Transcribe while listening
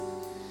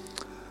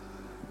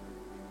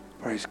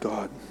Praise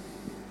God.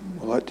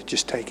 I'd like to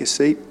just take a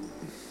seat.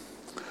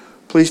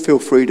 Please feel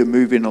free to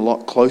move in a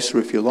lot closer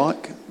if you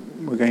like.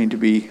 We're going to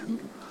be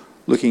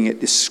looking at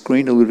this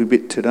screen a little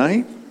bit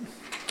today.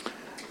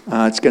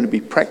 It's going to be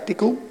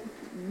practical,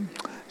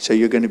 so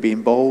you're going to be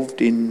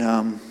involved in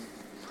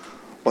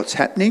what's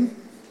happening.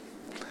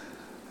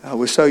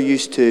 We're so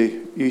used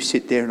to you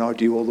sit there and I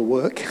do all the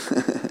work.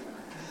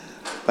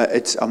 But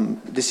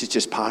this is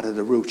just part of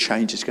the real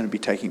change that's going to be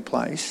taking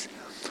place.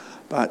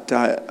 But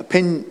a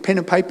pen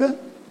and paper,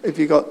 if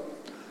you got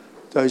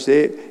those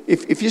there.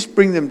 If you just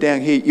bring them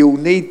down here, you'll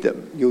need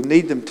them. You'll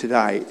need them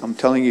today. I'm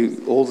telling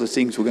you all the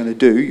things we're going to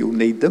do, you'll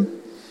need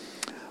them.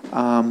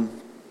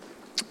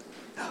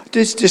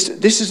 This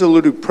is a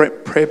little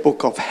prayer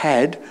book I've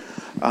had.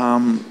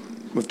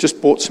 We've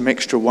just bought some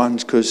extra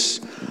ones because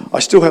I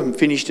still haven't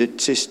finished it,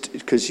 just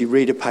because you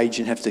read a page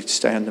and have to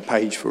stay on the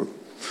page for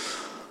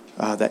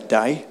that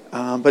day.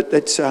 But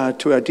that's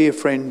to our dear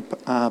friend,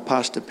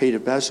 Pastor Peter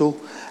Basil,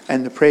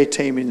 and the prayer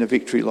team in the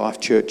Victory Life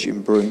Church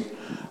in Broome.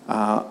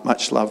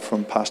 Much love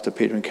from Pastor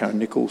Peter and Karen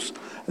Nicholes.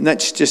 And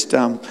that's just,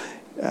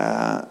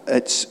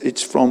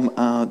 it's from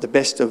the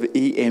best of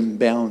E.M.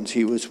 Bounds.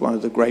 He was one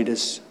of the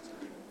greatest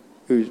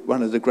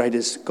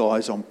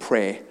guys on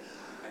prayer.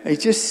 He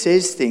just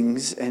says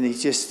things, and he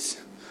just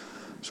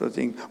sort of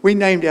thing. We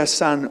named our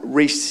son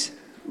Reese.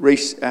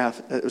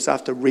 It was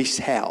after Reese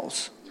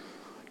Howes.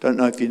 Don't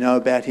know if you know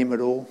about him at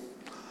all.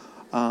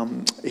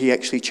 He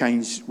actually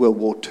changed World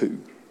War II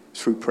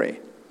through prayer.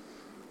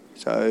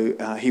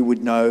 So he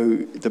would know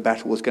the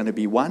battle was going to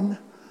be won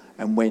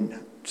and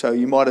when. So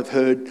you might have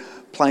heard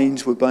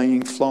planes were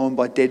being flown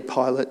by dead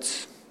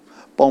pilots,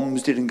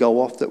 bombs didn't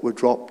go off that were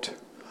dropped,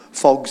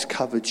 fogs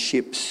covered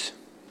ships,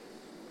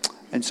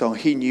 and so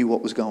he knew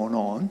what was going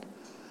on,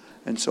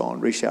 and so on.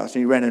 Reese House,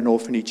 and he ran an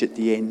orphanage at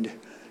the end.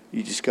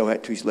 You just go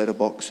out to his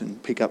letterbox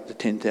and pick up the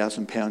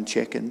 £10,000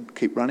 cheque and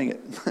keep running it.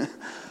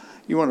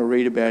 You want to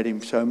read about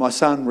him. So my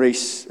son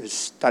Reese has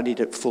studied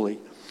it fully.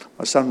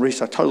 My son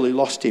Reese, I totally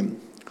lost him.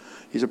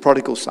 He's a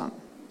prodigal son.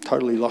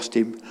 Totally lost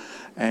him,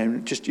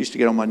 and just used to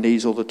get on my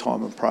knees all the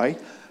time and pray.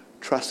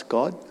 Trust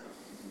God.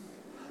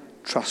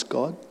 Trust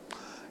God.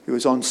 He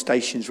was on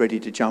stations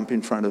ready to jump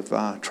in front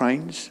of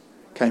trains.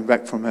 Came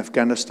back from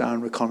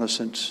Afghanistan,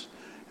 reconnaissance,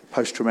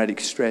 post-traumatic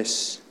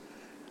stress.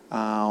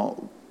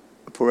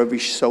 For every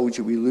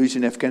soldier we lose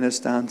in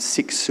Afghanistan,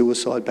 6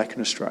 suicide back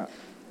in Australia.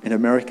 In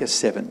America,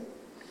 7.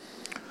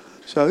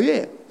 So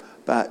yeah,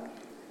 but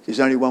there's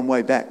only one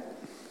way back.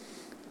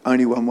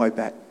 Only one way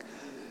back.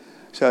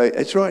 So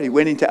that's right, he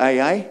went into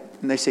AA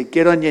and they said,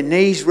 get on your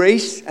knees,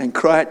 Reese, and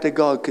cry out to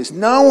God, because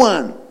no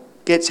one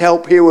gets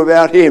help here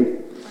without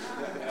him.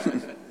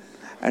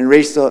 And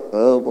Reese thought,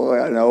 oh boy,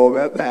 I know all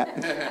about that.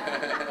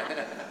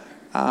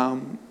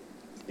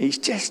 He's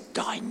just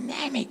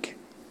dynamic.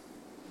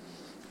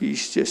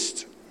 He's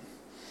just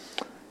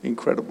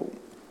incredible.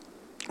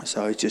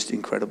 So he's just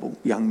incredible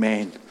young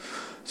man.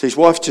 So his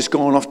wife's just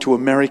gone off to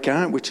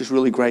America, which is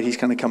really great. He's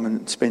going to come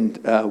and spend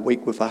a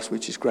week with us,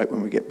 which is great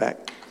when we get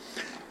back.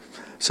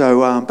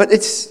 So, but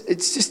it's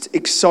just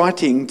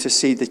exciting to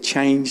see the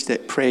change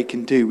that prayer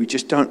can do. We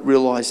just don't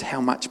realise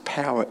how much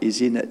power is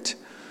in it.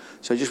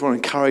 So I just want to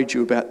encourage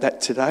you about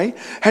that today.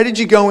 How did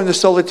you go in the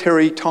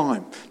solitary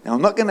time? Now,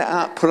 I'm not going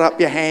to put up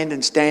your hand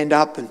and stand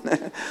up,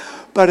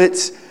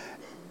 but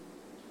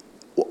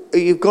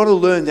you've got to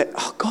learn that,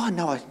 oh God,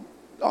 no, I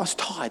was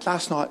tired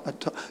last night.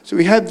 So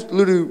we have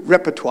little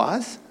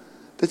repertoires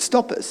that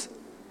stop us.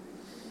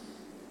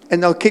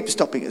 And they'll keep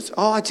stopping us.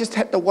 Oh, I just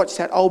had to watch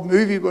that old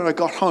movie when I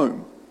got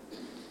home.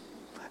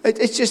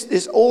 It's just,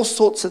 there's all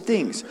sorts of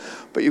things.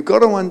 But you've got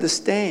to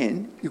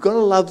understand, you've got to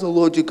love the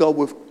Lord your God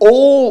with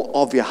all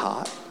of your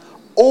heart,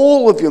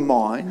 all of your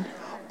mind,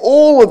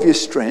 all of your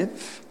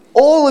strength,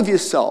 all of your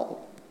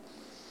soul.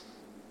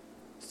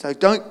 So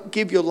don't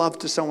give your love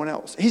to someone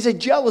else. He's a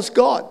jealous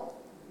God.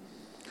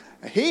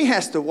 He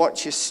has to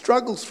watch you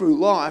struggle through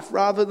life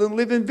rather than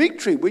live in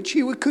victory, which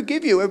he could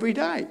give you every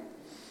day.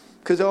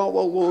 Because, oh,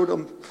 well,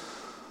 Lord,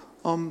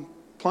 I'm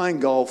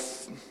playing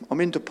golf, I'm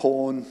into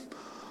porn,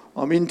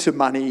 I'm into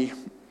money,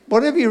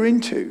 whatever you're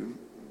into.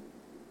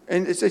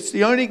 And it's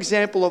the only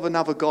example of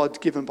another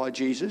God given by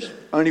Jesus.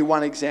 Only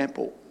one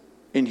example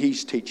in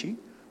his teaching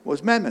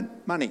was mammon,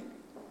 money.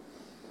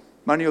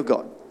 Money or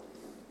God.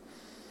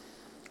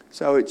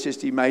 So it's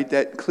just, he made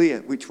that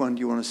clear. Which one do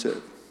you want to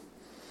serve?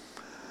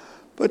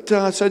 But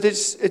so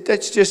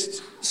that's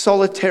just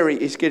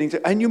solitary is getting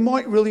to, and you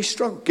might really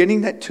struggle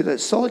getting that to that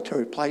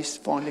solitary place,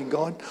 finding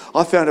God.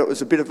 I found it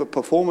was a bit of a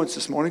performance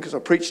this morning because I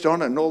preached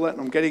on it and all that,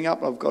 and I'm getting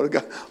up, I've got to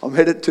go, I'm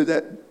headed to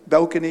that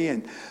balcony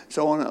and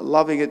so on,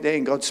 loving it there,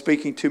 and God's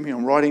speaking to me,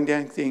 I'm writing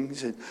down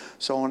things and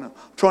so on. I'm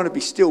trying to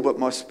be still, but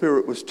my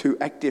spirit was too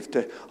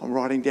active I'm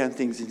writing down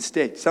things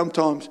instead.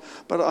 Sometimes,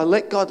 but I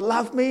let God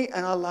love me,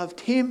 and I loved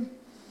him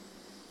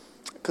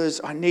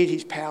because I need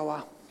his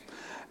power.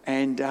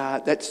 And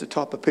that's the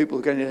type of people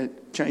who are going to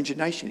change a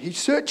nation. He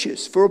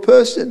searches for a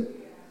person.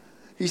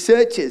 He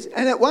searches.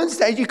 And at one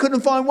stage, he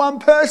couldn't find one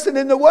person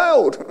in the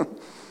world.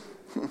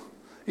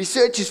 He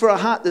searches for a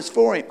heart that's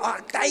for him. Oh,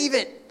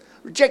 David.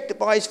 rejected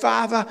by his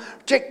father,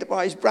 rejected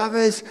by his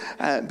brothers,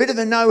 a bit of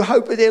a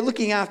no-hoper there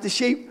looking after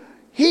sheep.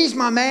 He's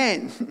my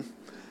man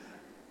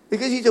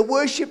because he's a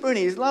worshipper and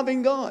he's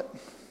loving God.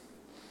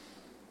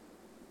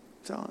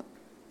 So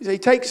he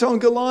takes on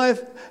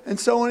Goliath and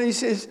so on. And he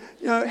says,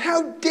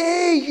 how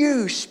dare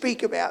you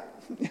speak about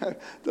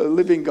the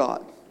living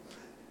God?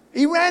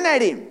 He ran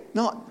at him,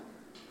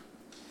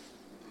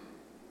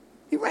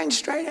 he ran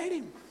straight at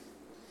him.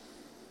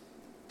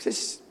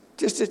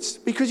 It's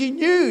because he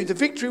knew the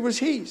victory was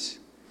his.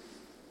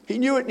 He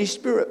knew it in his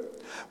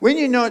spirit. When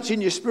you know it's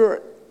in your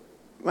spirit,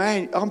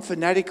 man, I'm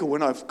fanatical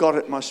when I've got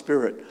it in my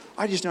spirit.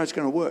 I just know it's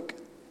going to work.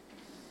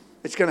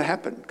 It's going to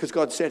happen because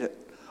God said it.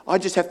 I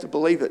just have to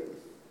believe it.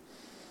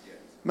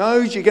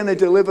 Mose, you're going to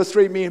deliver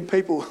 3 million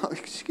people.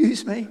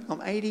 Excuse me,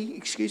 I'm 80,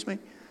 excuse me.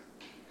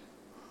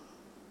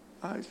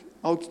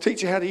 I'll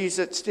teach you how to use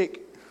that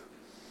stick.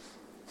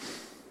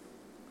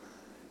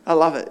 I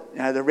love it.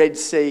 The Red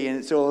Sea, and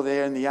it's all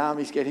there, and the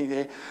army's getting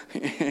there.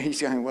 He's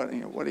going, what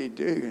do you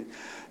do?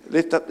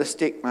 Lift up the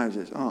stick,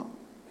 Moses. Oh.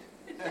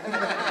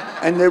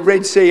 And the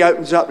Red Sea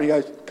opens up, and he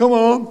goes, come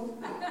on.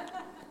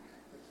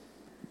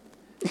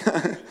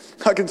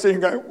 I can see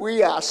him going,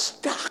 we are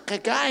stuck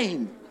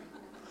again.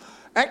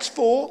 Acts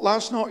 4,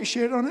 last night we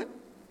shared on it.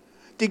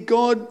 Did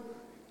God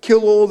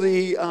kill all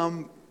the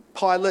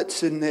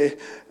Pilates and the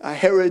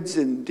Herods,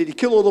 and did he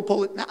kill all the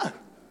politicians? No.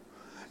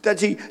 Does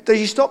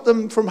he stop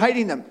them from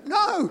hating them?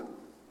 No.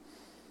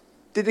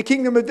 Did the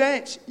kingdom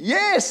advance?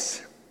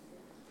 Yes.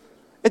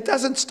 It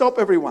doesn't stop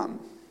everyone.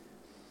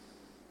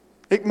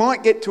 It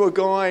might get to a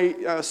guy,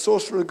 a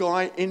sorcerer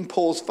guy, in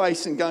Paul's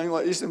face and going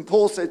like this, and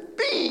Paul says,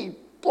 be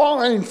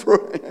blind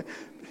for it.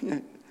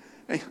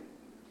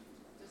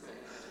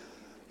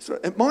 So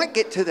it might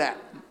get to that.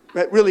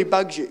 That really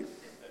bugs you.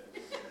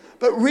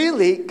 But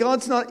really,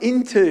 God's not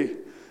into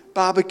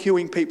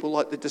barbecuing people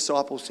like the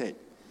disciples said.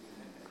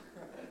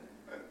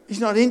 He's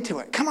not into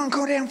it. Come on,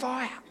 call down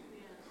fire.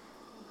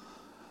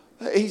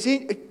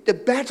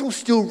 The battle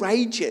still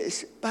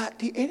rages, but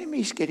the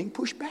enemy's getting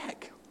pushed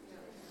back.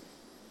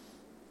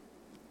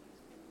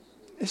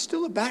 There's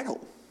still a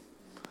battle.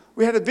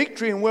 We had a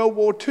victory in World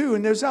War II,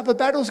 and there's other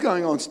battles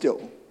going on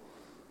still.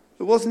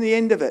 It wasn't the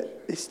end of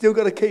it. It's still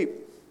got to keep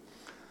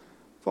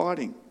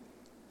fighting.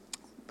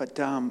 But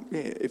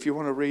if you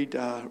want to read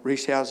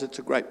Rees Howes, it's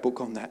a great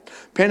book on that.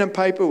 Pen and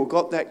paper, we've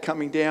got that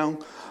coming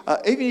down.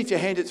 Even if you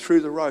hand it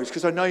through the rows,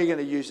 because I know you're going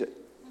to use it.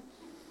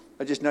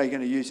 I just know you're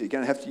going to use it. You're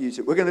going to have to use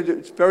it. We're going to do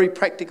it's very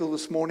practical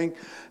this morning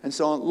and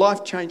so on.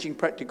 Life-changing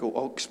practical.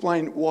 I'll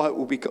explain why it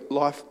will be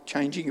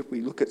life-changing if we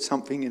look at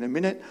something in a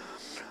minute.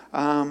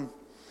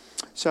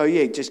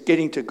 Just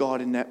getting to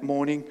God in that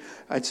morning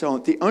and so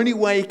on. The only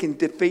way you can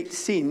defeat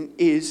sin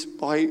is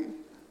by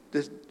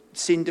the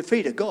sin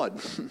defeater, God.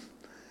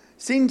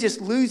 Sin just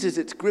loses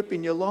its grip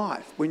in your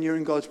life when you're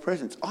in God's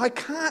presence. I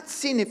can't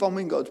sin if I'm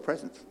in God's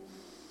presence.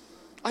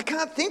 I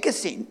can't think of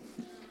sin.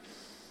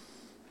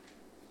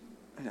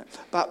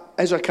 But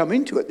as I come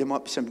into it, there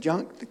might be some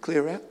junk to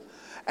clear out.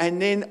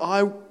 And then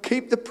I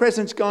keep the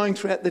presence going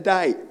throughout the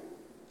day.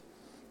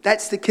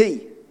 That's the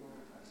key.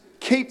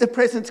 Keep the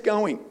presence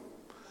going.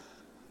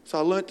 So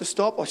I learnt to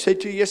stop. I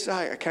said to you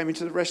yesterday, I came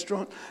into the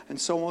restaurant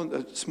and so on,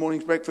 this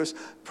morning's breakfast,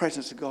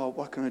 presence of God,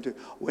 what can I do?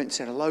 I went and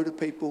said hello to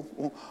people.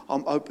 Well,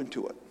 I'm open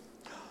to it.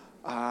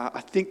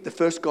 I think the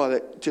first guy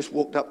that just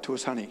walked up to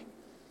us, honey,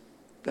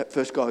 that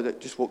first guy that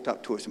just walked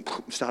up to us and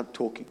started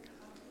talking.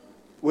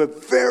 We're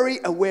very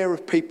aware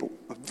of people.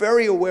 We're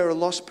very aware of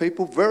lost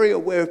people, very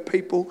aware of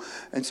people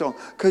and so on.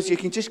 Because you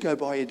can just go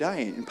by your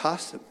day and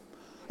pass them.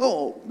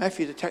 Oh,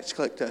 Matthew the tax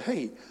collector,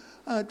 hey,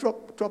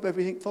 drop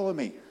everything, follow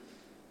me.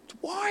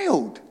 It's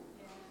wild.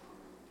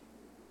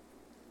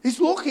 He's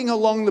walking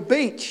along the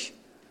beach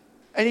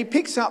and he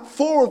picks up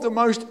 4 of the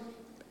most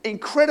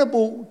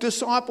incredible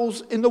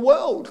disciples in the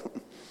world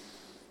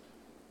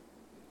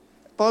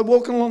by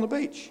walking along the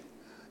beach.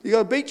 You got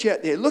a beach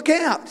out there. Look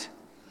out.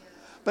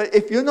 But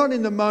if you're not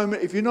in the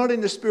moment, if you're not in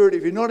the spirit,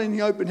 if you're not in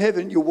the open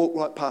heaven, you'll walk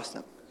right past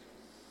them.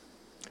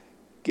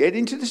 Get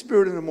into the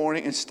spirit in the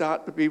morning and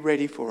start to be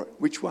ready for it.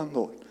 Which one,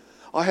 Lord?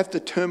 I have to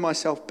turn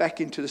myself back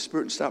into the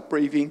spirit and start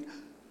breathing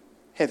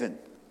heaven,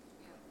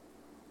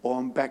 or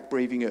I'm back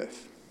breathing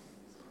earth.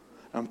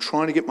 I'm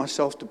trying to get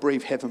myself to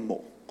breathe heaven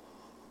more,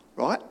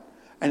 right?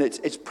 And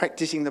it's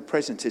practicing the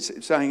presence.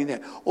 It's saying in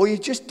there, or you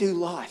just do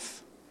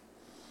life.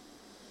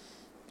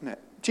 Now,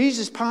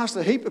 Jesus passed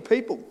a heap of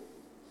people.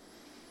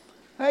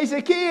 Hey,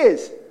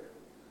 Zacchaeus,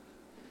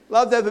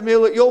 love to have a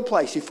meal at your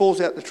place. He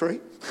falls out the tree.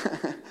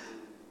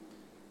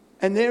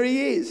 And there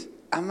he is,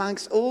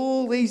 amongst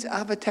all these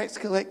other tax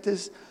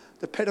collectors,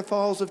 the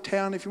pedophiles of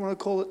town, if you want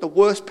to call it, the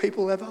worst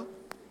people ever.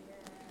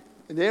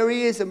 And there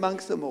he is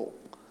amongst them all.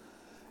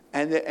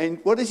 And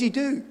what does he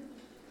do?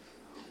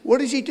 What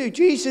does he do?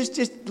 Jesus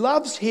just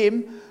loves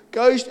him,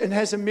 goes and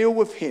has a meal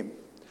with him.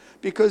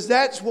 Because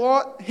that's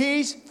what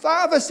his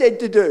father said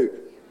to do.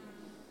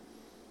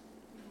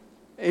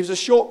 He was a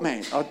short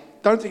man. I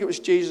don't think it was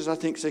Jesus. I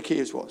think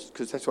Zacchaeus was,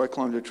 because that's why I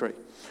climbed a tree.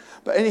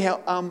 But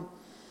anyhow,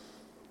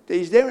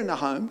 he's there in the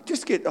home.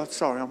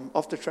 Sorry, I'm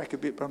off the track a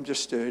bit, but I'm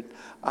just stirred.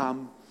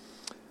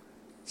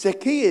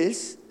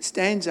 Zacchaeus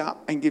stands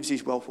up and gives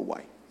his wealth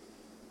away.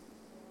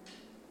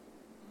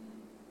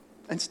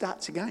 And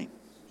starts again.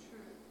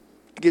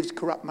 Gives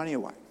corrupt money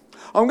away.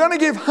 I'm going to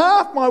give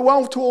half my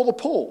wealth to all the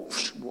poor.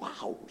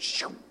 Wow.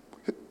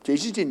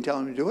 Jesus didn't tell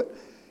him to do it.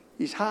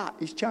 His heart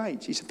is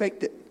changed. He's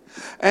affected.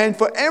 And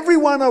for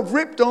everyone I've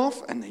ripped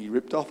off, and he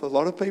ripped off a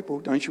lot of people,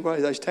 don't you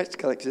worry, those tax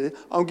collectors,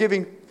 I'm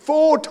giving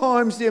 4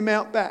 times the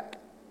amount back.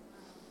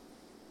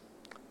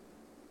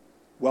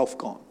 Wealth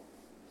gone.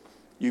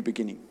 New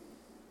beginning.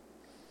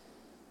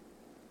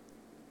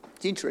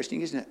 It's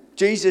interesting, isn't it?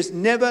 Jesus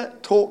never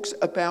talks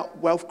about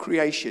wealth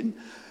creation.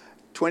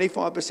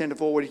 25%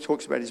 of all what he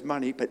talks about is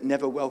money, but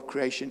never wealth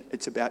creation.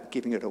 It's about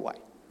giving it away.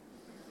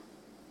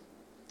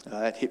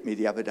 That hit me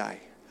the other day.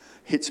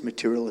 Hits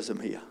materialism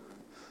here.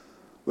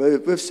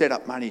 We've set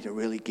up money to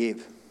really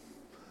give.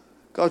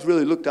 God's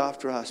really looked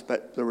after us,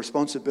 but the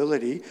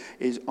responsibility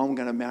is I'm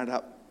going to mount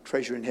up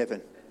treasure in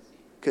heaven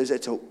because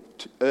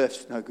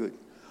earth's no good.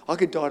 I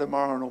could die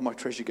tomorrow and all my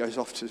treasure goes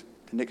off to the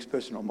next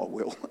person on my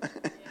will.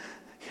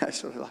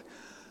 Sort of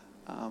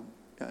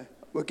like,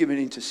 we're given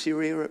into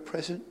Syria at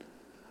present.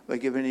 We're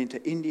given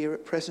into India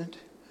at present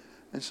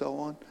and so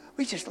on.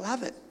 We just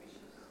love it.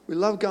 We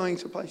love going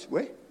to places.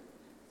 Where?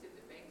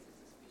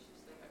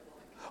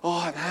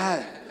 Oh,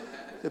 no.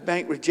 The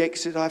bank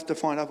rejects it. I have to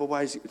find other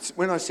ways.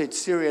 When I said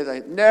Syria,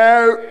 they,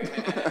 no.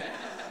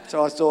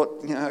 So I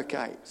thought,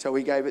 okay. So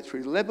we gave it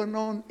through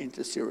Lebanon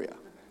into Syria.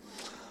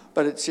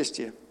 But it's just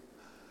here.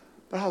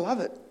 But I love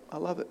it. I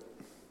love it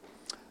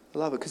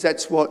because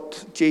that's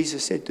what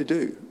Jesus said to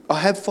do. I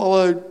have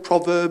followed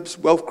Proverbs,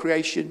 wealth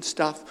creation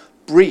stuff,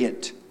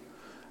 brilliant.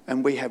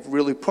 And we have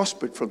really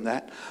prospered from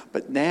that.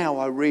 But now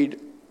I read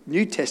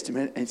New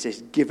Testament and it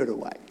says, give it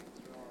away.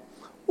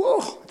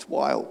 Whoa, it's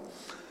wild.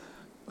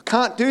 I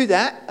can't do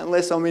that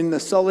unless I'm in the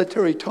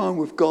solitary time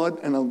with God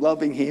and I'm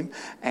loving him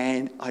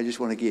and I just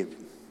want to give.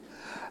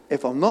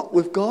 If I'm not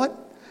with God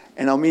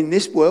and I'm in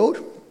this world,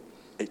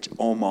 it's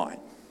all mine.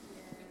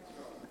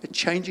 It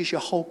changes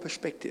your whole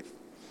perspective.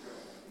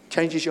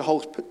 Changes your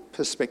whole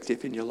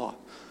perspective in your life.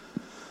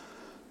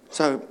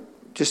 So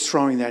just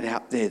throwing that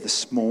out there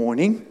this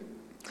morning.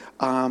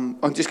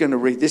 I'm just going to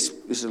read this.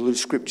 This is a little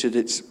scripture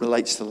that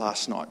relates to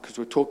last night because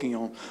we're talking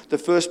on the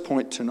first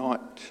point tonight,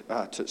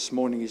 this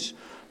morning is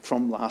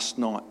from last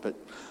night. But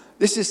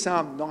this is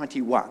Psalm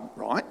 91,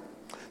 right?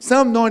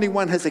 Psalm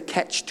 91 has a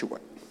catch to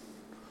it.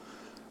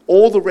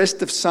 All the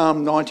rest of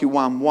Psalm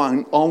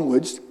 91:1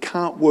 onwards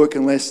can't work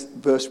unless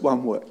verse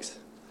 1 works.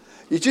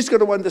 You've just got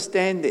to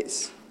understand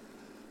this.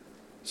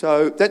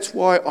 So that's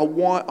why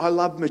I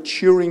love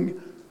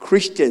maturing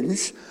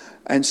Christians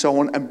and so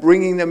on, and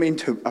bringing them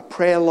into a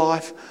prayer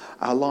life,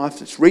 a life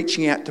that's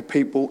reaching out to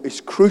people is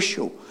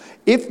crucial.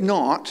 If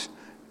not,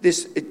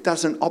 it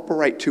doesn't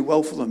operate too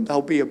well for them.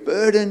 They'll be a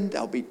burden,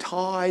 they'll be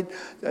tired,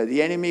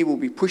 the enemy will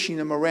be pushing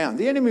them around.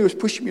 The enemy was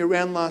pushing me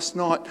around last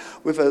night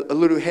with a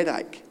little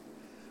headache.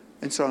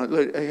 And so,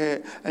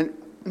 and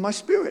my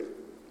spirit,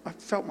 I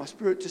felt my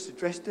spirit just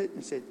addressed it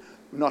and said,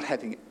 we're not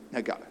having it,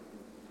 now go.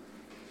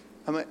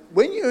 I mean,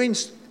 when you're in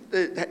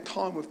that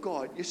time with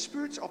God, your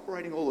spirit's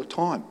operating all the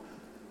time.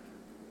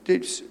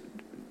 This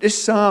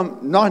Psalm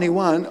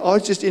 91, I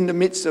was just in the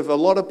midst of a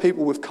lot of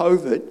people with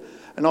COVID,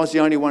 and I was the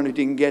only one who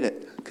didn't get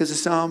it because of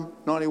Psalm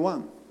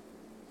 91.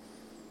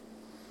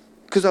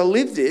 Because I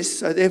live this,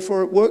 so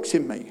therefore it works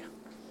in me.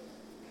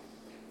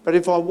 But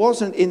if I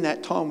wasn't in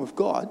that time with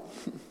God,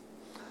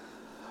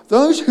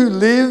 those who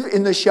live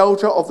in the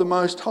shelter of the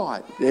Most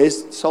High,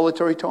 there's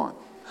solitary time,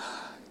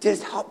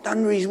 just hopped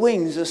under his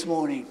wings this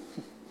morning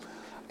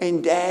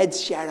in Dad's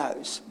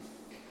shadows.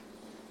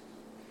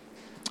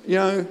 You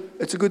know,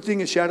 it's a good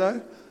thing, a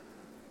shadow.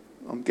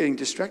 I'm getting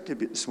distracted a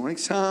bit this morning.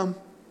 Psalm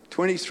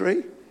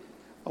 23.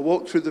 I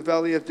walk through the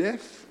valley of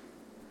death.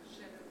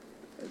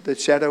 The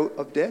shadow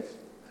of death.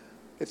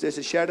 If there's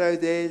a shadow,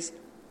 there's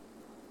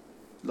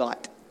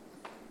light.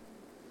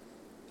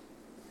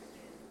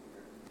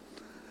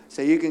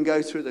 So you can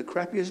go through the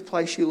crappiest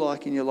place you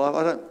like in your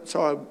life.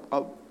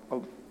 I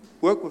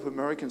work with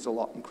Americans a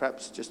lot, and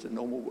crap's just a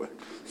normal word.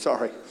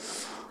 Sorry.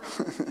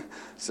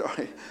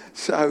 Sorry.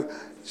 So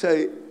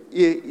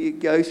you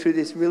go through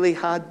this really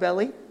hard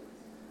valley,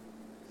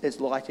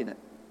 there's light in it.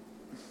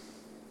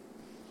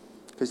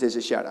 Because there's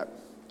a shadow.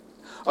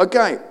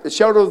 Okay, the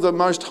shelter of the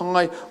Most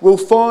High will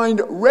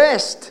find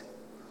rest.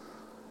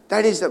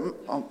 That is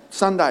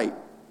Sunday,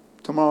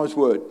 tomorrow's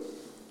word.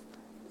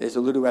 There's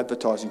a little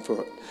advertising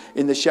for it.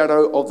 In the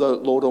shadow of the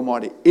Lord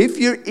Almighty. If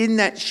you're in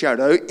that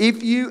shadow,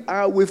 if you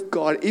are with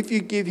God, if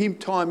you give him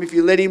time, if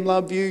you let him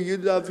love you, you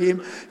love him.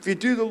 If you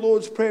do the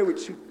Lord's Prayer,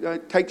 which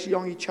takes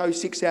Yongi Cho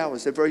 6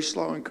 hours. They're very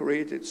slow in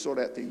Korea to sort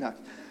out things. No.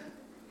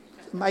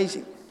 It's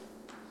amazing.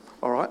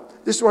 All right?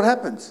 This is what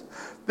happens.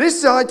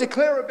 This I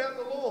declare about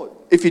the Lord.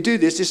 If you do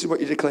this, this is what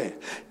you declare.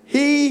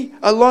 He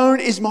alone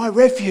is my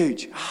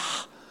refuge.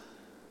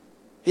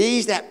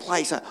 He's that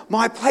place,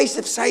 my place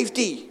of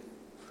safety.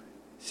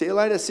 See you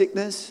later,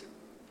 sickness.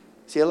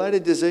 See you later,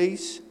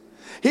 disease.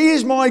 He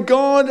is my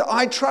God,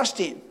 I trust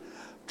him.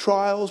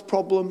 Trials,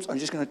 problems, I'm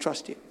just going to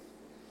trust him.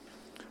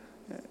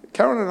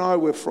 Karen and I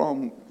were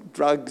from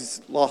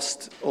drugs,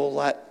 lost, all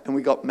that, and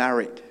we got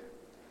married.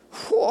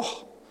 Whew.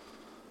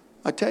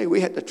 I tell you,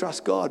 we had to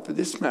trust God for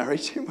this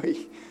marriage, didn't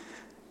we?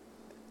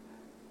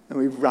 And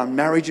we've run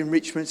marriage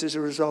enrichments as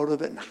a result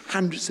of it, and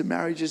hundreds of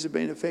marriages have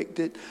been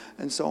affected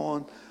and so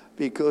on,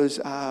 because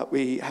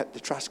we had to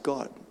trust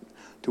God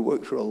to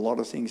work through a lot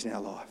of things in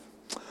our life.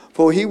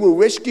 For he will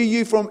rescue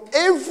you from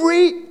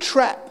every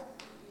trap.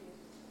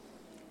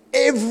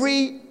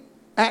 Every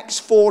Acts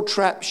 4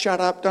 trap, shut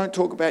up, don't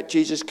talk about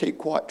Jesus, keep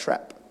quiet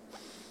trap.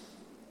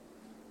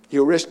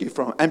 He'll rescue you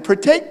from and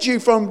protect you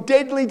from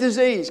deadly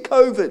disease,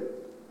 COVID.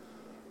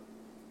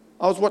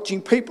 I was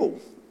watching people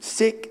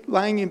sick,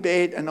 laying in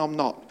bed, and I'm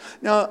not.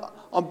 Now,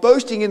 I'm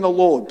boasting in the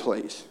Lord,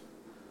 please.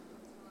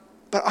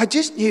 But I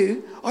just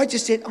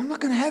said, I'm not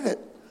going to have it.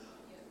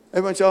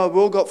 Everyone said, we've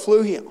all got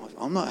flu here.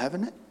 I'm not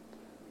having it.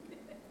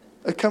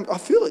 I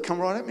feel it come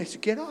right at me. I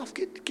said, get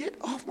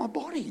off my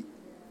body.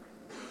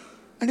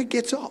 And it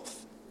gets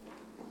off.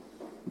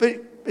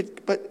 But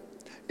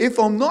if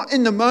I'm not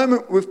in the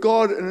moment with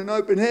God in an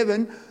open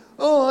heaven,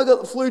 I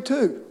got the flu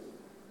too.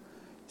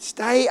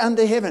 Stay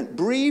under heaven.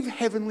 Breathe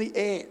heavenly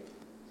air.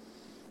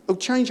 It'll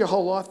change your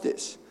whole life,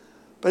 this.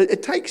 But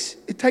it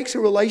takes a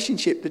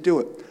relationship to do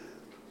it.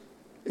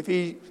 If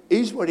he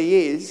is what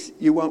he is,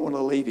 you won't want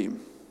to leave him.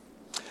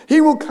 He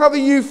will cover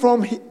you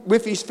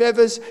with his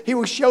feathers. He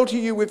will shelter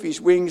you with his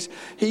wings.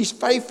 His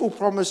faithful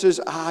promises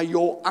are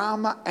your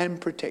armour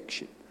and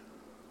protection.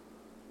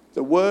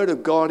 The word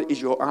of God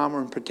is your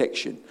armour and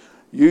protection.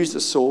 Use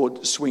the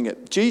sword, swing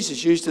it.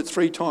 Jesus used it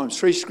 3 times,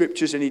 3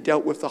 scriptures, and he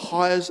dealt with the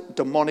highest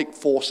demonic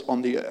force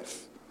on the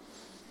earth.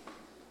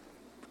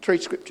 3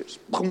 scriptures.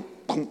 Boom,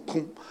 boom,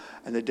 boom,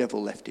 and the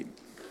devil left him.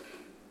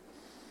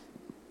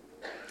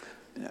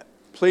 Now,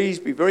 please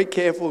be very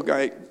careful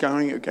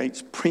going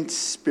against prince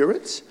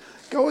spirits.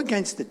 Go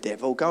against the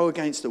devil. Go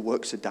against the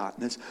works of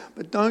darkness.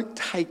 But don't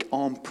take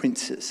on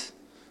princes.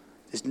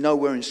 There's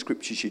nowhere in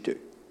scriptures you do.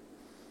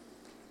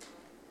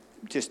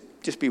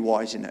 Just be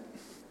wise in it.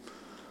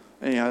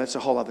 Anyhow, that's a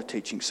whole other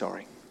teaching,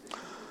 sorry.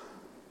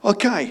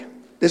 Okay,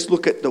 let's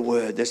look at the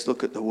word. Let's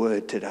look at the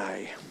word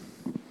today.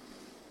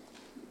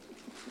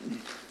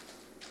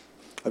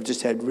 I've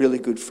just had really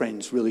good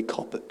friends really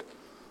cop it.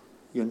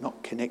 You're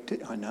not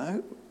connected, I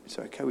know. It's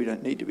okay, we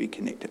don't need to be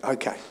connected.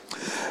 Okay.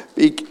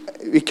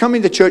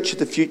 Becoming the church of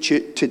the future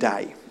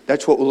today.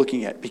 That's what we're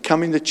looking at.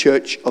 Becoming the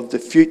church of the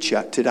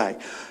future today.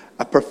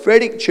 A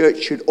prophetic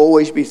church should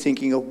always be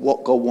thinking of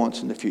what God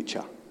wants in the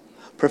future.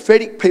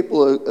 Prophetic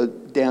people are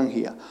down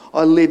here.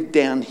 I live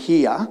down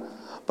here,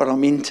 but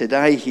I'm in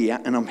today here,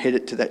 and I'm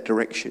headed to that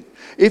direction.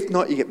 If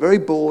not, you get very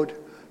bored,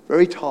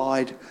 very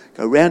tired,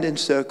 go round in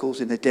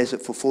circles in the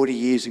desert for 40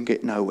 years and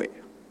get nowhere.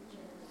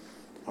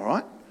 All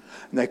right?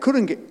 And they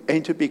couldn't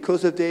enter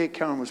because of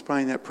Karen was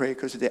praying that prayer,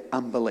 because of their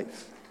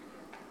unbelief.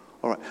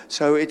 All right?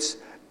 So it's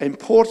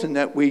important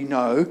that we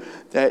know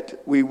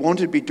that we want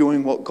to be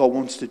doing what God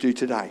wants to do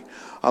today.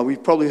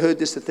 We've probably heard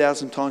this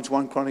 1,000 times,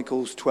 1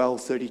 Chronicles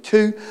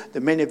 12:32.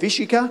 The men of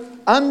Issachar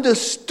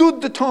understood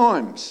the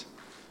times.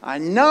 I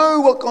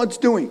know what God's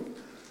doing.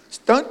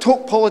 Don't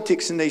talk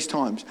politics in these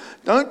times.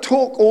 Don't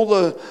talk all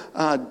the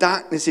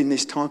darkness in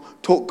this time.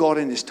 Talk God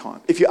in this time.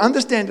 If you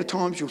understand the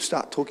times, you'll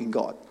start talking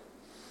God.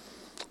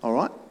 All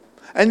right?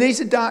 And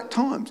these are dark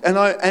times.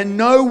 And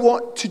know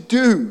what to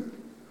do.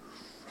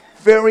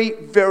 Very,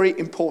 very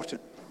important.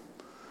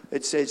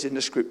 It says in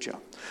the scripture.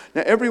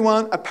 Now,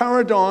 everyone, a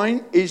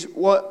paradigm is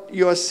what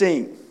you are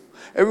seeing.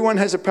 Everyone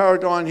has a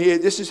paradigm here.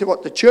 This is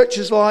what the church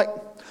is like.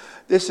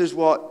 This is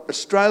what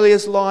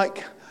Australia's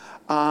like.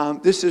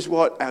 This is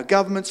what our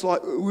government's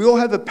like. We all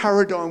have a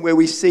paradigm where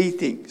we see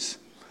things.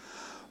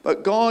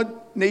 But God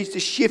needs to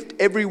shift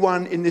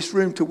everyone in this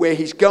room to where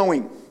he's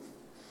going.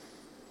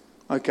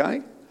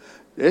 Okay?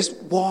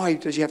 Why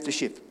does he have to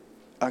shift?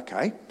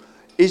 Okay.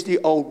 Is the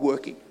old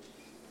working?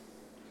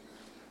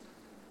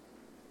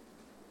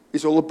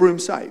 Is all the broom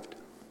saved?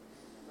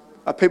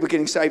 Are people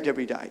getting saved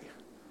every day?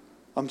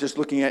 I'm just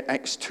looking at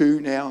Acts 2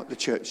 now, the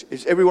church.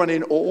 Is everyone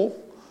in awe?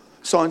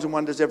 Signs and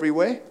wonders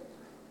everywhere?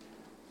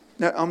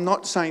 Now, I'm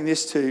not saying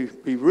this to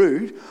be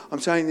rude.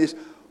 I'm saying this,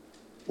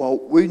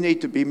 we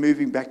need to be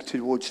moving back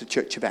towards the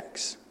Church of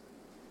Acts.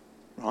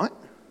 Right?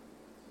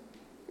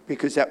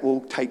 Because that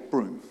will take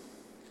broom.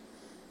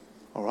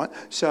 All right?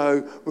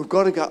 So we've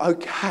got to go,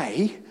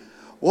 okay,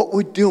 what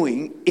we're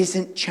doing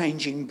isn't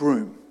changing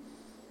broom.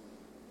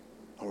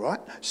 All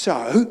right?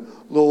 So,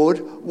 Lord,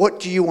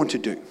 what do you want to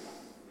do?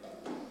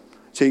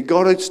 So you've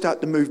got to start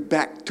to move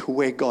back to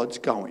where God's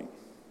going.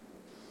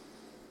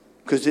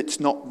 Because it's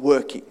not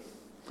working.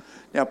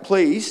 Now,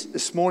 please,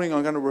 this morning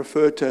I'm going to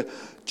refer to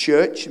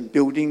church and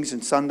buildings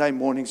and Sunday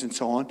mornings and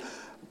so on.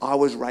 I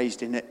was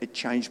raised in it. It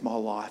changed my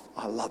life.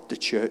 I love the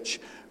church,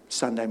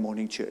 Sunday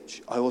morning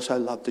church. I also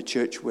love the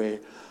church where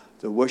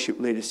the worship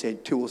leader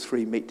said 2 or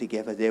 3 meet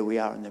together. There we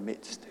are in the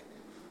midst.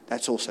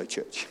 That's also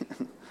church.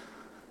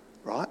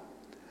 Right?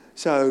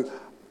 So,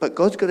 but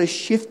God's got to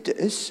shift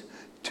us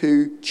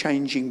to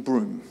changing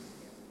broom.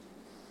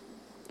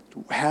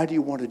 How do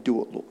you want to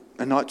do it, Lord?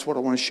 And that's what I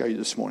want to show you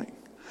this morning.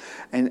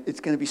 And it's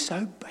going to be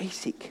so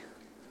basic,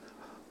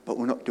 but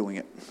we're not doing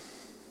it.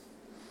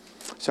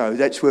 So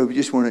that's where we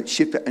just want to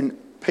shift it. And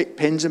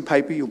pens and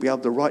paper, you'll be able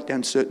to write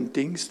down certain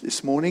things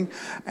this morning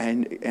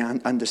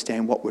and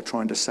understand what we're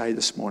trying to say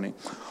this morning.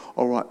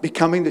 All right,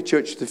 becoming the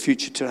church of the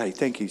future today.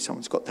 Thank you.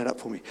 Someone's got that up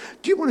for me.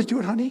 Do you want to do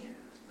it, honey?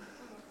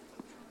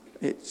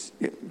 Yeah.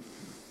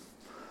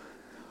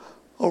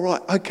 All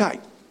right,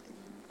 okay.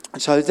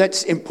 So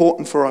that's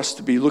important for us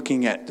to be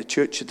looking at the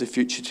church of the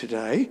future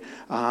today.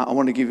 I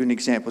want to give you an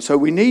example. So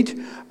we need,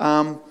 we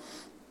want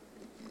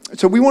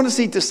to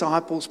see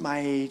disciples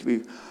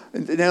made.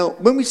 Now,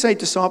 when we say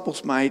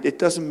disciples made, it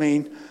doesn't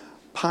mean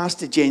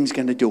Pastor Jen's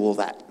going to do all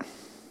that,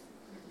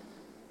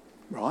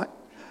 right?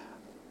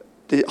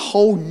 The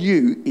whole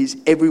new is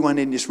everyone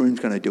in this room is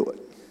going to do it.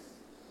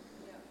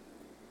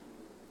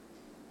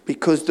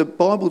 Because the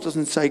Bible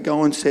doesn't say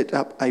go and set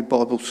up a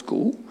Bible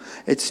school.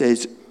 It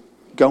says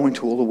go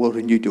into all the world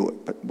and you do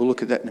it. But we'll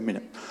look at that in a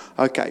minute.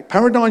 Okay,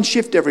 paradigm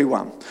shift,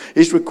 everyone,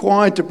 is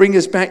required to bring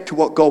us back to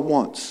what God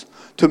wants,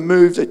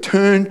 to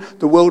turn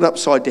the world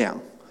upside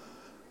down.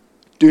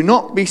 Do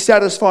not be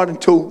satisfied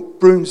until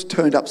broom's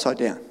turned upside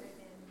down.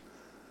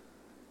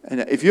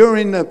 And if you're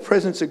in the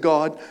presence of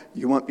God,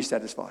 you won't be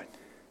satisfied.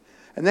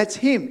 And that's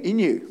Him in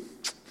you.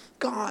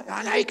 God,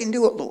 I know you can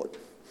do it, Lord.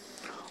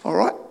 All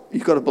right?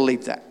 You've got to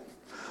believe that.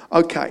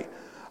 Okay.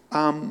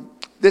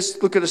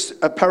 Let's look at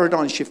a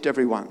paradigm shift,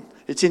 everyone.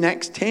 It's in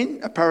Acts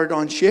 10, a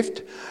paradigm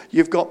shift.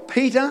 You've got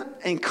Peter,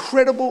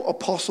 incredible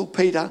apostle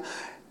Peter.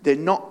 They're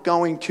not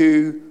going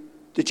to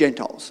the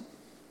Gentiles.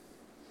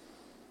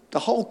 The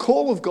whole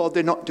call of God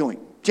they're not doing.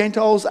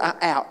 Gentiles are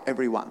out,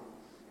 everyone.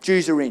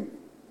 Jews are in.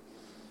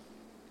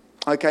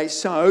 Okay,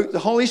 so the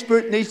Holy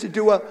Spirit needs to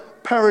do a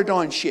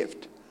paradigm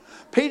shift.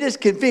 Peter's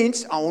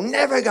convinced, I will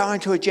never go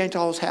into a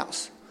Gentile's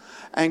house.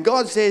 And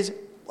God says,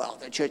 well,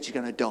 the church is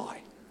going to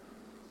die.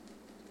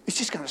 It's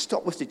just going to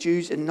stop with the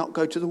Jews and not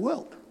go to the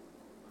world.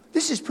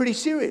 This is pretty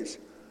serious.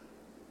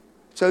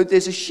 So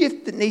there's a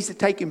shift that needs to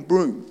take in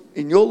broom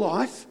in your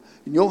life,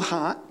 in your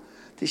heart,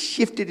 to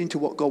shift it into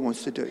what God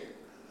wants to do.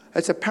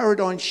 It's a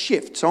paradigm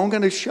shift. So I'm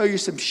going to show you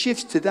some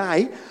shifts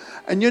today,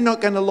 and you're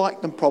not going to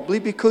like them probably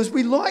because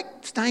we like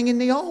staying in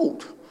the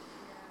old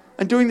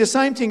and doing the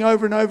same thing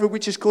over and over,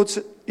 which is called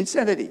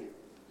insanity.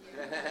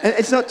 And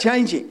it's not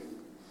changing.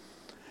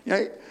 You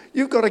know,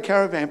 you've got a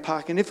caravan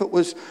park, and if it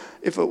was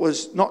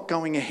not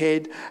going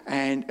ahead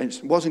and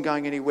it wasn't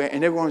going anywhere,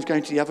 and everyone was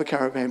going to the other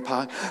caravan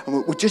park,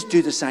 and we'd just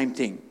do the same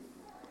thing,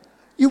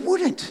 you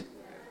wouldn't.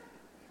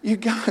 You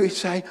go and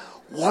say,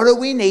 what do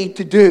we need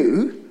to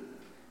do?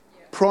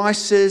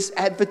 Prices,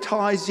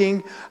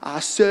 advertising,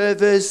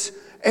 servers,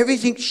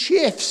 everything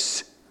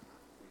shifts.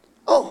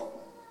 Oh,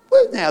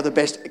 we're now the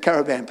best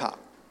caravan park.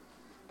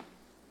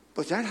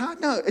 Was that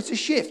hard? No, it's a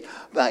shift.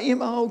 But,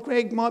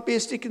 Greg might be a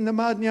stick in the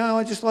mud.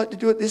 I just like to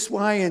do it this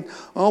way. And,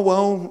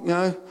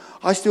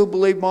 I still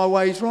believe my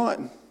way is right.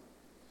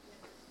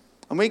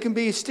 And we can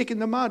be a stick in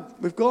the mud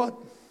with God.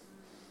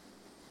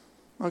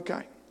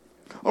 Okay.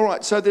 All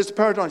right, so there's the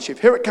paradigm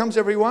shift. Here it comes,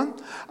 everyone.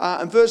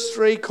 In verse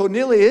 3,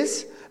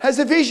 Cornelius has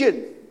a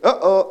vision.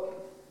 So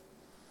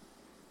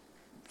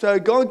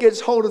God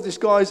gets hold of this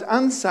guy who's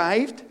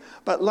unsaved,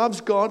 but loves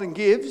God and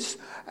gives.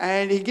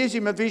 And he gives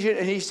him a vision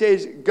and he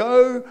says,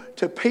 go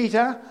to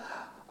Peter,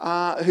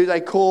 Simon, who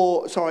they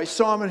call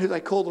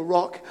the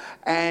Rock,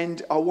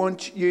 and I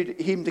want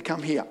him to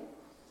come here.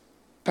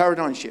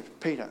 Paradigm shift.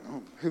 Peter.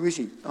 Oh, who is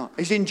he? Oh,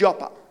 he's in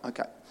Joppa.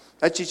 Okay.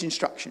 That's his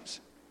instructions.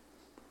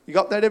 You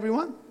got that,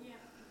 everyone? Yeah.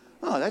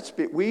 Oh, that's a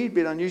bit weird, a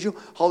bit unusual.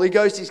 Holy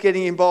Ghost is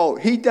getting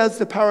involved. He does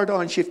the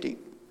paradigm shifting.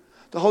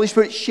 The Holy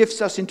Spirit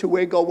shifts us into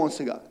where God wants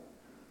to go.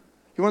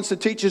 He wants to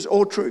teach us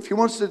all truth. He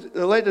wants to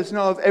let us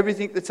know of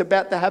everything that's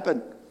about to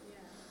happen.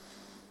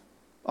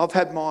 I've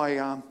had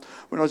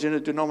when I was in a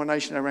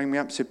denomination, they rang me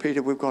up and said,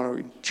 Peter, we've got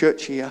a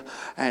church here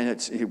and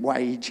it's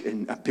wage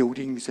and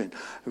buildings and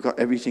we've got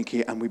everything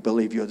here and we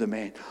believe you're the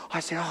man. I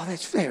said, oh,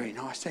 that's very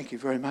nice. Thank you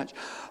very much.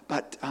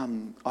 But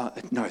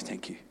no,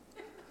 thank you.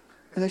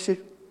 And they said,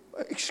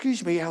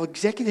 excuse me, our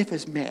executive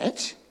has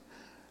met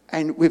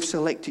and we've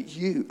selected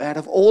you out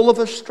of all of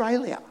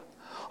Australia.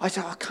 I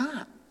said, I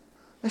can't.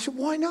 They said,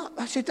 why not?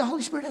 I said, the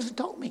Holy Spirit hasn't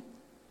told me.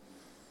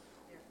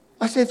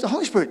 I said, if the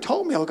Holy Spirit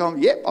told me, I'll go,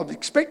 yep, I'm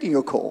expecting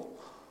your call.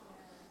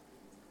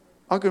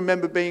 I can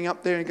remember being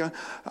up there and going,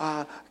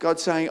 God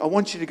saying, I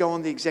want you to go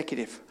on the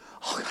executive.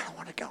 Oh, God, I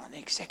want to go on the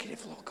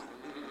executive, Lord God.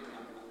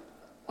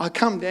 I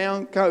come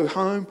down, go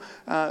home.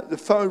 The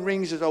phone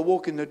rings as I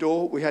walk in the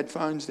door. We had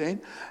phones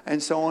then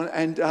and so on.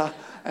 And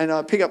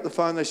I pick up the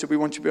phone. They said, we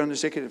want you to be on the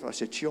executive. I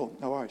said, sure,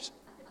 no worries.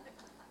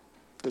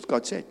 Because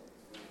God said.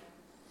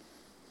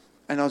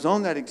 And I was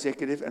on that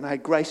executive and I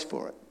had grace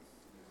for it.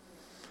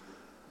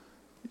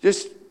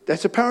 Just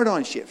that's a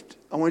paradigm shift.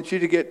 I want you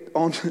to get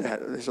onto that.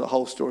 There's a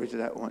whole story to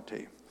that I won't tell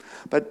you.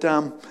 But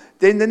then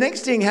the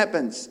next thing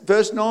happens.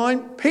 Verse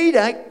 9,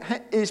 Peter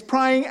is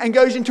praying and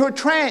goes into a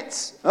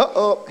trance.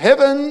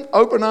 Heaven,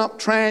 open up,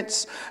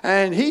 trance.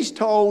 And he's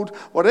told,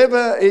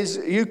 whatever is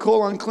you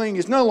call unclean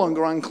is no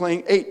longer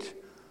unclean, eat.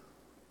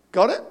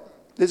 Got it?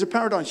 There's a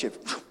paradigm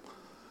shift.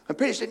 And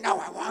Peter said, no,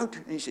 I won't.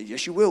 And he said,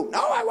 yes, you will. No,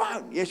 I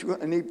won't. Yes, you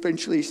will. And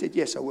eventually he said,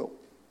 yes, I will.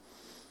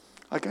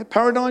 Okay,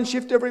 paradigm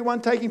shift,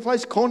 everyone taking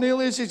place.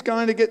 Cornelius is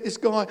going to get this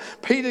guy.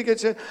 Peter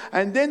gets it.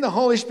 And then the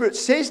Holy Spirit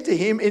says to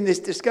him in this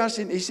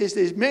discussion, he says,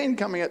 there's men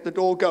coming at the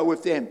door, go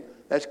with them.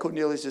 That's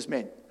Cornelius'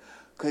 men.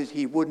 Because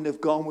he wouldn't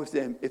have gone with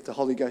them if the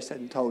Holy Ghost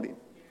hadn't told him.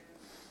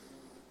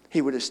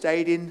 He would have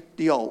stayed in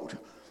the old.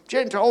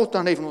 Gentiles,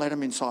 don't even let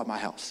them inside my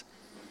house.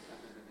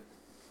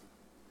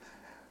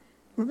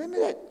 Remember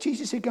that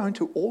Jesus said go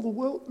into all the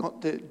world,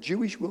 not the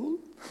Jewish world?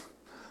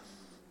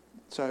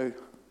 So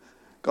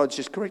God's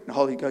just correcting, the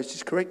Holy Ghost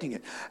is correcting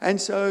it.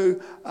 And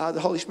so the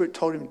Holy Spirit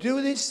told him to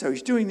do this, so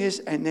he's doing this,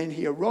 and then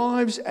he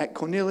arrives at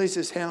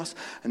Cornelius' house,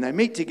 and they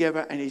meet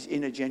together, and he's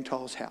in a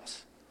Gentile's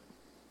house.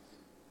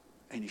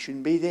 And he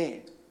shouldn't be there,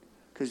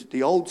 because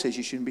the old says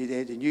you shouldn't be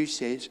there, the new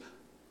says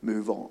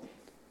move on.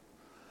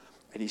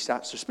 And he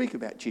starts to speak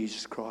about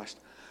Jesus Christ,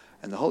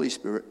 and the Holy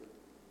Spirit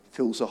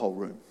fills the whole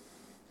room.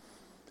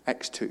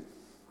 Acts 2,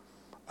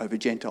 over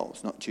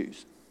Gentiles, not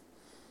Jews.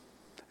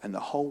 And the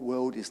whole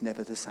world is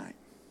never the same.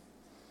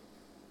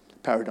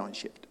 Paradigm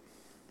shift.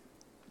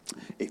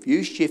 If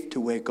you shift to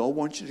where God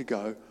wants you to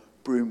go,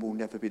 Broome will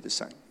never be the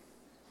same.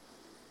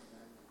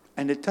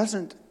 And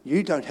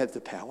you don't have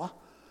the power.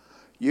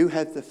 You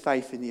have the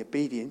faith and the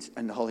obedience,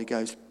 and the Holy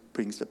Ghost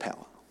brings the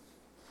power.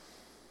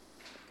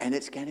 And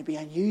it's going to be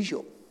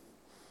unusual.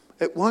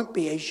 It won't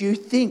be as you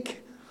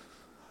think.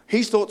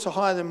 His thoughts are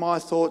higher than my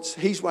thoughts.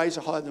 His ways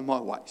are higher than my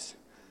ways.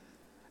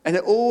 And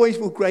it always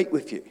will grate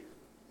with you.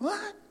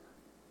 What?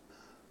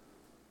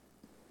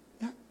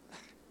 Yeah.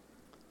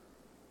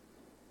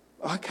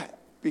 Okay,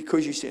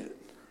 because you said it.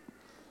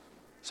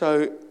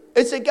 So,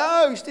 it's a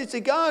ghost.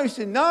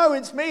 And no,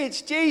 it's me,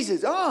 it's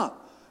Jesus.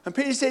 And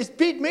Peter says,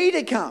 bid me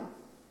to come.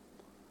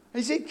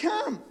 And he said,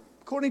 come.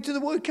 According to the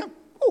word, come.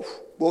 Oof,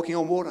 walking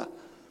on water.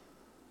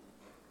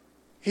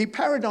 He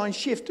paradigm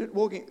shifted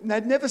walking.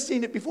 They'd never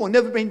seen it before,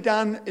 never been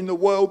done in the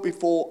world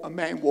before, a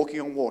man walking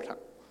on water.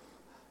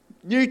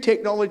 New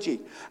technology.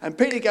 And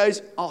Peter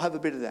goes, I'll have a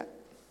bit of that.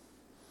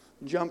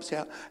 And jumps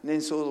out and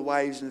then saw the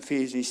waves and the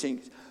fears and he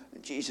sinks.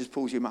 And Jesus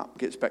pulls him up and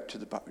gets back to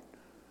the boat.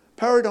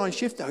 Paradigm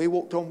shift though, he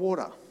walked on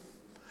water.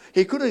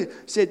 He could have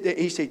said that,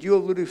 he said, you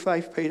have little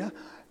faith, Peter.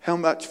 How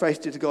much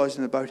faith did the guys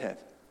in the boat have?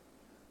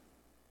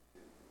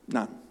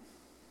 None.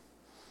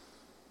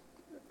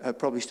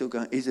 Probably still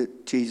going, is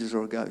it Jesus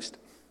or a ghost?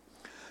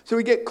 So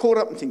we get caught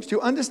up in things.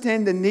 To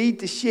understand the need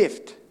to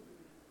shift.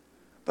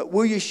 But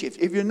will you shift?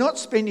 If you're not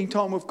spending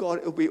time with God,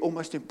 it'll be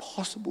almost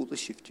impossible to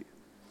shift you.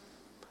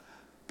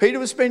 Peter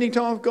was spending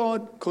time with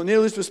God.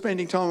 Cornelius was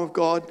spending time with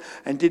God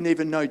and didn't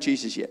even know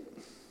Jesus yet.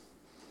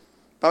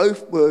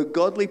 Both were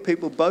godly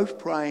people, both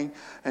praying,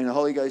 and the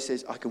Holy Ghost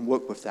says, I can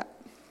work with that.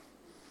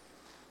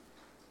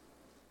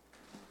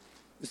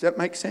 Does that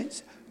make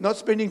sense? Not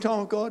spending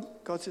time with God,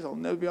 God says, I'll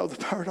never be able to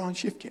paradigm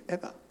shift you,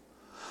 ever.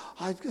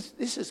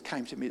 This just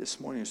came to me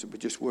this morning as we were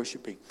just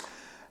worshipping.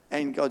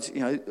 And God's,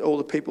 all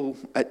the people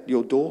at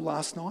your door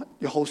last night,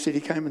 your whole city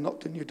came and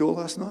knocked on your door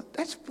last night.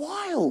 That's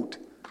wild.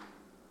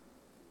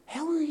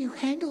 How will you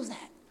handle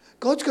that?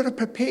 God's got to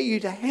prepare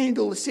you to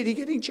handle the city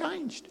getting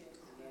changed.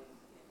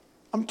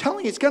 I'm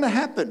telling you, it's going to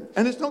happen.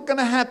 And it's not going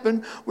to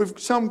happen with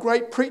some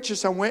great preacher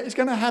somewhere. It's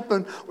going to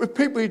happen with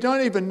people you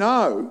don't even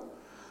know.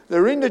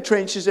 They're in the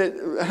trenches that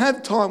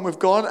have time with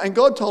God, and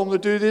God told them to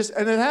do this,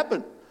 and it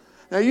happened.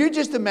 Now, you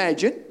just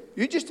imagine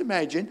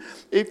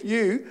if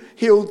you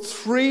healed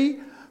 3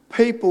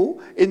 people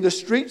in the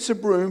streets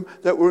of Broome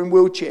that were in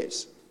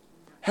wheelchairs.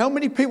 How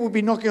many people would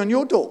be knocking on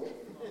your door?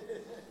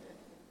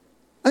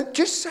 And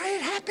just say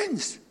it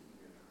happens.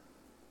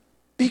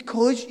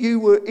 Because you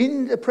were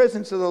in the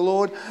presence of the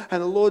Lord,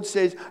 and the Lord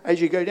says, as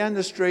you go down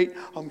the street,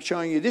 I'm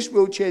showing you this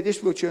wheelchair,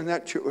 and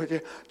that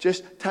wheelchair.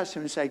 Just touch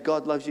them and say,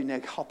 God loves you, now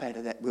hop out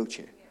of that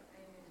wheelchair.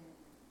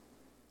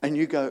 And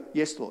you go,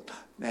 yes, Lord.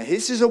 Now,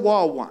 this is a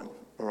wild one,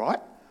 all right?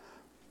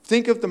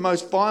 Think of the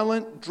most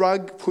violent,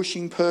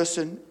 drug-pushing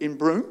person in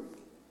Broome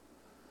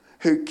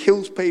who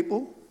kills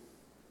people,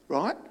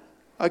 right?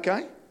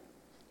 Okay.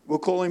 We'll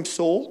call him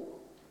Saul.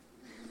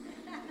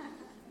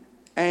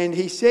 And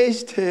he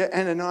says to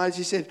Ananias,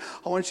 he said,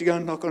 I want you to go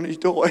and knock on his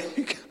door. And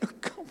you go,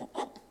 come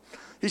on.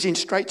 He's in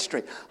Straight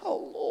Street.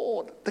 Oh,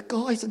 Lord, the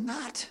guy's a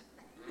nut.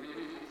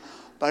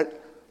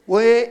 But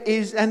where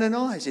is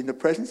Ananias? In the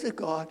presence of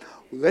God,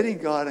 letting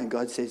God, and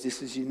God says,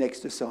 this is your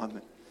next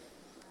assignment.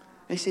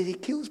 And he said, he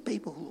kills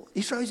people, Lord.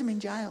 He throws them in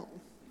jail.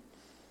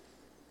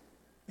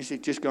 He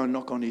said, just go and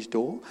knock on his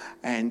door,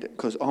 and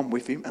because I'm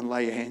with him, and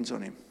lay your hands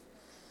on him.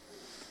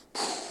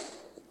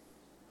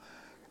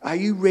 Are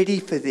you ready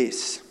for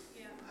this?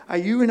 Are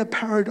you in a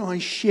paradigm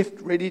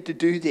shift ready to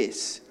do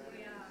this?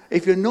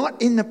 If you're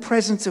not in the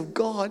presence of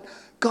God,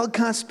 God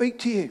can't speak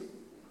to you.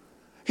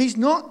 He's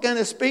not going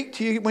to speak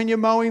to you when you're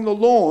mowing the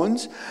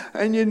lawns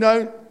and you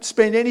don't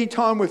spend any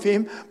time with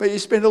him, but you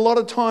spend a lot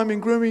of time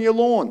in grooming your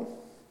lawn.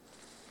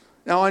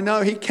 Now, I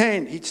know he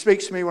can. He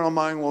speaks to me when I'm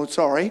mowing lawns.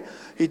 Sorry,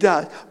 he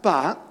does.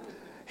 But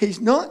he's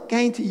not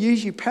going to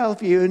use you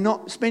powerfully if you're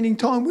not spending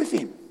time with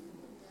him.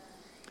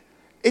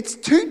 It's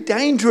too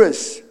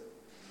dangerous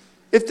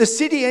if the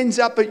city ends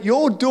up at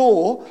your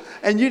door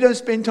and you don't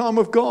spend time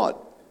with God.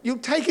 You'll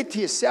take it to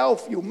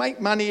yourself. You'll make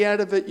money out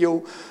of it.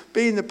 You'll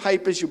be in the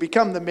papers. You'll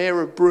become the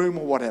mayor of Broome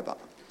or whatever.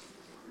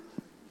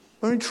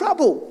 We're in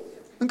trouble.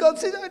 And God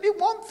says, I didn't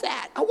want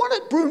that. I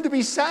wanted Broome to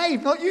be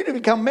saved, not you to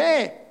become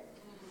mayor.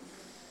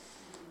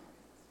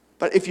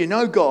 But if you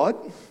know God,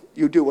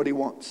 you'll do what he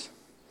wants.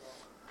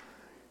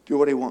 Do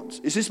what he wants.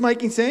 Is this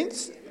making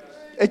sense?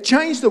 It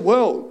changed the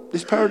world,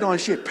 this paradigm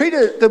shift.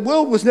 Peter, the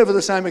world was never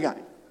the same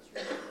again.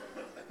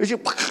 It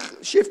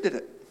just shifted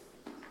it.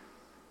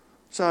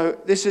 So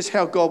this is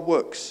how God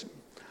works.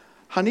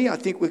 Honey, I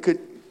think we could...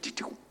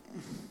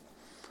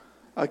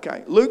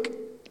 Okay, Luke.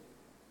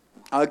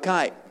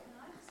 Okay.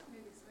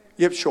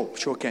 Yep,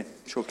 sure can.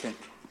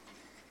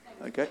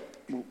 Okay,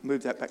 we'll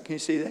move that back. Can you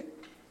see that?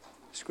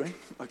 Screen?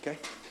 Okay.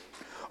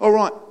 All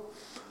right.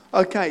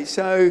 Okay,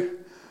 so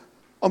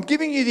I'm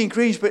giving you the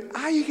ingredients, but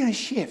are you going to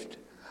shift?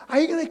 Are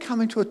you going to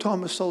come into a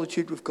time of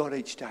solitude with God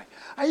each day?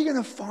 Are you going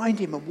to find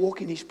him and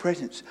walk in his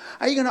presence?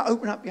 Are you going to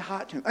open up your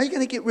heart to him? Are you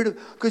going to get rid of...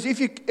 Because if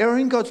you are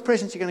in God's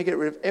presence, you're going to get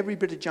rid of every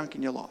bit of junk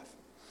in your life.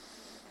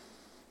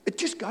 It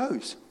just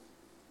goes.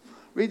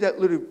 Read that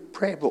little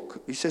prayer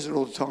book. He says it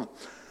all the time.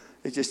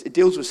 It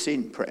deals with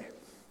sin prayer.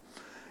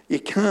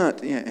 You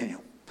can't... Yeah,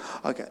 anyway.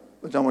 Okay,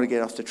 I don't want to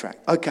get off the track.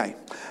 Okay.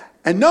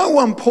 And no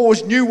one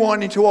pours new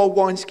wine into old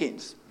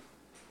wineskins.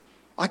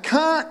 I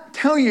can't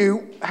tell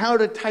you how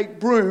to take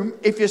Broome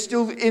if you're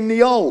still in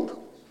the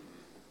old.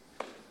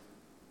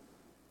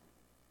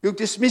 You'll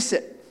dismiss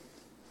it.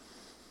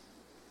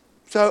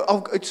 So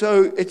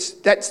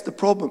that's the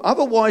problem.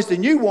 Otherwise, the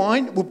new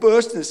wine will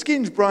burst and the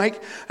skins break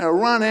and it'll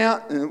run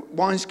out and the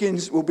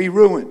wineskins will be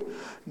ruined.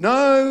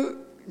 No,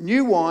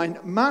 new wine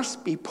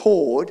must be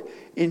poured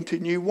into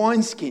new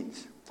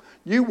wineskins.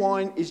 New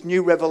wine is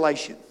new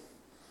revelation.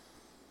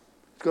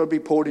 It's got to be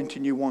poured into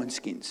new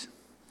wineskins.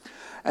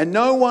 And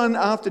no one,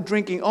 after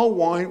drinking old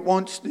wine,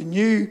 wants the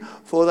new,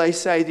 for they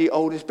say the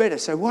old is better.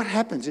 So what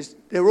happens is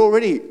they're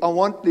already, I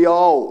want the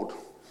old.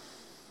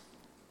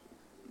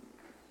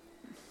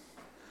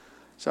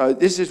 So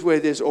this is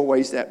where there's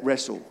always that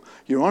wrestle.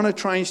 You're on a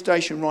train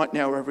station right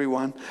now,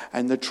 everyone,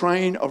 and the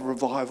train of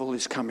revival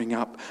is coming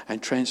up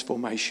and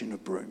transformation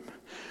of Broome.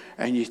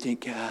 And you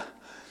think, I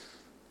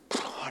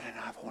don't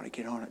know if I want to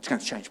get on it. It's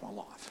going to change my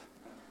life.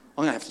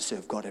 I'm going to have to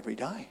serve God every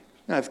day. I'm going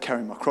to have to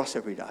carry my cross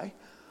every day.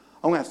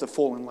 I'm going to have to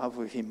fall in love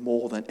with him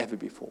more than ever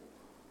before.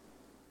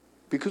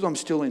 Because I'm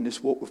still in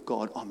this walk with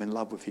God, I'm in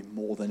love with him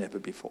more than ever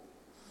before.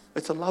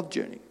 It's a love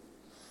journey.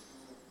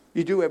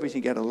 You do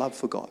everything out of love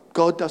for God.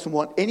 God doesn't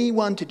want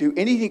anyone to do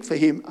anything for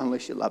him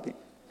unless you love him.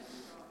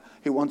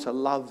 He wants a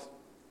love.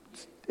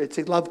 It's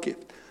a love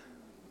gift.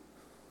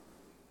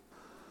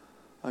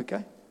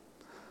 Okay?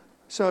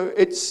 So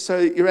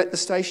you're at the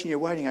station, you're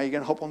waiting. Are you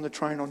going to hop on the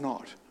train or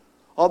not?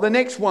 Oh, the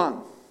next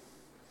one.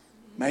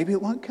 Maybe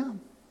it won't come.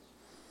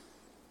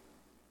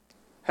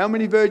 How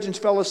many virgins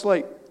fell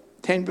asleep?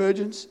 10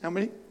 virgins? How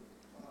many?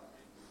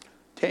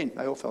 10.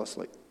 They all fell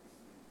asleep.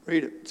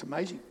 Read it. It's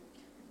amazing.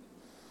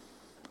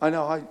 I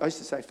know. I used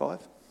to say 5.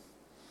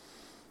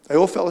 They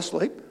all fell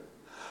asleep.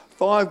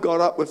 5 got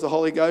up with the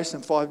Holy Ghost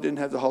and 5 didn't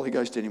have the Holy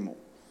Ghost anymore.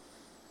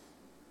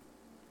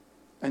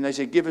 And they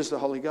said, give us the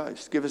Holy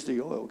Ghost. Give us the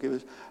oil. Give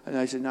us. And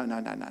they said, no.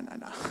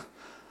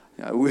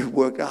 You know, we've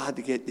worked hard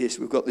to get this.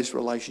 We've got this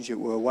relationship.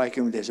 We're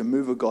awakened. There's a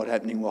move of God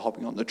happening. We're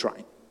hopping on the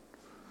train.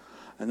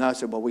 And they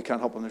said, well, we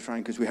can't hop on the train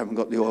because we haven't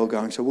got the oil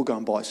going, so we'll go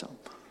and buy some.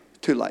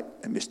 Too late.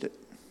 They missed it.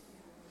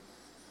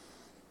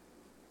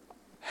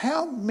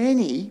 How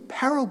many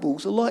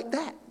parables are like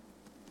that?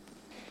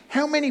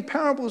 How many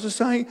parables are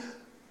saying,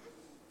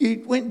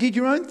 you went and did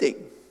your own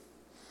thing?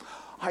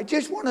 I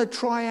just want to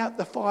try out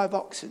the 5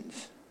 oxen.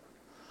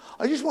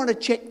 I just want to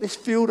check this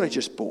field I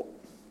just bought.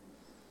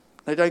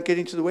 They don't get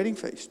into the wedding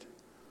feast.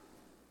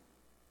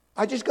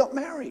 I just got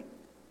married.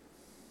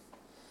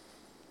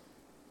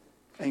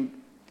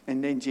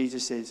 And then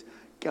Jesus says,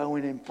 go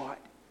and invite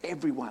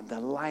everyone, the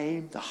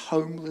lame, the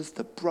homeless,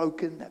 the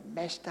broken, the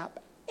messed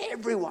up,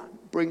 everyone.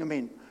 Bring them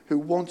in who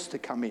wants to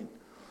come in.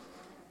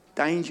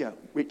 Danger,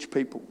 rich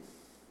people,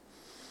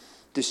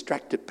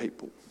 distracted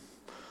people.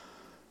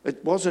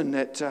 It wasn't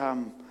that,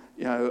 I'm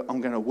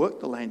going to work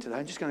the land today.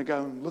 I'm just going to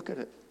go and look at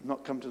it,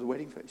 not come to the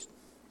wedding feast.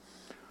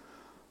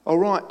 All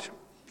right,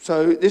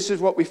 so this is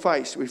what we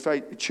face. We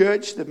face the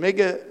church,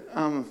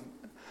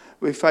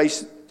 we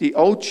face the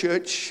old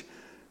church,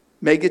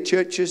 mega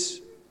churches,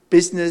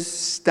 business,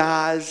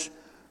 stars,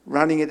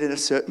 running it in a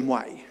certain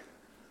way.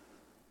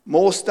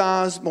 More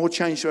stars, more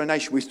change to our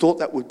nation. We thought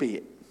that would be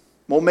it.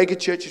 More mega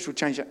churches would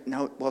change that.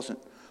 No, it wasn't.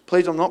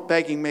 Please, I'm not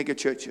bagging mega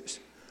churches.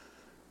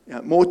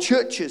 More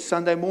churches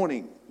Sunday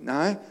morning.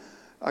 No.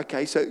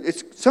 Okay, so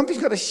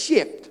something's got to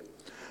shift.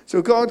 So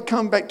we've got to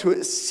come back to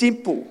a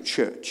simple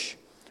church.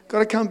 Got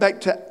to come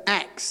back to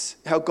Acts,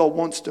 how God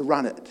wants to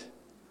run it.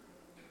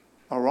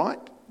 All right?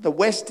 The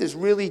West has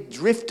really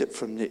drifted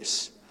from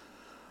this.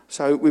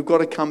 So we've got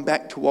to come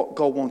back to what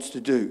God wants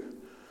to do.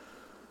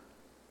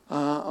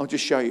 I'll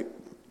just show you.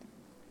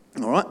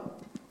 All right?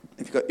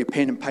 If you've got your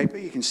pen and paper,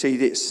 you can see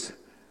this.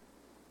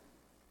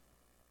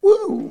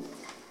 Woo!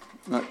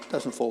 No, it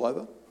doesn't fall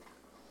over.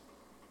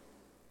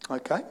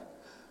 Okay.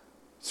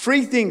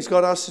 3 things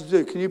God asked us to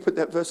do. Can you put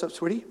that verse up,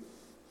 sweetie?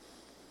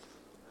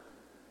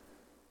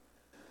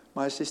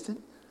 My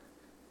assistant?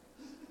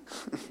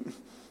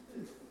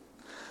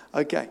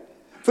 Okay.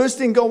 First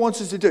thing God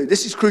wants us to do.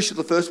 This is crucial,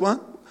 the first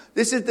one.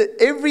 This is that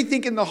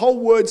everything in the whole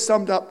word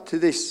summed up to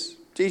this.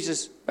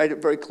 Jesus made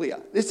it very clear.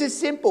 This is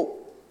simple.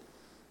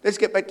 Let's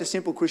get back to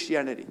simple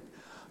Christianity.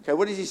 Okay,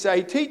 what does he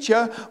say?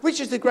 Teacher, which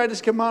is the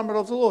greatest commandment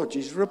of the Lord?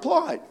 Jesus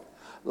replied,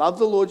 love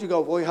the Lord your God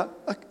with all your heart.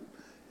 Okay.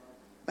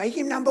 Make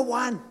him number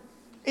 1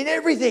 in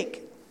everything.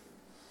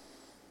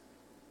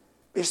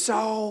 Your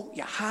soul,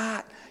 your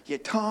heart, your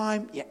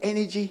time, your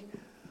energy.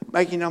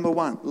 Make him number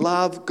 1.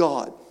 Love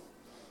God.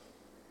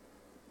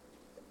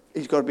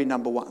 He's got to be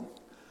number 1.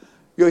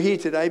 You're here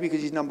today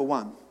because he's number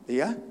 1.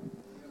 Yeah?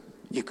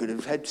 You could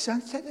have had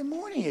sunset in the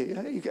morning.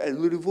 You got a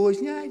little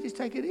voice. No, just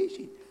take it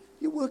easy.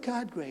 You work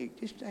hard, Greg.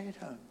 Just stay at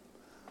home.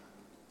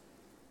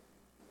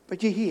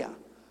 But you're here.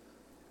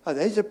 Oh,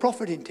 there's a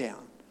prophet in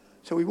town.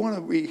 So we want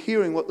to be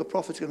hearing what the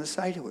prophet's going to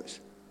say to us.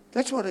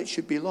 That's what it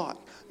should be like.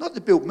 Not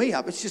to build me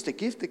up. It's just a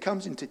gift that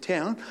comes into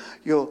town.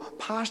 Your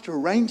pastor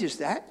arranges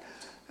that.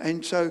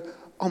 And so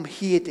I'm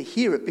here to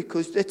hear it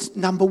because it's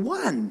number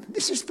 1.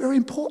 This is very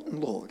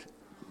important, Lord.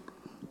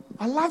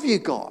 I love you,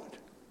 God.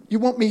 You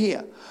want me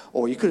here.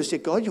 Or you could have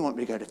said, God, you want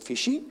me to go to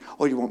fishing?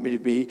 Or you want me to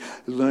be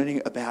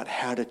learning about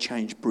how to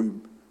change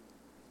broom?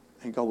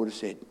 And God would have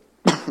said,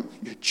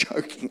 you're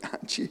joking,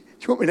 aren't you? Do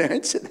you want me to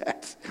answer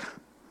that?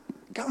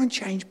 Go and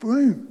change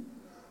broom.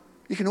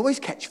 You can always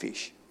catch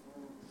fish.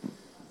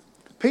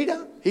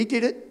 Peter, he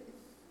did it.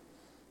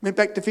 Went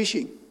back to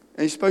fishing.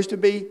 And he's supposed to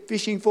be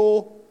fishing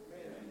for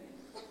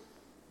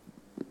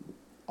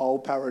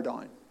old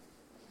paradigm.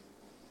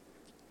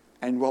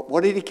 And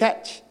what did he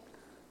catch?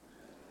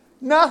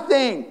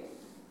 Nothing.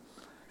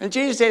 And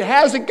Jesus said,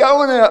 how's it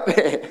going out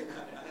there?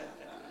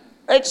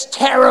 It's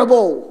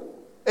terrible.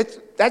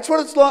 That's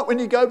what it's like when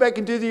you go back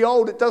and do the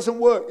old. It doesn't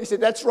work. He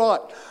said, that's right.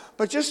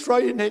 But just throw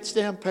your nets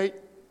down, Pete.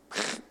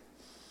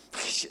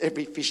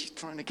 Every fish is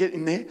trying to get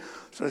in there,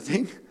 sort of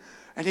thing.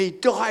 And he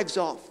dives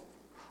off.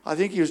 I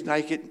think he was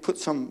naked, put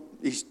some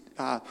his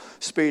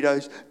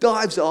Speedos,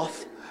 dives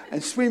off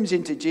and swims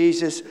into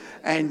Jesus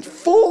and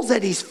falls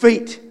at his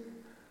feet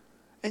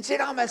and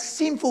said, I'm a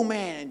sinful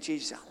man. And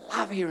Jesus said, I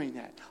love hearing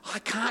that. I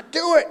can't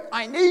do it.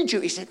 I need you.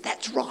 He said,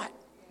 that's right.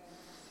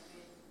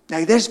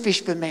 Now, there's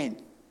fish for men.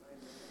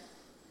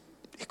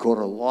 He caught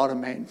a lot of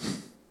men.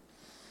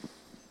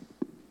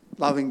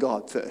 Loving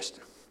God first.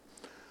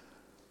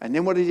 And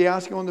then what did he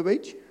ask him on the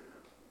beach?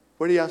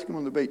 What did he ask him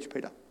on the beach,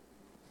 Peter?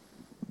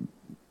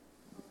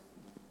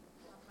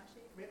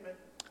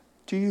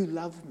 Do you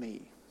love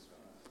me?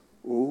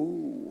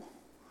 Ooh.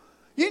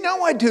 You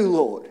know I do,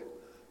 Lord.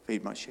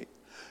 Feed my sheep.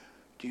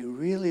 Do you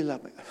really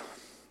love me?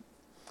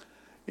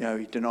 You know,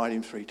 he denied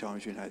him 3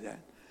 times, you know that.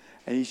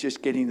 And he's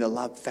just getting the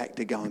love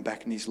factor going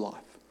back in his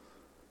life.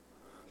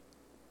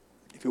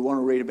 If you want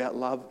to read about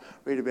love,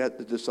 read about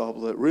the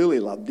disciple that really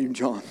loved him,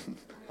 John.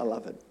 I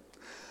love it.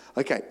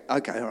 Okay, all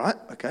right,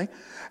 okay.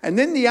 And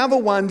then the other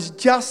one's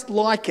just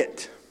like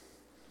it.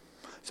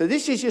 So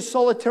this is your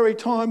solitary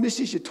time, this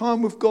is your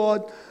time with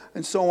God,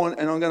 and so on,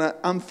 and I'm going to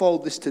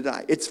unfold this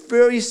today. It's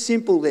very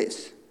simple,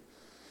 this.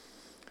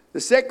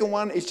 The second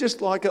one is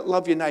just like it,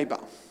 love your neighbour.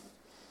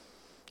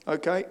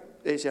 Okay,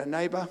 there's our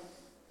neighbour.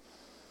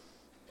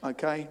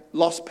 Okay,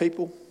 lost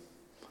people.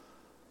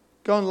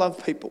 Go and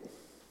love people.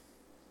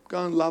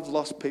 Go and love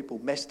lost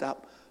people, messed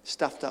up,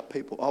 stuffed up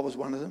people. I was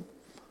one of them.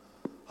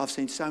 I've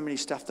seen so many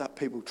stuffed up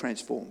people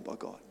transformed by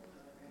God.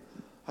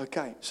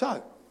 Okay,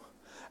 so,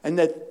 and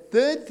the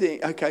third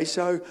thing, okay,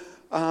 so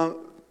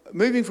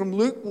moving from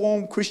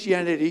lukewarm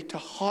Christianity to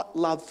hot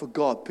love for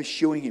God,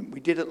 pursuing him. We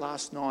did it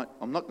last night.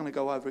 I'm not going to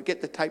go over it.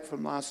 Get the tape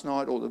from last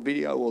night or the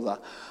video or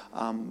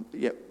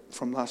the,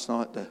 from last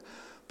night, the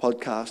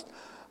podcast.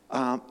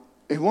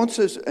 He wants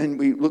us, and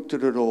we looked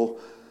at it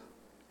all,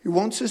 he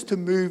wants us to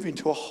move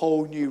into a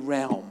whole new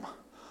realm.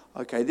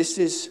 Okay, this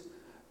is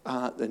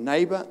the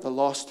neighbour, the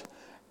lost,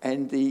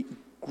 and the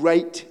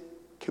Great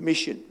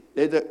Commission.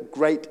 They're the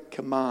great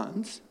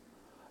commands,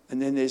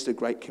 and then there's the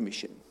Great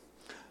Commission,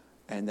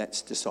 and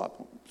that's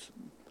disciples.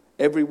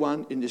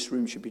 Everyone in this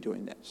room should be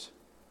doing that.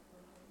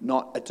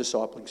 Not a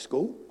discipling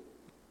school.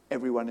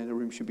 Everyone in the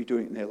room should be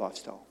doing it in their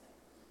lifestyle.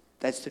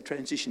 That's the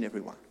transition,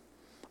 everyone.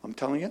 I'm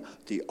telling you,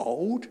 the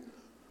old,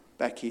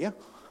 back here,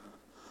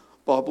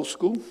 Bible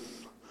school,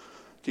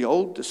 the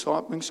old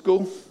discipling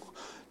school,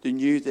 the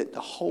new, that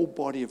the whole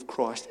body of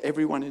Christ,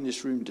 everyone in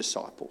this room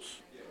disciples.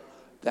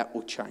 That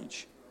will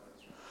change.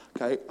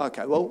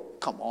 Okay, well,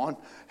 come on.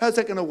 How's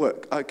that going to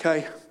work?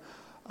 Okay,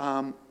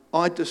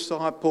 I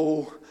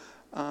disciple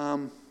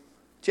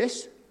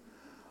Jess.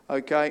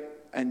 Okay,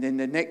 and then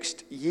the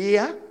next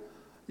year,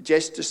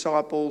 Jess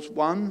disciples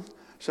one.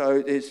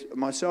 So there's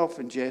myself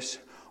and Jess,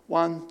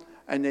 one.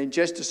 And then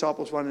Jess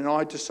disciples one and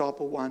I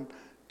disciple one,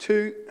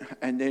 two.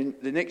 And then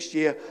the next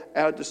year,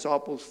 our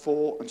disciples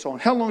four and so on.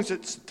 How long does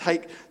it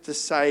take to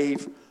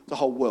save the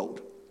whole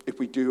world if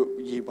we do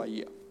it year by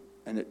year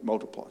and it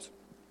multiplies?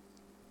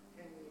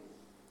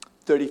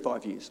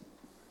 35 years.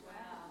 Wow.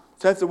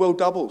 So if the world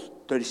doubles,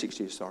 36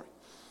 years, sorry.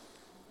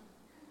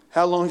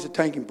 How long is it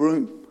taking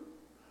Broome?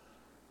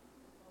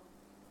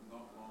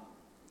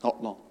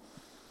 Not long.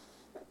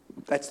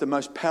 That's the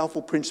most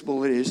powerful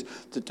principle it is,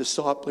 the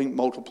discipling,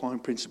 multiplying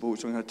principle,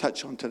 which I'm going to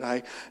touch on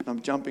today. And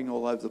I'm jumping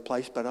all over the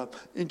place, but I'm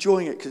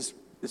enjoying it because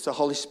it's the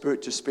Holy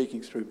Spirit just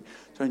speaking through me.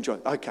 So enjoy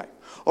it. Okay.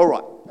 All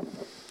right.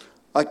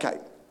 Okay.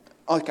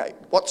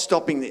 What's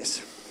stopping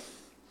this?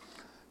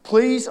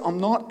 Please, I'm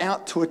not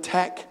out to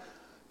attack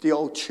the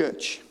old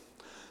church.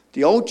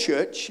 The old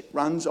church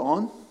runs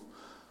on.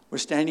 We're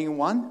standing in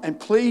one. And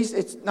please,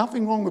 it's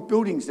nothing wrong with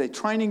buildings. They're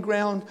training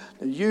ground,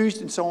 they're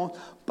used and so on.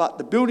 But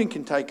the building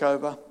can take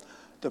over.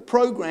 The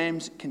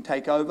programs can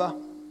take over.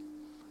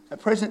 At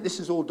present, this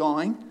is all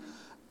dying.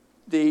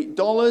 The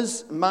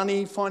dollars,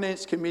 money,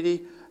 finance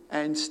committee,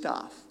 and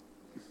staff.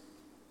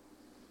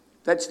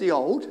 That's the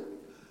old.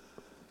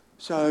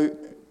 So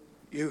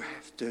you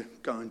have to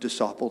go and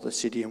disciple the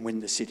city and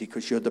win the city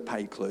because you're the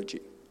paid clergy.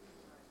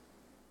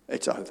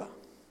 It's over.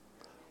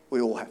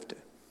 We all have to.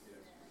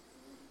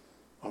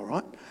 All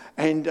right?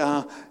 And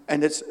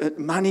it's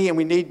money, and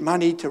we need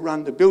money to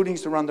run the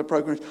buildings, to run the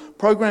programs.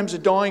 Programs are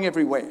dying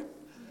everywhere.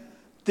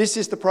 This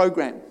is the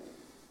program.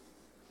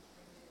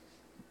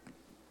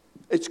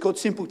 It's called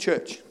Simple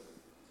Church.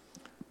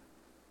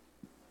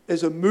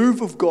 There's a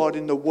move of God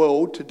in the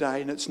world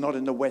today, and it's not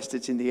in the West,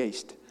 it's in the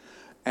East.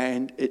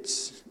 And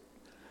it's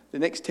the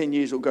next 10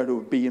 years will go to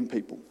 1 billion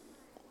people.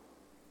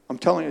 I'm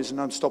telling you, it's an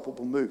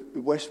unstoppable move.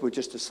 The West, we're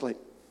just asleep.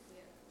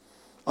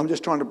 I'm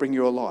just trying to bring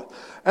you alive.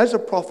 As a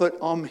prophet,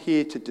 I'm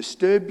here to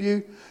disturb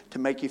you, to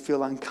make you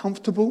feel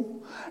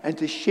uncomfortable, and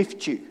to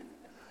shift you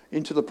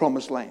into the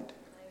promised land.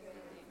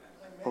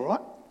 All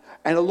right?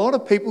 And a lot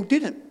of people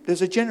didn't.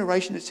 There's a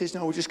generation that says,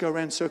 no, we'll just go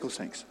around in circles,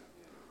 thanks.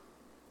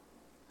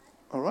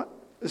 All right?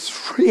 There's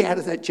 3 out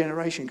of that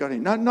generation got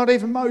in. No, not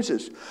even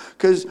Moses.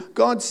 Because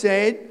God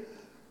said,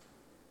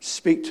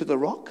 speak to the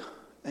rock.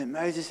 And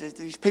Moses said,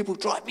 these people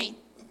drive me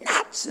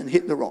nuts, and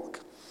hit the rock.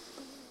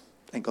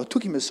 And God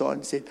took him aside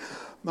and said,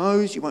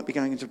 Moses, you won't be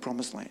going into the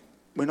promised land.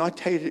 When I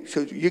tell you,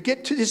 so you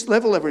get to this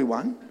level,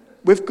 everyone,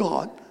 with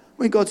God,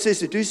 when God says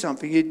to do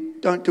something, you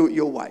don't do it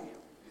your way.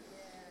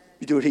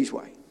 You do it his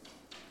way.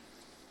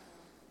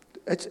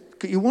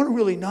 You want to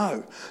really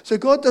know. So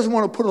God doesn't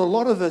want to put a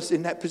lot of us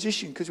in that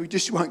position because we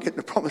just won't get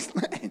the promised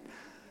land.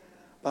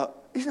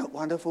 But isn't it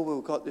wonderful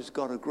we've got this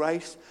God of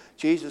grace,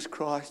 Jesus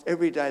Christ.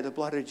 Every day the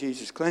blood of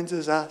Jesus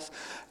cleanses us,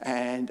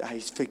 and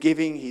he's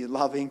forgiving, he's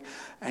loving,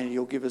 and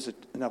he'll give us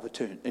another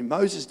turn. In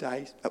Moses'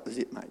 days, that was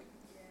it, mate.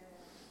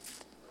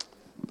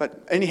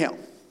 But anyhow,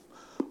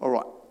 all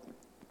right.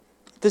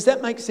 Does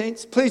that make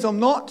sense? Please, I'm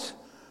not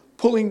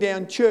pulling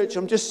down church.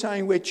 I'm just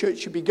saying where church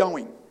should be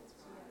going.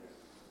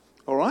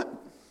 All right?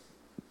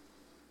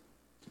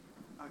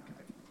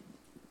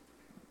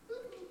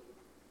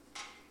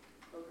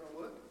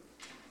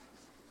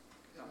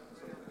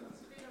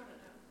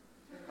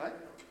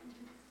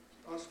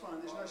 That's fine.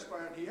 There's no spray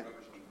on here.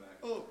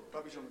 Oh,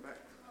 rubbish on the back.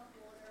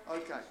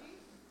 Okay.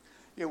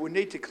 Yeah, we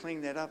need to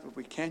clean that up if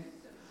we can.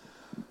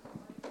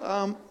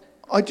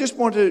 I just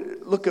want to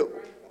look at.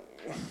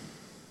 Can't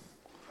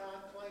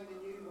clean the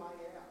new way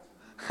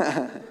out.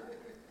 Got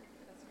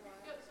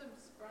some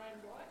spray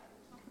and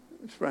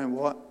white. Spray and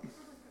white.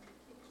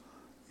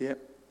 Yep.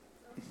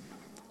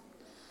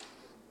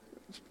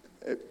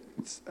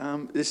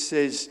 This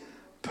says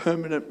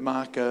permanent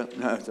marker.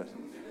 No.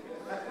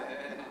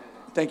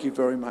 Thank you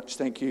very much.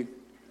 Thank you.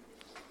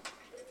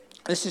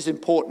 This is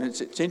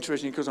important. It's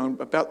interesting because I'm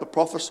about to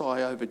prophesy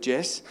over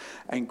Jess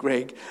and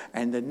Greg,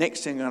 and the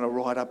next thing I'm going to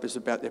write up is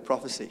about their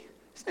prophecy.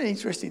 Isn't it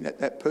interesting that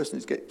that person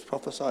who gets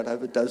prophesied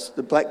over does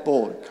the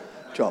blackboard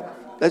job?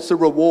 That's the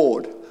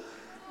reward.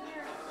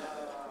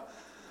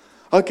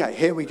 Okay,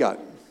 here we go.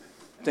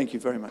 Thank you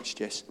very much,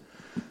 Jess.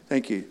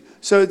 Thank you.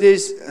 So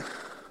there's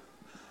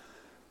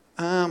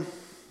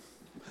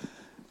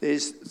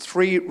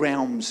 3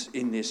 realms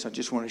in this I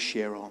just want to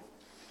share on.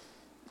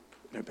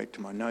 Go back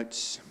to my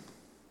notes.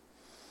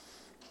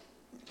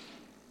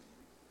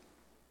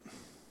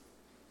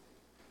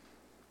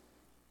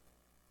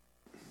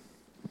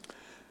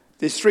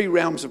 There's 3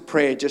 realms of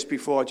prayer just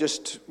before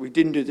we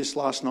didn't do this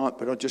last night,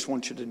 but I just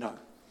want you to know.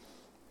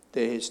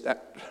 There's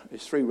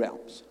 3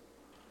 realms.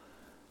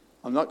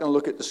 I'm not going to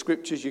look at the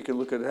scriptures, you can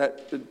look at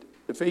that.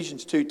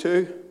 Ephesians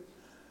 2:2,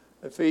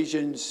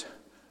 Ephesians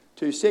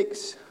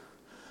 2:6,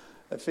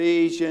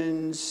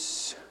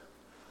 Ephesians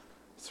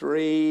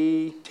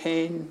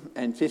 3:10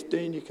 and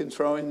 15 you can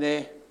throw in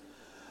there,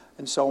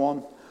 and so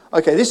on.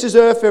 Okay, this is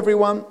earth,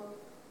 everyone.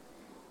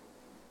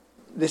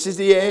 This is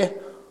the air.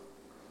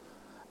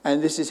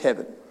 And this is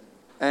heaven.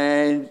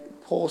 And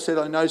Paul said,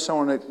 I know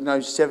someone that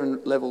knows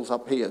 7 levels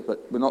up here,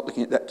 but we're not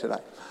looking at that today.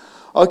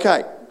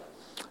 Okay,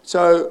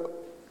 so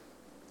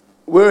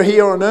we're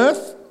here on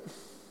earth.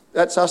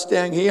 That's us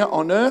down here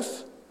on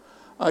earth.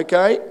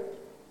 Okay,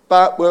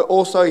 but we're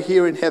also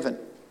here in heaven.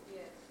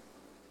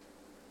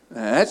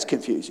 Now, that's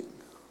confusing.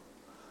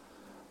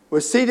 We're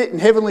seated in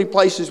heavenly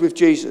places with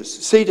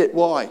Jesus. Seated,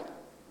 why?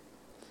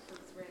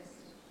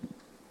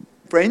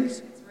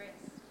 Friends?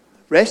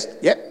 Rest?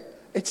 Yep.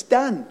 It's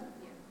done.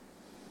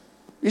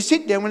 You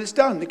sit down when it's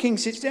done. The king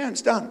sits down,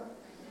 it's done.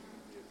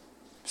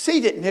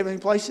 Seated in heavenly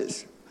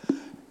places.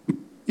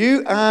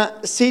 You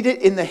are seated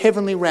in the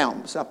heavenly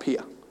realms up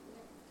here.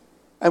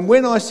 And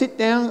when I sit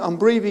down, I'm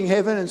breathing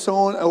heaven and so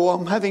on, or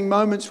I'm having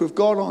moments with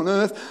God on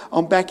earth,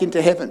 I'm back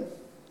into heaven.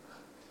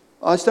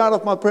 I start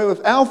off my prayer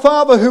with, Our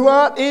Father who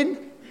art in,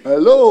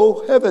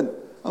 hello, heaven.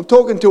 I'm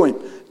talking to him.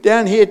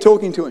 Down here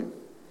talking to him.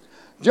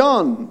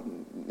 John,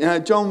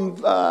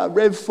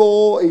 Rev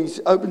 4, he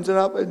opens it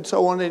up and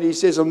so on, and he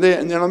says, I'm there,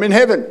 and then I'm in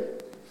heaven.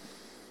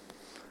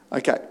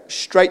 Okay,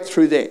 straight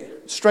through there.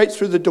 Straight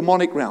through the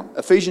demonic realm.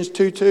 Ephesians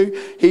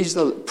 2:2, he's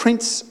the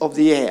prince of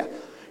the air.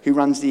 He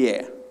runs the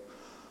air.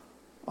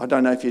 I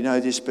don't know if you know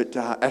this, but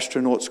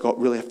astronauts got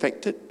really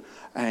affected,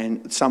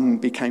 and some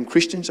became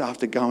Christians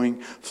after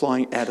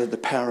flying out of the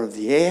power of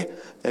the air.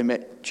 They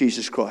met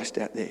Jesus Christ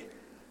out there.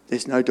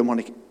 There's no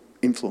demonic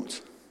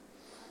influence.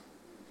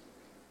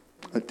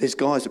 There's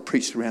guys that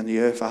preached around the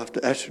earth after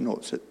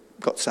astronauts that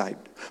got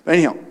saved. But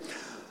anyhow,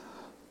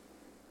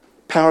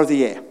 power of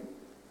the air.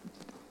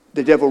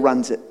 The devil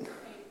runs it.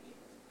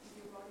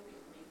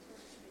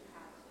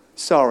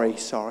 Sorry.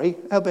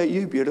 How about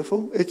you,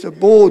 beautiful? It's a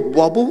board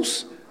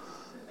wobbles.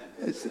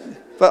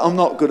 But I'm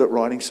not good at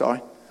writing,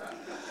 sorry.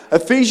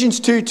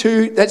 Ephesians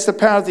 2:2, that's the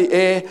power of the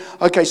air.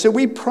 Okay, so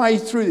we pray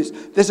through this.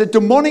 There's a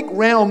demonic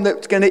realm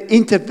that's going to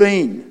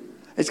intervene.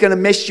 It's going to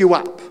mess you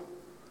up.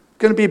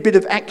 Going to be a bit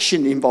of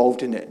action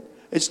involved in it.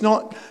 It's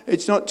not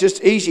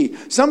just easy.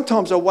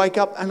 Sometimes I wake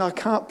up and I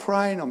can't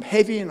pray and I'm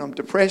heavy and I'm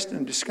depressed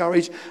and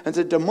discouraged. And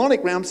the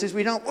demonic realm says,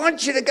 we don't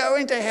want you to go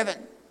into heaven.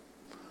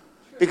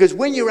 Because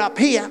when you're up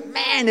here,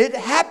 man, it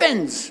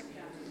happens.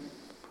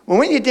 Well,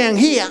 when you're down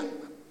here,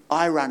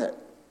 I run it,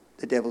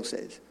 the devil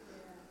says.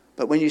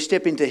 But when you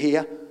step into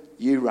here,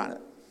 you run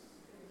it.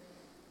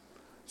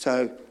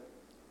 So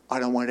I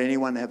don't want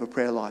anyone to have a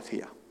prayer life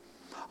here.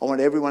 I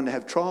want everyone to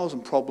have trials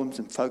and problems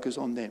and focus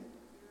on them.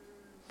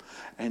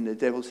 And the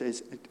devil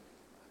says,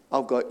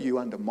 I've got you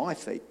under my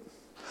feet.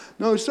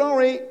 No,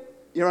 sorry,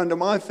 you're under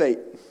my feet.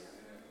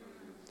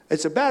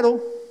 It's a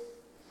battle.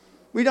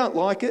 We don't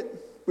like it.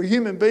 We're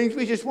human beings.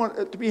 We just want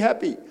it to be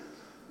happy.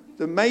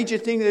 The major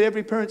thing that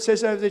every parent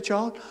says over their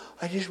child,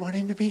 I just want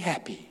him to be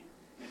happy.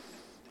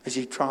 As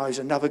he tries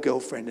another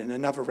girlfriend and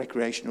another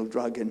recreational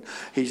drug and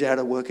he's out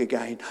of work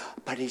again,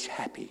 but he's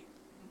happy.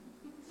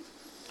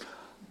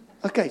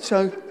 Okay,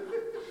 so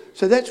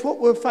that's what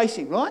we're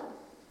facing, right?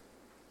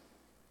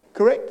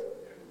 Correct?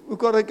 We've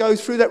got to go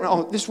through that.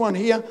 Oh, this one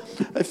here,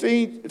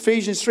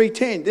 Ephesians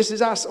 3:10. This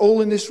is us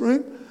all in this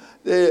room.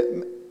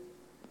 The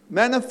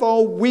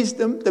manifold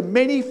wisdom, the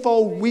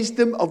manifold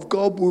wisdom of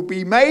God will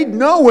be made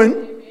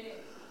known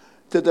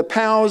to the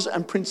powers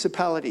and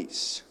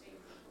principalities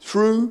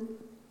through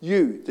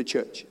you, the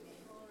church.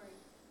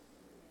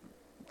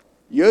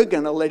 You're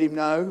going to let him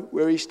know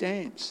where he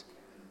stands.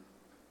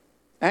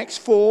 Acts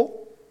 4,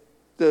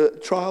 the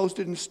trials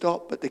didn't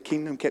stop, but the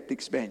kingdom kept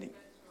expanding.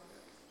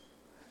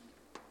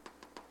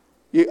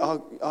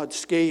 I'd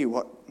scare you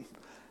what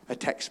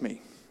attacks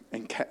me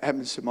and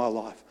happens to my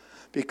life,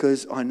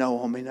 because I know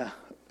I'm in a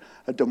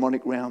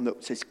demonic realm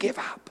that says, give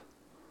up.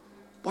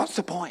 What's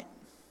the point?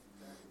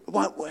 It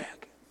won't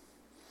work.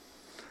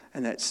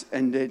 And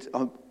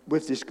I'm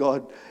with this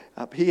God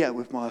up here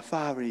with my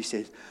Father, he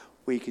says,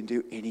 we can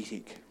do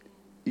anything.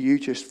 You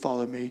just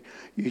follow me,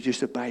 you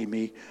just obey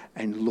me,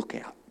 and look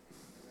out.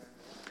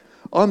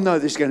 I know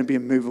there's going to be a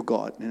move of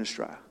God in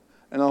Australia,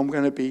 and I'm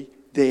going to be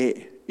there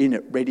in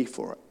it, ready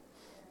for it.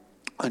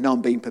 I know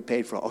I'm being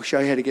prepared for it. I'll show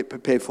you how to get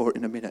prepared for it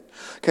in a minute.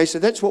 Okay, so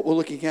that's what we're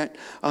looking at.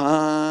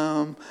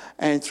 And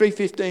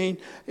 3:15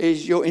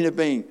 is your inner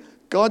being.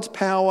 God's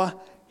power,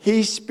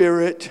 his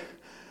spirit,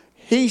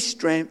 his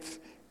strength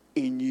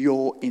in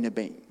your inner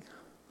being.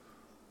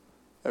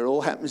 It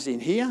all happens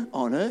in here,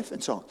 on earth,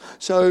 and so on.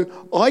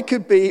 So I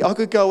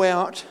could go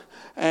out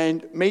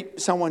and meet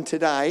someone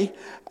today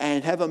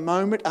and have a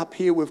moment up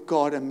here with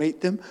God and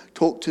meet them,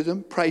 talk to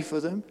them, pray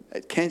for them.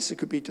 Cancer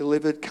could be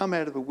delivered, come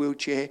out of a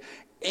wheelchair.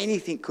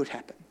 Anything could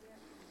happen.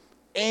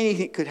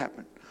 Anything could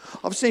happen.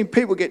 I've seen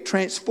people get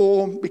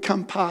transformed,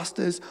 become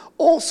pastors,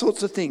 all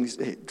sorts of things.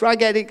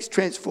 Drug addicts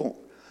transformed.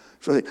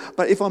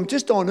 But if I'm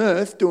just on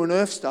earth doing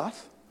earth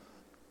stuff,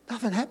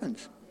 nothing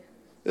happens.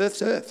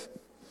 Earth's earth.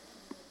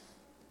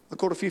 I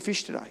caught a few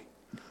fish today.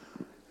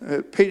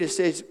 Peter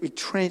says we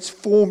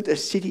transformed a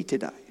city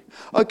today.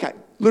 Okay,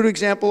 little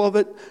example of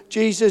it.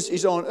 Jesus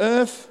is on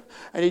earth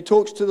and he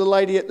talks to the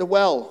lady at the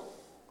well.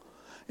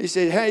 He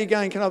said, how are you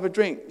going? Can I have a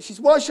drink? She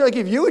said, why should I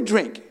give you a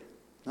drink?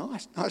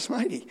 Nice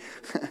matey.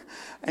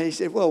 And he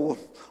said, well,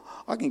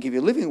 I can give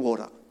you living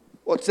water.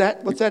 What's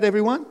that? What's that,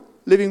 everyone?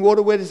 Living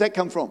water, where does that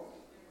come from?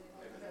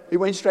 He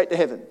went straight to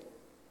heaven.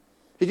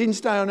 He didn't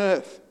stay on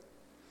earth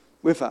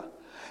with her.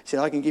 He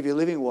said, I can give you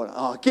living water.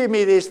 Oh, give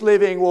me this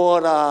living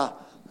water.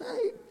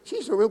 Hey,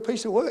 she's a real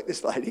piece of work,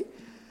 this lady.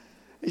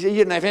 He said, you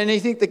didn't have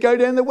anything to go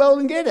down the well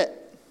and get it.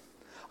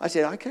 I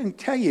said, I can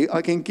tell you,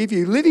 I can give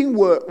you living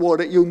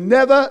water. You'll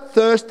never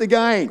thirst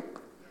again.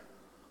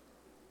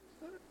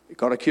 He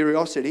got a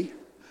curiosity.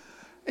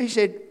 He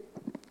said,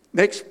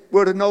 next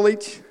word of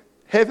knowledge,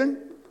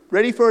 heaven.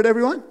 Ready for it,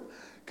 everyone?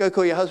 Go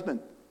call your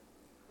husband.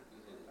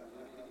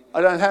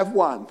 I don't have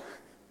one.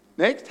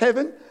 Next,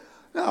 heaven.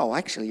 No,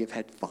 actually, you've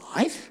had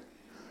 5.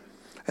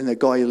 And the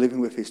guy you're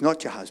living with is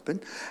not your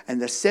husband.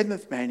 And the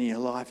 7th man in your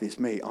life is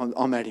me.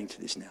 I'm adding to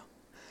this now.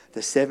 The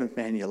 7th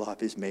man in your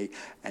life is me,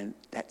 and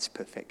that's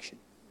perfection.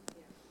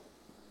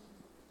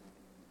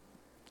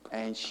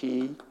 And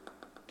she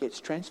gets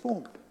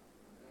transformed.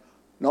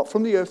 Not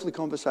from the earthly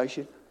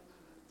conversation,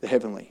 the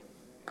heavenly.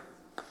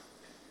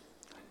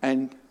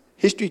 And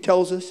history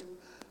tells us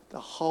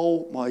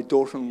my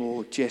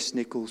daughter-in-law, Jess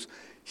Nicholes,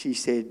 she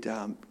said,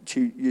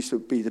 she used to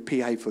be the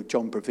PA for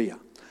John Bevere.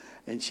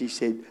 And she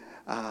said,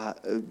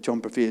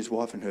 John Brevere's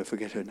wife and her,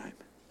 forget her name,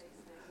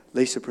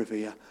 Lisa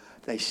Brevere,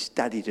 they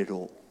studied it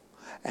all.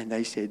 And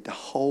they said the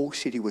whole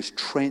city was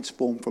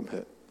transformed from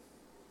her.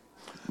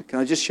 Can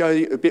I just show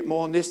you a bit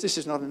more on this? This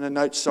is not in the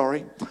notes,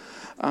 sorry.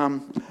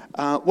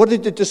 What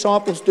did the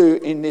disciples do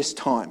in this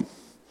time?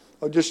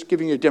 I'm just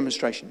giving you a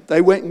demonstration.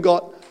 They went and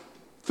got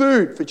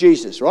food for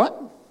Jesus, right?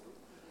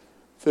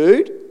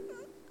 Food,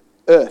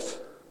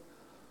 earth.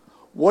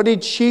 What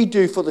did she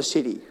do for the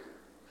city?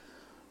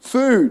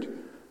 Food,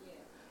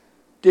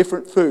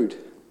 different food.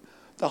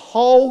 The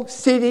whole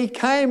city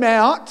came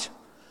out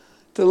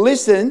to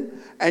listen,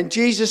 and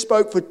Jesus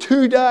spoke for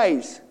 2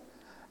 days.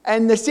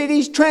 And the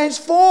city's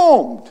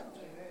transformed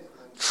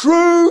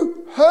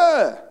through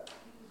her.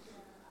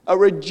 A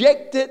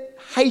rejected,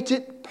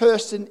 hated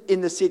person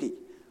in the city.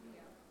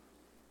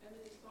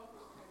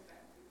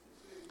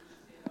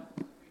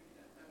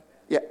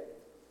 Yeah.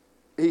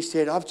 He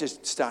said, I've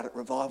just started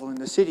revival in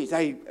the city.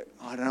 I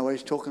don't know what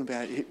he's talking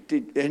about.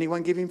 Did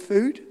anyone give him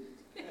food?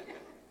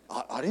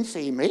 I didn't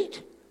see him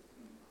eat.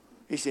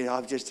 He said,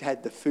 I've just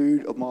had the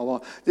food of my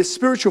life. This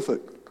spiritual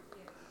food.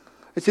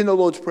 It's in the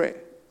Lord's Prayer.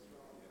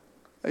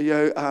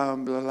 Give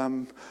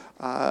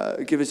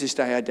us this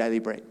day our daily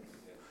bread.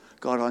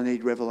 God, I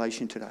need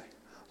revelation today.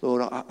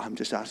 Lord, I'm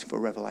just asking for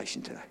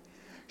revelation today.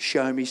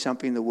 Show me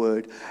something in the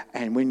Word.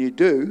 And when you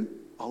do,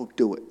 I'll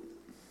do it.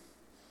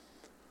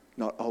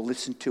 Not I'll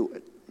listen to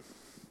it.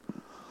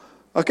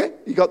 Okay,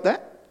 you got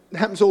that? It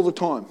happens all the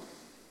time.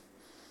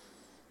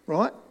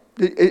 Right?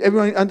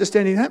 Everyone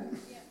understanding that?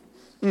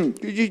 Yeah.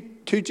 Could you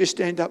two just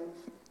stand up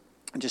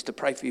and just to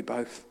pray for you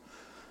both?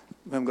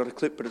 We haven't got a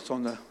clip, but it's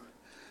on the...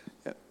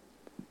 Yeah.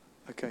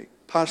 Okay.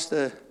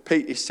 Pastor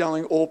Pete is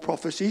selling all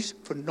prophecies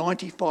for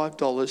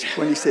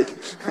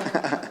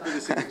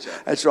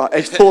 $95.20. That's right.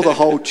 It's for the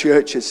whole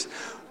churches.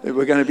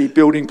 We're going to be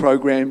building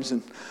programs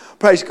and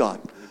praise God.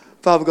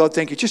 Father God,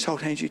 thank you. Just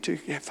hold hands, you two.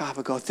 Yeah,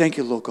 Father God, thank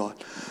you, Lord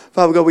God.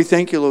 Father God, we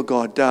thank you, Lord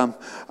God.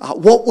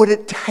 What would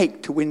it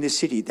take to win this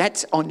city?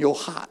 That's on your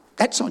heart.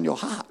 That's on your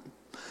heart.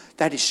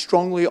 That is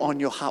strongly on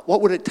your heart. What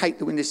would it take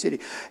to win this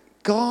city?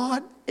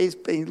 God has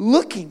been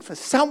looking for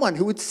someone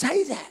who would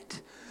say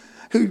that,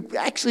 who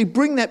actually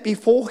bring that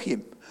before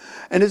him.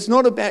 And it's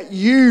not about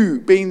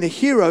you being the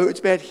hero. It's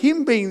about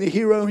him being the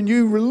hero and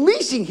you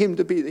releasing him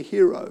to be the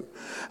hero.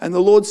 And the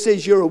Lord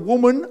says you're a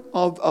woman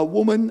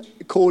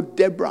called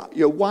Deborah.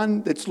 You're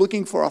one that's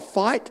looking for a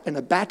fight and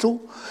a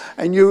battle.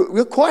 And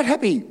you're quite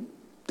happy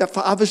that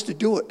for others to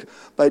do it.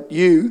 But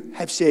you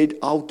have said,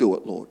 I'll do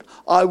it, Lord.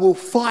 I will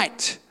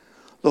fight,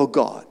 Lord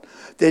God.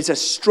 There's a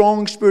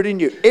strong spirit in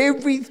you.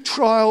 Every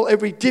trial,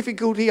 every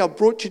difficulty, I've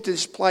brought you to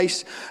this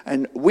place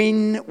and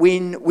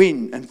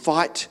win, and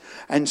fight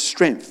and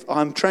strength.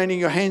 I'm training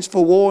your hands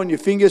for war and your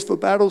fingers for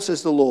battle,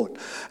 says the Lord.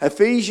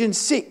 Ephesians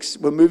 6,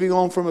 we're moving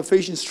on from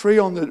Ephesians 3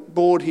 on the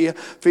board here.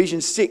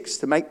 Ephesians 6,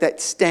 to make that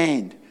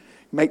stand.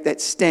 Make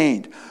that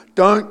stand.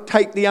 Don't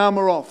take the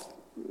armour off.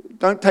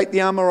 Don't take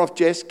the armour off,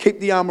 Jess. Keep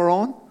the armour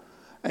on.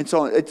 And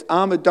so it's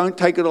armour, don't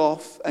take it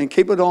off and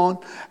keep it on.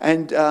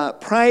 And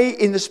pray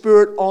in the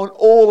Spirit on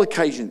all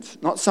occasions.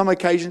 Not some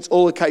occasions,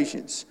 all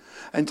occasions.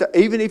 And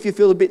even if you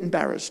feel a bit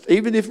embarrassed,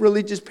 even if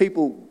religious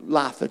people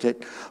laugh at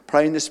it,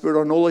 pray in the Spirit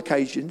on all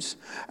occasions.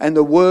 And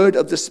the word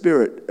of the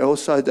Spirit,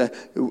 also the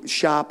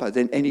sharper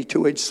than any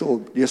two-edged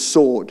sword, your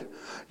sword.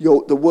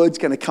 The word's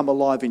going to come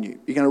alive in you.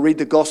 You're going to read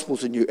the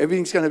Gospels in you.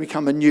 Everything's going to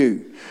become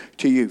anew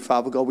to you,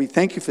 Father God. We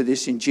thank you for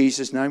this in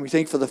Jesus' name. We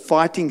thank you for the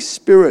fighting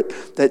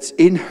spirit that's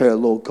in her,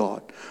 Lord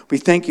God. We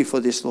thank you for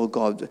this, Lord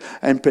God,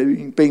 and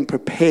being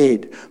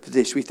prepared for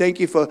this. We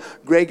thank you for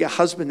Greg, a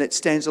husband that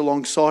stands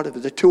alongside of her.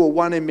 The two are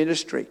one in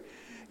ministry.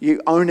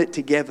 You own it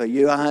together.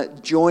 You are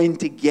joined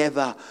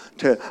together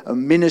to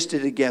minister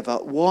together.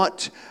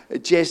 What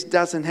Jess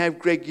doesn't have,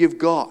 Greg, you've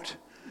got.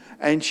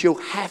 and she'll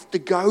have to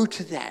go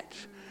to that.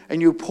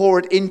 And you pour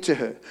it into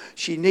her.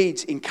 She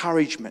needs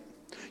encouragement.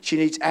 She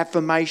needs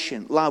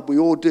affirmation, love. We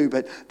all do,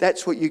 but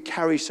that's what you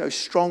carry so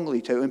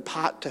strongly to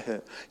impart to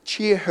her.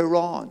 Cheer her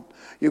on.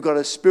 You've got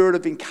a spirit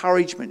of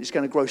encouragement. It's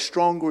going to grow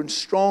stronger and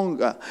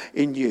stronger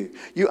in you.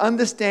 You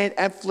understand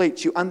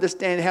athletes. You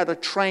understand how to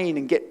train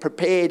and get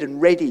prepared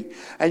and ready.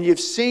 And you've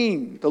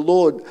seen the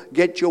Lord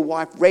get your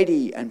wife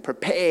ready and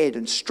prepared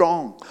and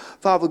strong,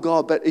 Father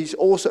God. But He's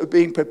also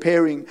been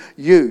preparing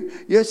you.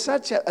 There's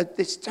such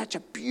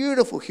a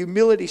beautiful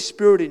humility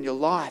spirit in your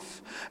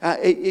life.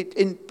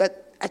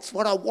 But that's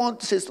what I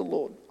want, says the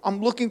Lord.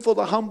 I'm looking for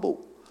the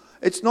humble.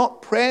 It's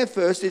not prayer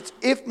first. It's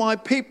if my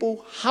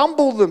people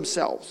humble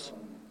themselves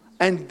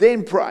and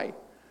then pray.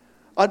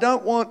 I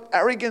don't want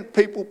arrogant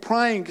people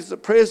praying because the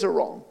prayers are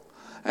wrong.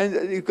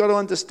 And you've got to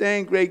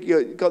understand, Greg,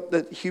 you've got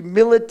the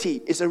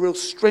humility is a real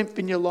strength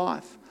in your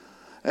life.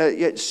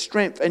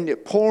 Strength, and you're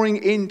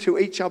pouring into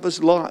each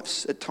other's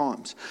lives at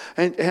times.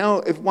 And how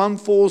if one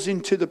falls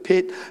into the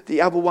pit,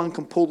 the other one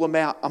can pull them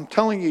out. I'm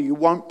telling you, you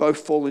won't both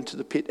fall into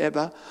the pit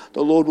ever.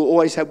 The Lord will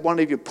always have one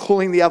of you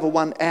pulling the other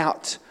one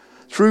out.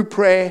 Through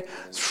prayer,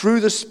 through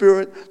the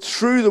Spirit,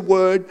 through the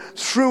Word,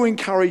 through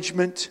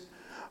encouragement.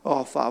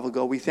 Oh, Father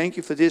God, we thank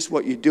you for this,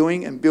 what you're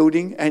doing and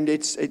building. And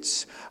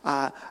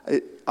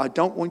I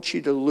don't want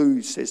you to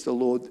lose, says the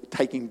Lord,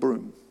 taking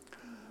broom.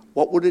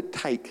 What would it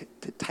take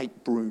to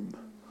take broom?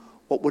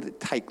 What would it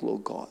take,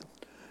 Lord God?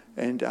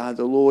 And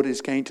the Lord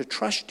is going to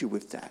trust you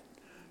with that.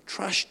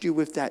 Trust you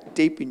with that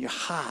deep in your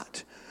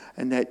heart.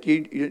 And that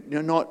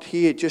you're not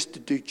here just to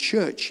do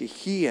church. You're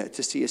here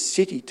to see a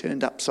city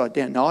turned upside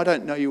down. Now, I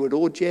don't know you at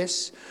all,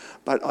 Jess,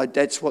 but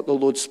that's what the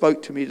Lord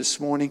spoke to me this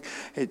morning,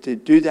 to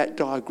do that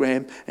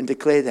diagram and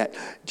declare that.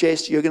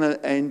 Jess,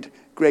 and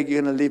Greg,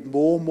 you're going to live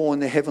more and more in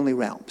the heavenly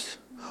realms.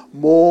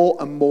 More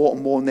and more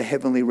and more in the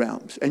heavenly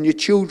realms. And your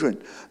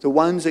children, the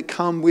ones that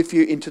come with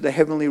you into the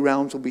heavenly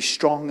realms, will be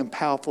strong and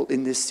powerful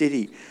in this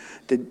city.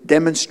 The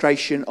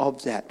demonstration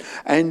of that.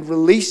 And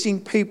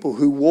releasing people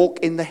who walk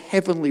in the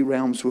heavenly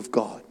realms with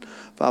God.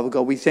 Father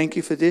God, we thank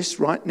you for this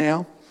right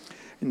now.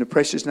 In the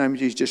precious name of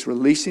Jesus, just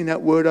releasing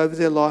that word over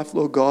their life,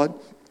 Lord God.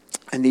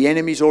 And the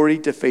enemy's already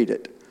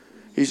defeated.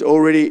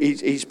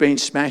 He's been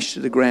smashed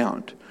to the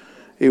ground.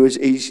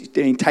 He's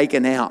been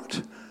taken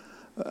out.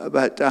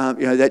 But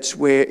that's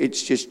where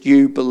it's just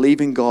you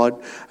believing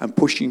God and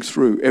pushing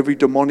through. Every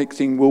demonic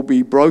thing will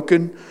be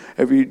broken.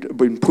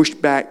 Been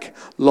pushed back.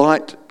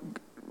 Light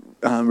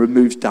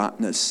removes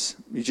darkness.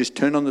 You just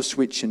turn on the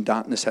switch and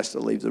darkness has to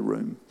leave the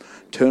room.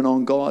 Turn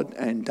on God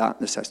and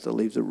darkness has to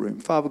leave the room.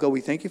 Father God, we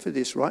thank you for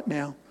this right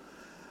now.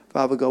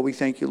 Father God, we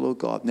thank you, Lord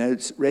God. Now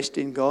it's rest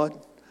in God.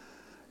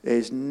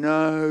 There's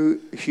no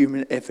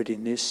human effort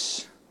in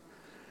this.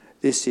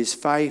 This is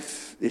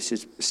faith. This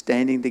is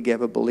standing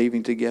together,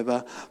 believing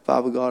together.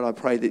 Father God, I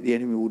pray that the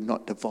enemy would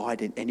not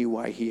divide in any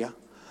way here.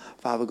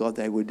 Father God,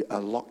 they would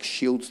lock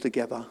shields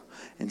together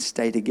and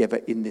stay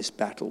together in this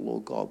battle,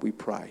 Lord God, we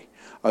pray,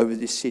 over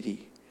this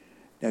city.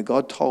 Now,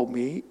 God told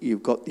me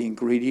you've got the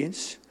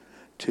ingredients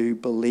to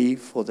believe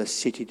for the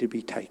city to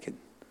be taken.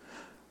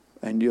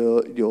 And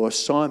your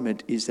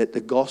assignment is that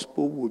the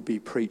gospel would be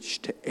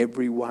preached to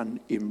everyone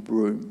in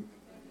Broome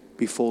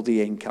before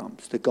the end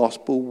comes. The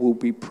gospel will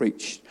be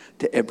preached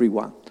to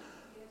everyone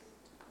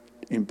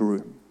in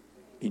Broome.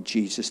 In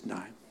Jesus'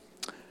 name.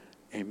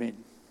 Amen.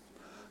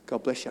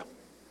 God bless you.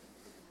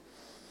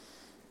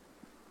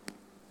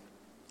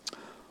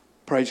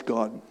 Praise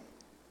God.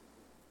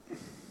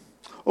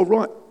 All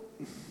right.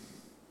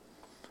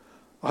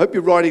 I hope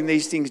you're writing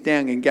these things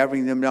down and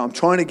gathering them down. I'm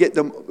trying to get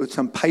them with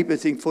some paper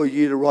thing for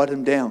you to write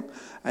them down.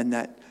 And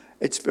that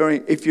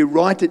if you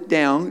write it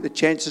down, the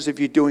chances of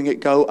you doing it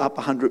go up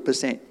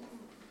 100%.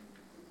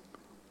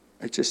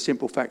 It's just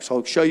simple facts.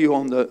 I'll show you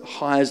on the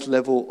highest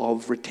level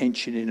of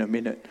retention in a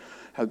minute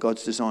how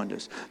God's designed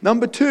us.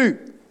 Number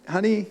 2,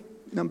 honey,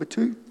 number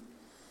 2.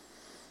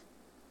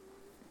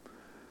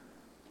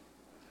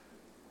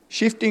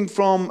 Shifting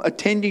from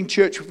attending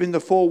church within the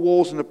 4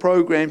 walls and the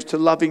programs to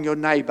loving your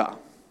neighbour,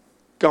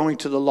 going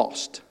to the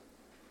lost.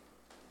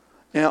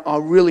 Now, I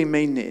really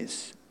mean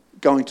this,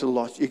 going to the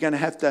lost. You're going to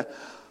have to,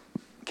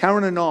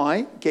 Karen and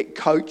I get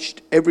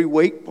coached every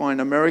week by an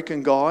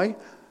American guy,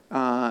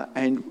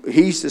 and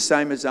he's the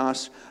same as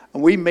us,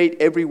 and we meet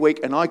every week,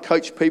 and I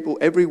coach people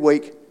every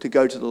week to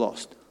go to the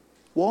lost.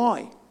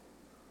 Why?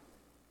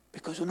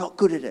 Because we're not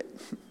good at it.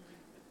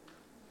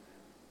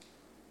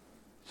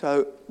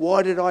 So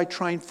why did I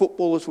train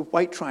footballers with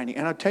weight training?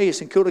 And I tell you,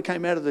 St Kilda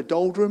came out of the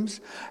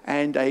doldrums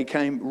and they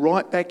came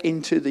right back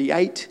into the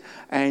 8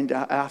 and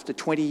after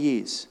 20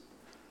 years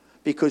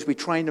because we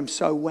trained them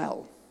so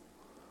well.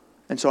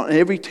 And so on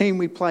every team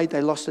we played,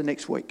 they lost the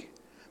next week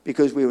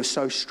because we were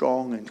so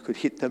strong and could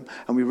hit them,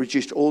 and we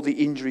reduced all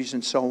the injuries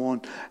and so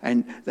on,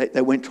 and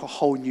they went to a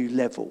whole new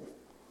level.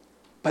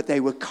 But they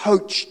were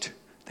coached,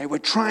 they were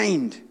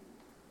trained.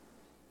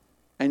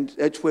 And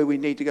that's where we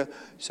need to go.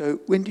 So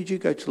when did you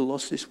go to the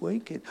lost this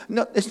week?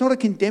 No, it's not a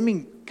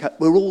condemning cut.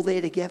 We're all there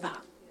together.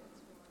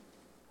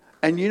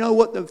 And you know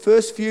what the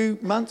first few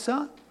months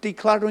are?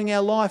 decluttering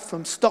our life,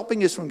 from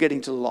stopping us from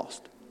getting to the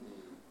lost.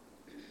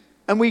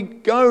 And we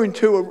go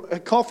into a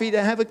coffee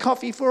to have a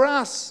coffee for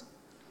us.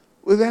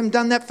 We haven't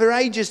done that for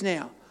ages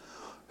now.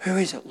 Who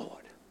is it,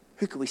 Lord?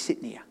 Who can we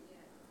sit near?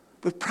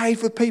 We've prayed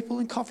for people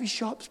in coffee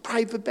shops,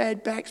 prayed for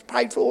bad backs,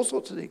 prayed for all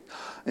sorts of things,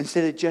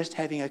 instead of just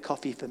having a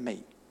coffee for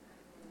me.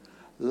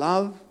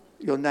 Love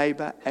your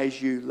neighbour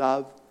as you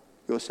love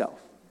yourself.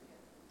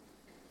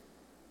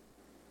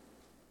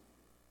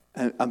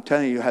 And I'm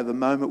telling you, have a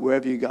moment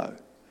wherever you go.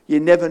 You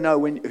never know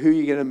who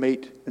you're going to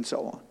meet and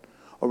so on,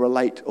 or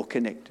relate or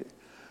connect to.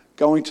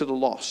 Going to the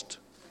lost.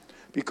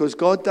 Because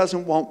God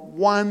doesn't want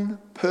one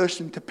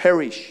person to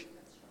perish.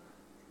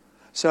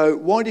 So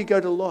why do you go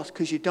to the lost?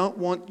 Because you don't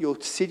want your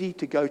city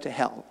to go to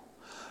hell.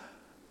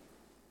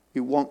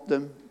 You want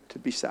them to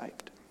be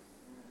saved.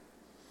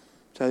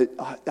 So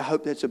I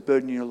hope that's a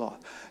burden in your life.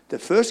 The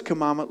first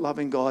commandment,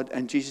 loving God,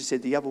 and Jesus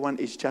said the other one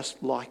is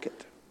just like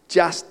it.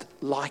 Just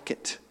like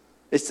it.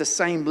 It's the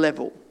same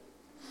level.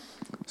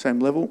 Same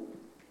level.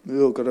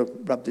 We've all got to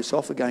rub this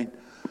off again.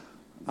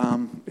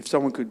 If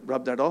someone could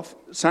rub that off.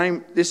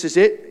 Same, this is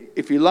it.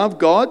 If you love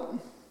God,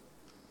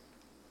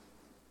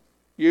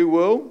 you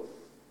will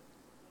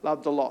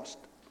love the lost.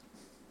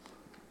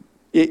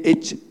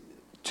 It's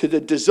to the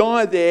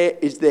desire there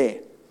is there.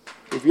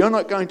 If you're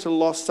not going to the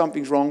lost,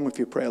 something's wrong with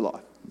your prayer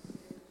life.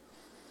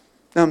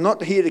 Now, I'm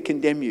not here to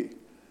condemn you.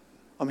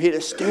 I'm here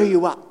to stir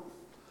you up.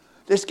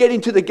 Let's get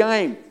into the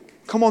game.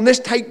 Come on, let's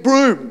take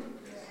broom.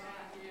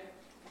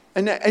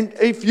 And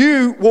if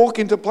you walk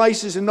into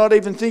places and not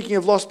even thinking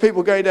of lost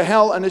people going to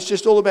hell, and it's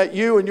just all about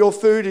you and your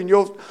food and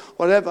your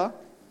whatever.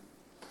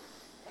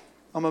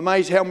 I'm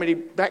amazed how many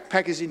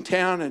backpackers in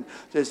town, and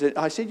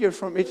I said you're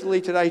from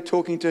Italy today,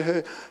 talking to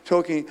her,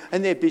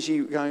 and they're busy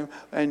going,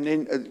 and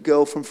then a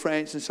girl from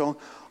France and so on.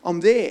 I'm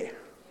there.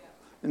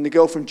 And the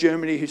girl from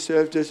Germany who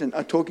served us, and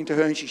I'm talking to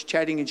her, and she's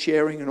chatting and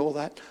sharing and all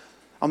that.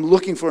 I'm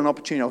looking for an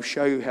opportunity. I'll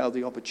show you how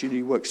the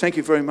opportunity works. Thank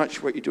you very much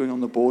for what you're doing on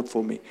the board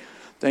for me.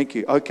 Thank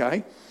you.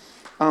 Okay.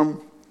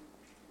 And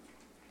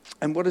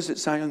what does it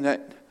say on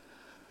that?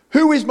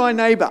 Who is my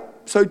neighbour?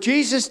 So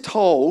Jesus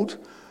told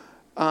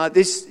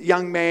this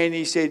young man,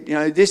 he said,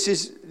 this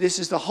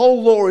is the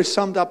whole law is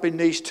summed up in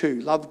these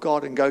two. Love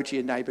God and go to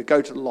your neighbour.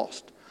 Go to the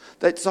lost.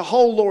 That's the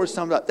whole law is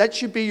summed up. That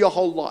should be your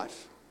whole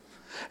life.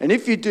 And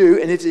if you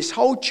do, and if this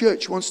whole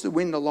church wants to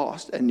win the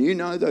lost, and you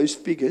know those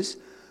figures,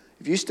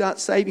 if you start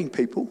saving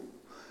people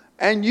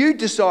and you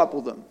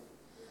disciple them,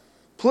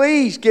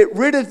 please get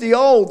rid of the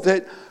old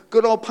that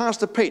good old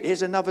Pastor Pete,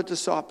 here's another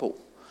disciple.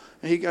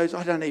 And he goes,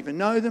 I don't even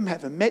know them,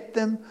 haven't met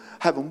them,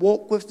 haven't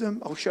walked with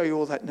them. I'll show you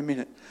all that in a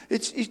minute.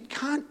 You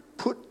can't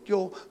put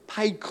your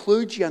paid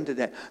clergy under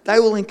that. They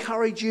will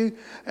encourage you.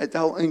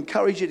 They'll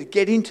encourage you to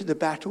get into the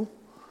battle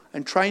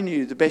and train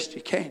you the best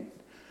you can.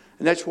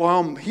 And that's why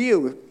I'm here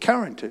with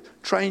Karen, to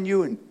train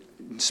you and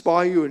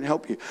inspire you and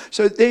help you.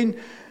 So then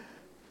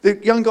the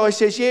young guy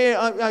says,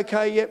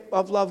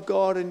 I've loved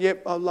God, and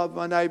yep, I love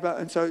my neighbour.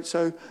 And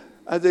so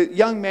the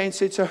young man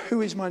said, so who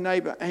is my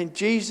neighbour? And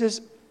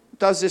Jesus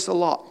does this a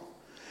lot.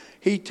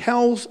 He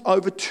tells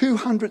over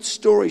 200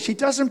 stories. He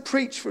doesn't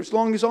preach for as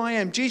long as I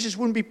am. Jesus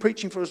wouldn't be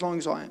preaching for as long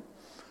as I am.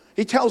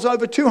 He tells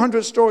over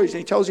 200 stories, and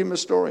he tells him a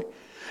story.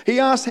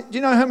 He asked, do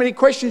you know how many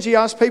questions he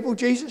asked people,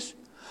 Jesus?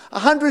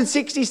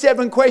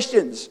 167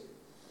 questions.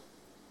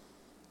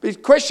 These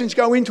questions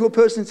go into a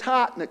person's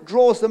heart and it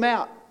draws them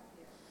out.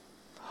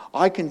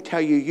 I can tell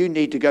you, you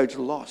need to go to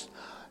the lost.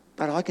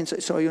 But I can say,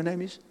 sorry, your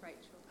name is?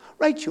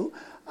 Rachel,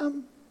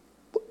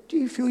 do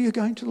you feel you're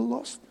going to the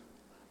lost?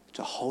 It's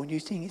a whole new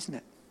thing, isn't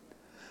it?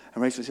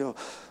 And Rachel said,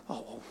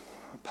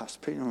 Pastor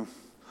Peter,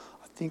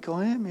 I think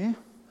I am, yeah.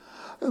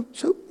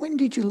 So when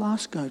did you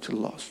last go to the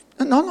lost?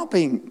 And I'm not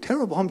being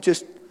terrible, I'm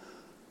just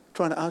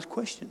trying to ask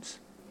questions.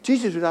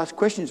 Jesus would ask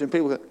questions and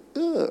people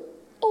go,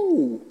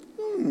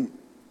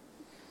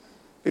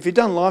 If you've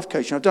done life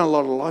coaching, I've done a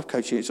lot of life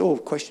coaching, it's all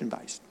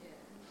question-based.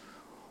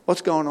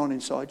 What's going on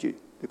inside you?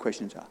 The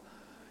questions are.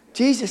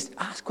 Jesus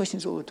asks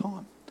questions all the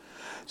time.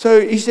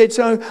 So he said,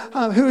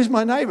 who is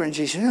my neighbour? And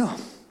she said,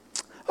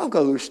 I've got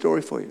a little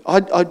story for you.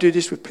 I do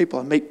this with people.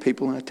 I meet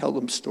people and I tell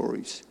them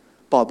stories,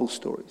 Bible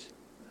stories.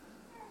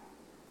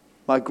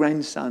 My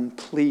grandson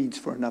pleads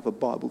for another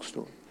Bible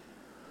story.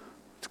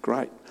 It's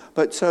great.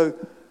 But so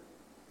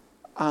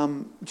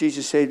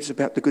Jesus said it's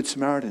about the Good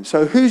Samaritan.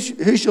 So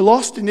who's your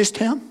lost in this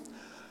town?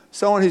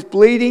 Someone who's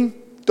bleeding,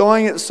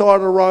 dying at the side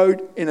of the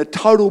road, in a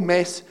total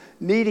mess,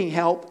 needing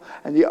help,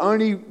 and the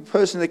only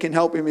person that can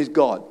help him is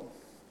God.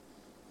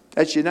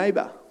 That's your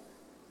neighbour.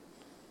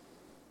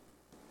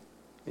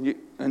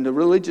 And the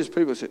religious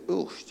people said,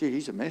 gee,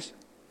 he's a mess.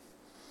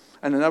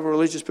 And another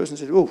religious person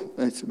said,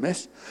 it's a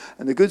mess.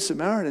 And the Good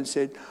Samaritan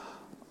said,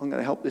 I'm going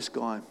to help this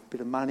guy. A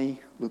bit of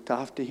money, looked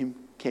after him,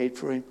 cared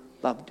for him,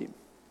 loved him.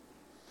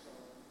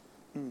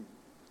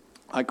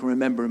 I can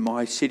remember in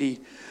my city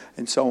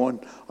and so on,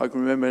 I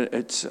can remember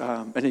it's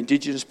an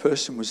Indigenous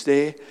person was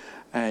there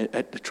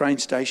at the train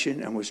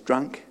station and was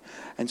drunk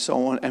and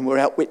so on, and we're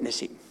out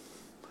witnessing.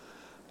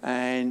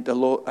 And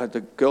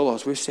the girl I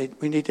was with said,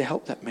 we need to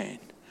help that man.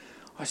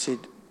 I said,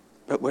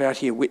 but we're out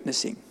here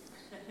witnessing.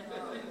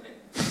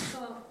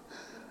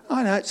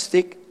 I know, it's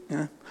thick. You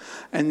know.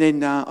 And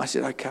then I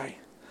said, okay.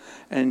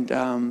 And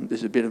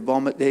there's a bit of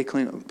vomit there.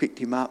 Clint picked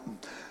him up.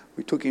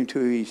 We took him to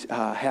his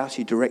house.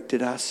 He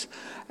directed us.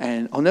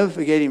 And I'll never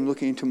forget him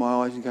looking into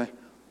my eyes and going,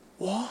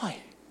 why?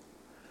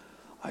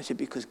 I said,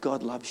 because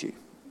God loves you.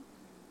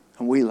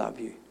 And we love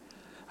you.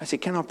 I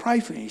said, can I pray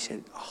for you? He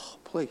said, oh,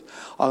 please.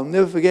 I'll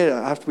never forget it.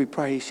 After we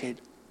prayed, he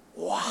said,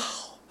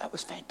 wow, that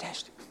was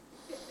fantastic.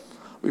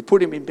 We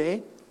put him in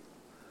bed.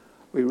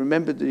 We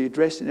remembered the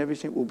address and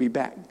everything. We'll be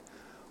back.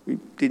 We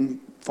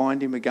didn't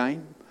find him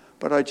again.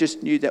 But I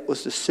just knew that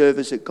was the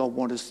service that God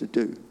wanted us to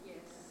do. Yes.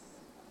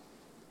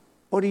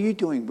 What are you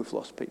doing with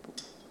lost people?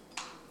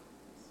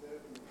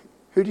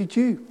 Who did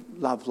you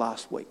love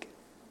last week?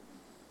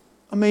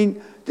 I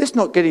mean, let's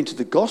not get into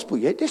the gospel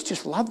yet. Let's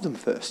just love them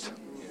first.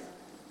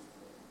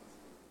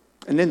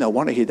 And then they'll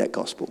want to hear that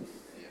gospel.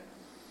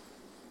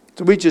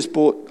 So we just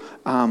bought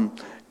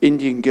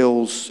Indian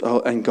girls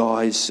and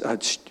guys,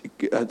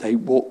 they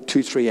walk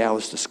 2-3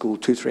 hours to school,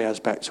 2-3 hours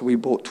back. So we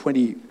bought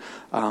 20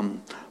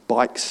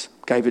 bikes,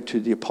 gave it to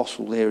the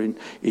apostle there in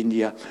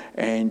India,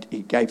 and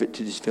he gave it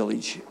to this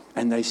village.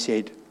 And they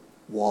said,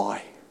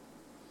 why?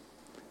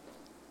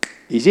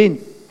 He's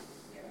in.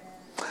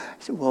 I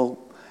said, well,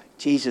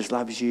 Jesus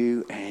loves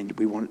you and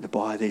we wanted to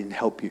buy it and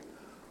help you.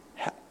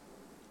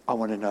 I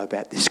want to know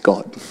about this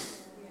God.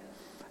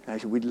 And I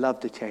said, we'd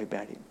love to tell you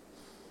about him.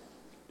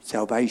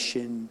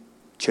 Salvation,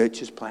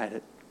 churches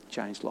planted,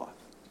 changed life.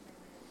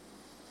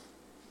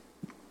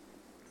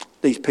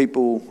 These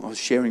people I was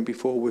sharing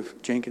before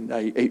with Jenkins,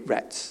 they eat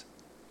rats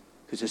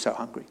because they're so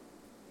hungry.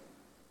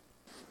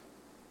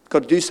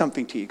 Got to do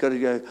something to you. Got to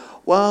go,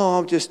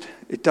 well,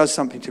 it does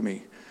something to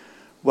me.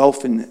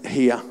 Wealth in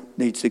here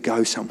needs to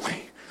go somewhere.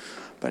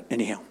 But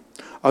anyhow,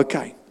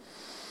 okay,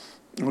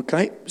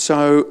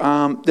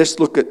 so let's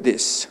look at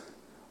this.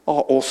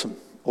 Oh, awesome,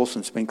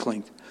 it's been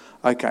cleaned.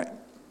 Okay,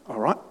 all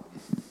right.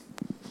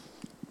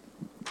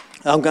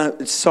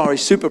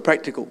 Super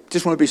practical.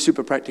 Just want to be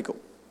super practical.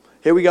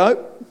 Here we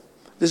go.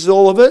 This is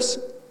all of us.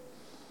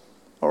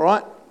 All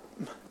right.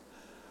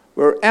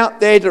 We're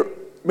out there to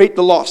meet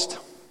the lost.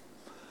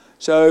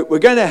 So we're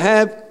going to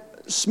have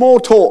small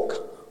talk.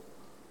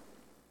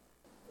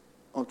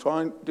 I'll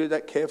try and do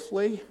that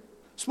carefully.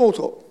 Small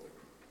talk.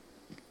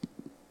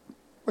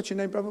 What's your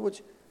name, brother?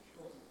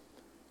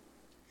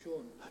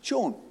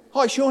 Sean.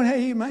 Hi, Sean. How are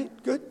you, mate?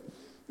 Good?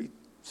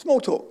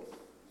 Small talk.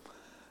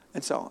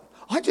 And so on.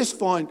 I just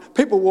find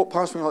people walk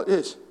past me like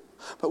this.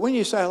 But when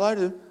you say hello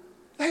to them,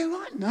 they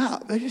lighten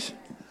up.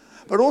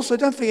 But also,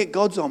 don't forget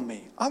God's on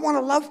me. I want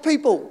to love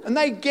people. And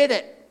they get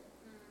it.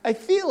 They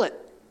feel it.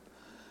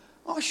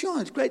 Oh, Sean,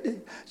 it's great.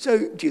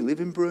 So, do you live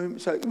in Broome?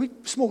 So,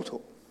 small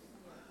talk.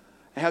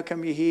 How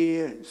come you're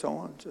here? And so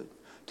on. So,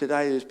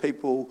 today there's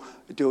people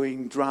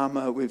doing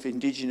drama with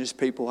Indigenous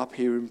people up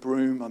here in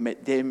Broome. I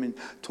met them and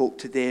talked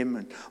to them.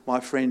 And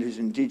my friend who's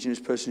an Indigenous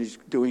person who's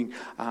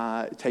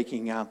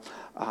taking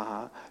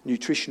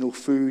nutritional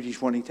food. He's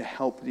wanting to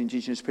help the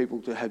Indigenous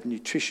people to have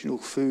nutritional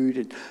food.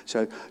 And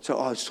so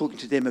I was talking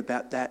to them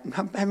about that and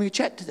having a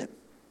chat to them.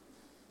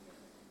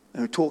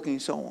 And we're talking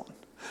and so on.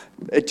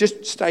 It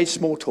just stays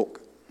small talk.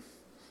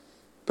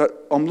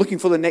 But I'm looking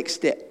for the next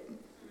step.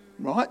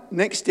 Right?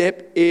 Next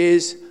step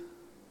is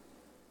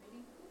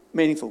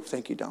meaningful.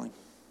 Thank you, darling.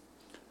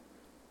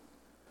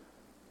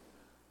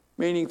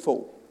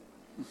 Meaningful.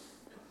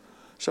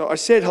 So I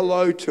said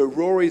hello to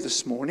Rory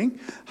this morning.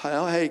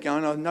 Hello, how you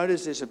going? I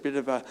noticed there's a bit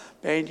of a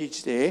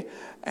bandage there.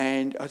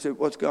 And I said,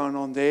 what's going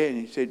on there? And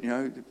he said,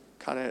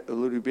 cut out a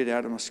little bit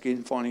out of my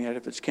skin, finding out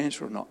if it's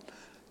cancer or not.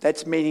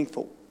 That's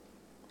meaningful.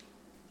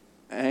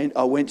 And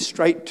I went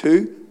straight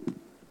to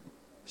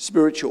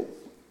spiritual.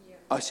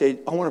 I said,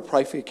 I want to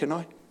pray for you, can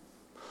I?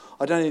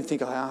 I don't even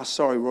think I asked,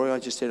 sorry, Roy, I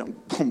just said,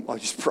 I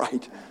just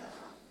prayed.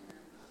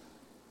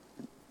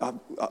 I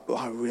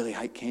really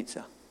hate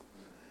cancer.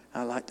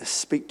 I like to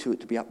speak to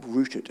it, to be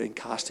uprooted and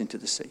cast into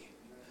the sea.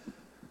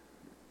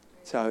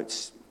 And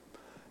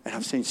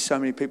I've seen so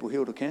many people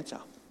healed of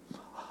cancer.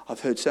 I've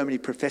heard so many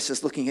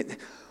professors looking at,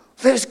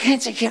 there's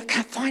cancer here, I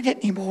can't find it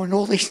anymore, and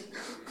all these.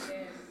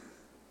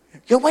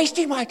 You're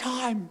wasting my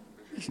time,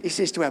 he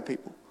says to our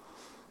people.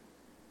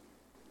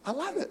 I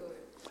love it.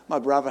 My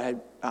brother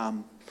had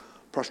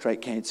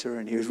prostate cancer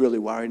and he was really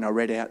worried, and I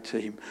read out to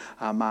him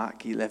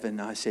Mark 11.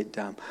 I said,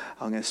 I'm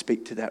going to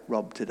speak to that,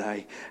 Rob,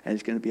 today, and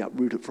it's going to be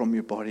uprooted from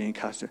your body and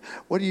cast it.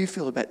 What do you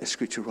feel about the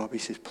scripture, Rob? He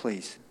says,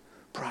 please,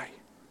 pray.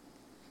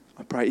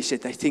 I prayed. He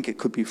said, they think it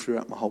could be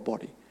throughout my whole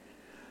body.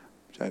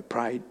 So I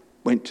prayed,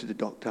 went to the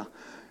doctor,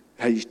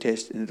 had his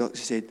test, and the doctor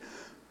said,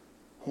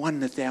 1 in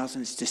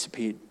 1,000 has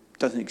disappeared,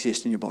 doesn't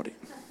exist in your body.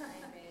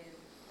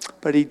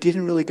 But he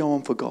didn't really go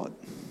on for God.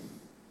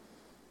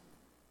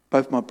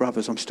 Both my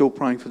brothers, I'm still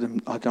praying for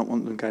them. I don't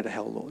want them to go to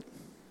hell, Lord.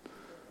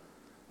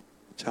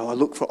 So I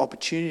look for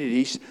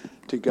opportunities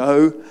to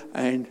go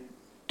and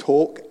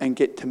talk and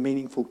get to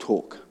meaningful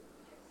talk.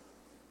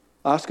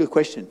 Ask a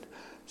question.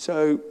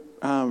 So,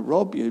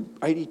 Rob, you're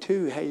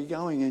 82. How are you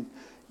going? And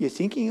you're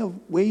thinking of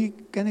where you're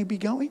going to be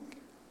going?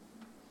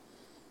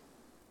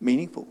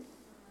 meaningful.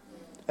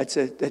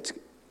 That's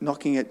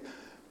knocking at.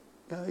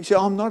 You say,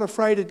 I'm not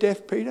afraid of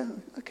death, Peter.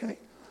 Okay.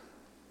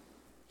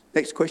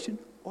 Next question.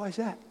 Why is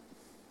that?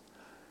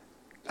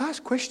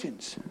 Ask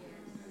questions.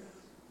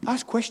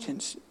 Ask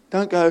questions.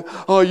 Don't go,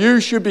 oh, you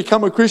should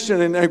become a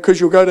Christian because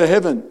you'll go to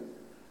heaven.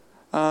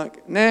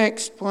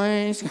 Next,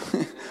 please.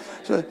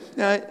 So,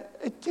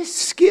 it's just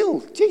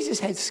skill. Jesus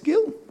had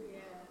skill.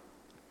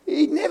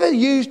 He never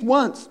used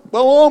once,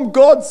 well, I'm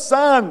God's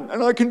son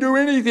and I can do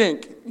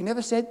anything. He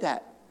never said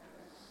that.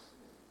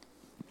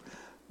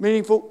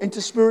 Meaningful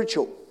into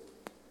spiritual.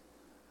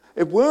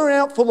 If we're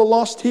out for the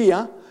lost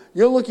here,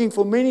 you're looking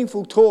for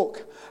meaningful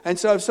talk. And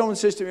so if someone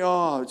says to me,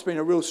 oh, it's been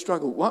a real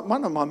struggle.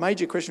 One of my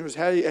major questions was,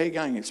 how are you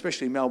going,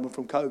 especially in Melbourne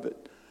from COVID?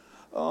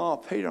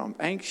 Oh, Peter, I'm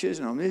anxious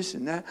and I'm this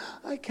and that.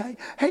 Okay,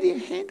 how do you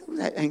handle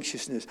that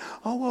anxiousness?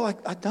 Oh, well,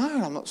 I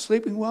don't. I'm not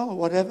sleeping well or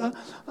whatever.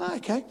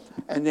 Okay,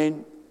 and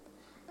then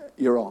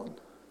you're on.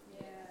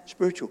 Yeah.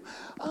 Spiritual.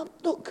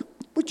 Look,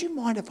 would you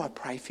mind if I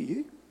pray for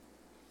you?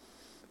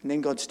 And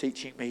then God's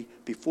teaching me,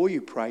 before you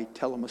pray,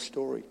 tell them a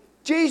story.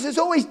 Jesus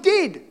always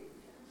did.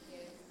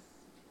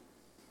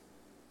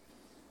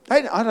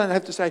 I don't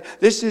have to say,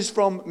 this is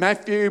from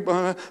Matthew.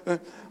 I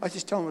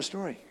just tell them a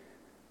story.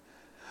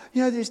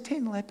 You know, there's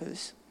 10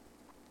 lepers,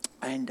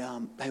 and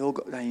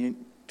they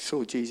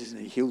saw Jesus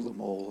and he healed them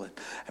all.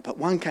 But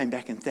one came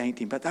back and thanked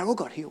him, but they all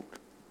got healed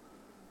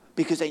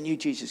because they knew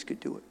Jesus could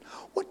do it.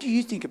 What do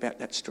you think about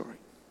that story?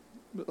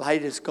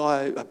 Latest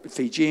guy, a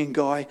Fijian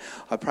guy,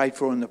 I prayed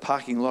for in the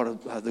parking lot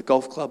of the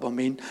golf club I'm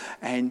in,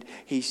 and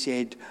he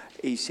said,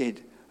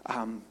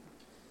 I've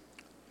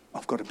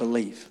got to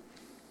believe.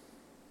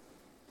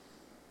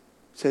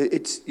 So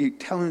you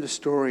tell him the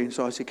story, and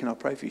so I said, can I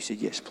pray for you? He said,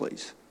 yes,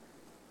 please.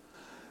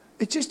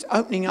 It's just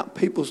opening up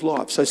people's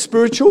lives. So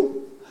spiritual,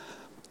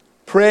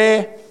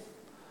 prayer,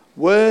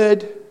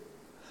 word,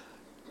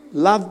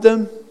 love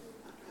them,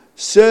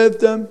 serve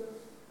them,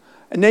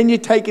 and then you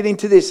take it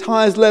into this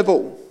highest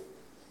level.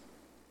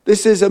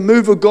 This is a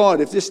move of God.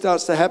 If this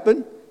starts to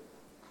happen,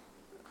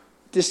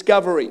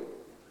 discovery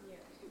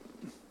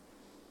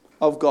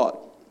of God.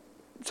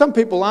 Some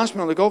people ask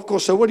me on the golf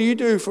course, so what do you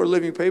do for a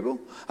living, people?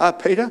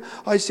 Peter,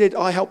 I said,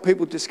 I help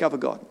people discover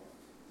God.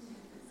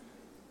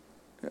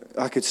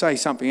 I could say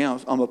something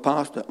else. I'm a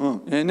pastor.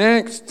 And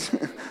next.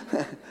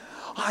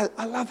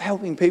 I love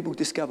helping people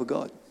discover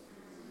God.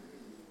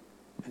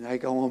 And they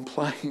go on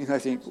playing and they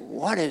think,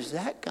 what is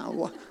that?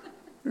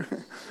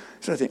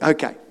 So I think,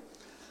 okay.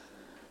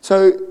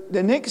 So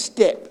the next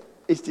step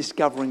is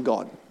discovering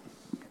God.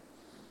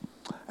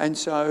 And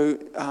so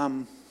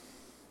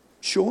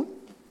Sean,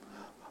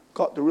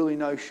 got to really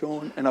know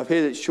Sean, and I've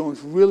heard that Sean's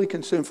really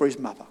concerned for his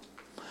mother.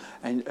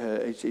 And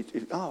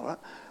right.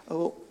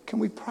 Well, can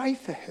we pray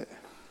for her?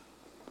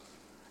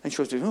 And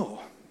Sean says,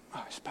 oh,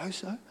 I suppose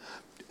so.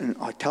 And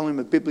I tell him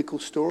a biblical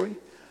story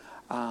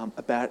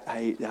about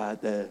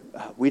the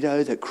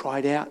widow that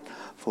cried out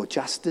for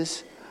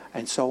justice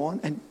and so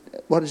on. And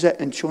what is that?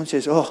 And Sean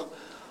says, oh,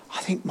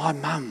 I think my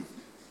mum,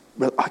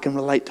 I can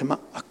relate to mum.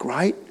 Oh,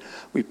 great.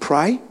 We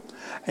pray.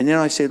 And then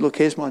I said, look,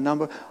 here's my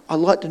number. I'd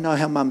like to know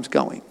how mum's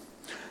going.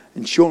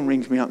 And Sean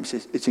rings me up and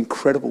says, it's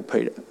incredible,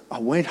 Peter. I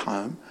went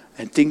home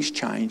and things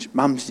changed.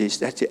 Mum's this,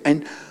 that's it.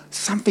 And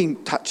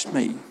something touched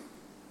me,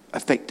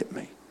 affected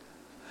me.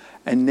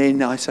 And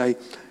then I say,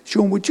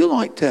 Sean, would you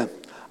like to,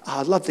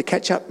 I'd love to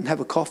catch up and have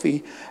a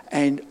coffee.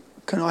 And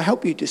can I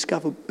help you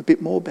discover a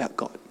bit more about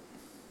God?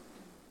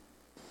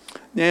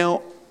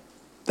 Now,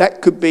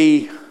 that could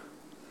be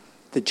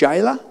the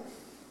jailer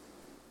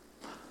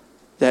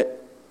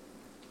that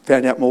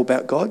found out more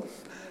about God.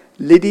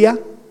 Lydia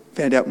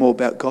found out more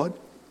about God.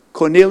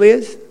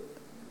 Cornelius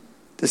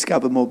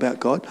discovered more about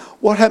God.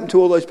 What happened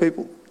to all those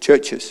people?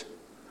 Churches.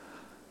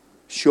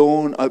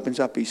 Sean opens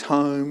up his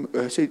home.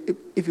 So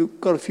if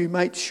you've got a few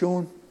mates,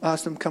 Sean,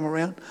 ask them to come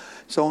around,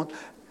 so on.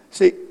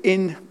 See,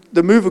 in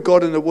the move of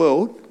God in the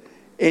world,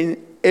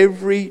 in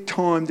every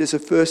time there's a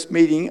first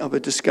meeting of a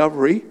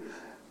discovery,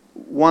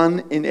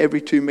 1 in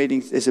every 2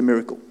 meetings there's a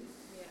miracle.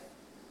 Yeah.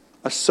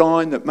 A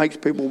sign that makes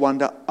people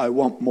wonder, I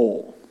want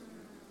more.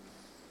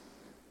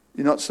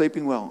 You're not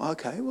sleeping well.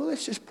 Okay, well,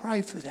 let's just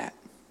pray for that.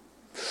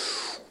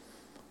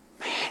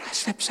 Man, I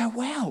slept so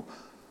well.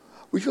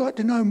 Would you like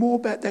to know more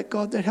about that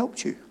God that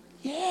helped you?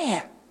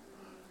 Yeah.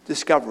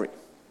 Discovery.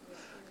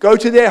 Go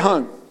to their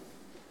home.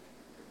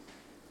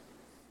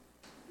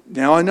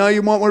 Now, I know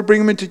you might want to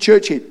bring them into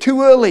church here.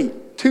 Too early.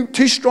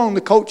 Too strong,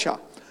 the culture.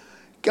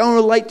 Go and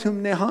relate to them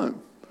in their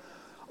home.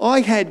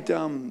 I had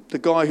the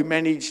guy who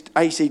managed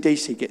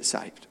AC/DC get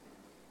saved.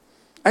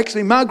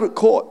 Actually, Margaret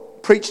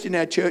Court preached in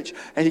our church,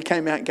 and he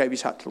came out and gave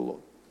his heart to the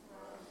Lord.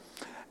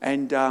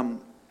 And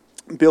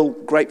Bill,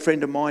 great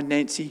friend of mine,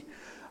 Nancy,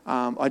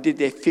 I did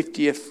their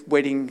 50th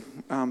wedding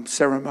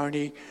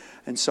ceremony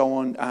and so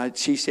on.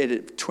 She said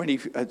at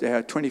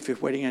our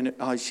 25th wedding,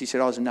 and she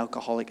said I was an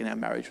alcoholic and our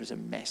marriage was a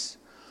mess.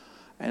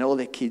 And all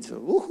their kids were,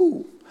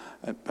 woohoo,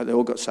 but they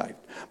all got saved.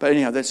 But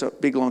anyhow, that's a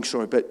big, long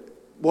story. But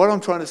what I'm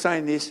trying to say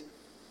in this,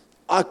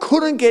 I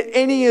couldn't get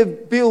any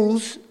of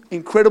Bill's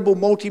incredible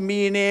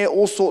multimillionaire,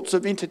 all sorts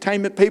of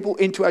entertainment people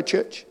into our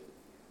church.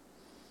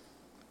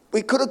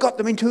 We could have got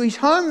them into his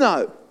home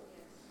though.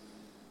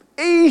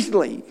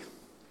 Easily.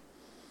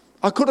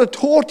 I could have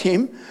taught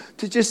him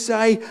to just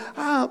say,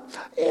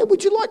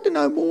 would you like to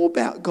know more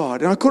about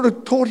God? And I could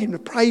have taught him to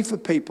pray for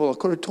people. I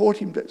could have taught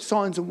him that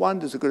signs and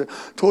wonders. I could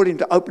have taught him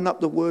to open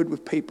up the word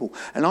with people.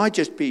 And I'd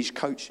just be his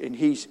coach, and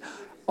he's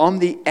on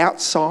the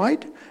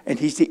outside and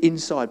he's the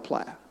inside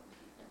player.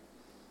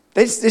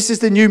 This is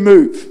the new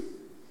move.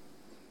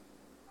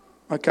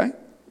 Okay?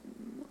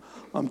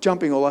 I'm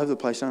jumping all over the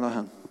place, aren't I,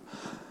 hon?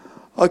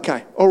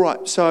 Okay, all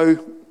right,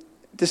 so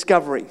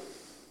discovery.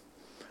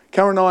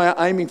 Karen and I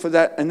are aiming for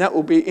that, and that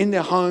will be in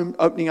their home,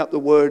 opening up the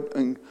word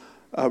and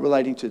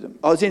relating to them.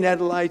 I was in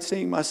Adelaide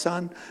seeing my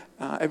son.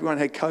 Everyone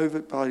had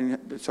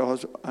COVID, so I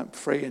was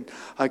free.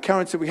 And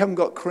Karen said, we haven't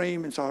got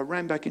cream, and so I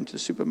ran back into the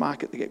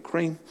supermarket to get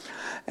cream.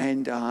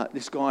 And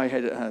this guy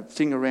had a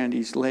thing around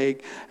his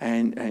leg,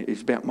 and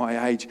he's about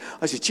my age.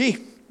 I said, gee,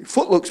 your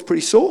foot looks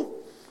pretty sore.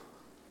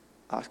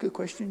 Ask a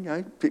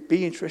question,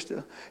 be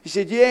interested. He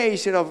said, yeah. He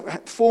said, I've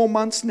had 4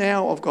 months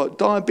now. I've got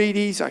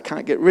diabetes. I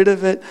can't get rid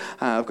of it.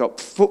 I've got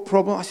foot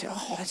problem. I said,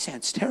 that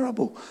sounds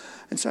terrible.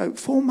 And so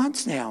 4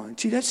 months now. And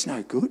gee, that's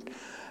no good.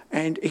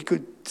 And he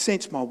could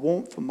sense my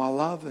warmth and my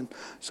love. And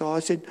so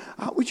I said,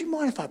 would you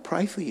mind if I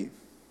pray for you?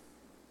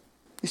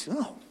 He said,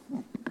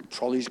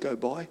 trolleys go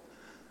by.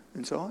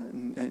 And so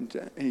and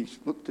he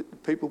looked at the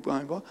people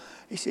going by.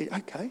 He said,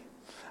 okay.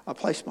 I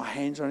placed my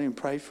hands on him and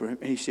prayed for him.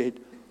 And he said,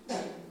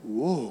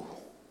 whoa.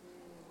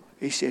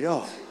 He said,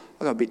 I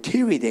got a bit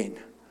teary then.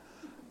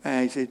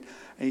 And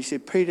he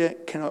said, Peter,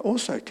 can I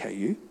also tell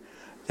you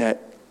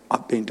that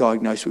I've been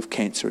diagnosed with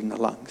cancer in the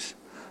lungs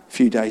a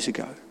few days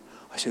ago?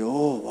 I said,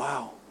 oh,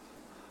 wow.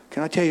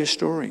 Can I tell you a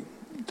story?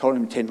 I told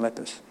him 10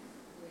 lepers.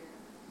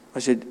 I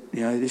said,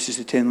 this is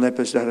the 10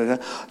 lepers, I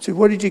said,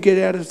 what did you get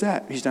out of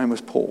that? His name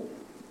was Paul.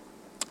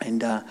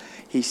 And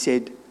he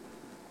said,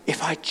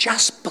 if I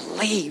just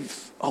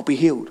believe, I'll be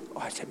healed.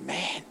 I said,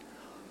 man.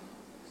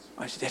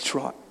 I said, that's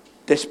right.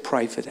 Let's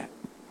pray for that.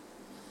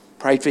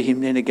 Prayed for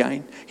him then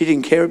again. He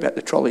didn't care about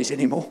the trolleys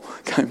anymore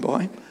going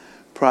by him.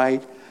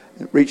 Prayed,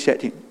 reached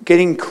out to him.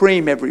 Getting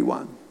cream,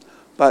 everyone.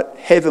 But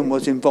heaven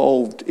was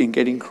involved in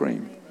getting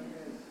cream.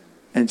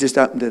 And just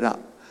opened it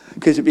up.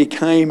 Because it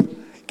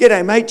became,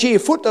 g'day mate, gee, your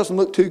foot doesn't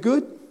look too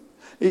good.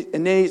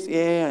 And then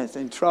it's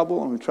in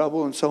trouble, I'm in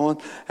trouble and so on.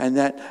 And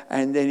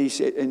then he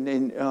said,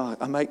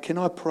 mate, can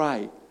I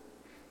pray?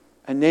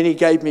 And then he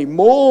gave me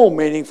more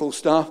meaningful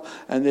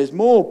stuff, and there's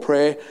more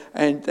prayer,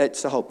 and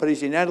that's the whole. But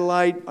he's in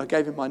Adelaide. I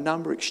gave him my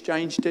number,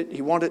 exchanged it.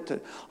 He wanted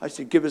to. I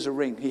said, give us a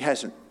ring. He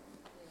hasn't.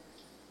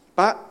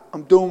 But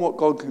I'm doing what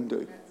God can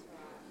do.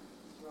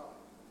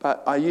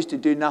 But I used to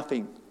do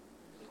nothing.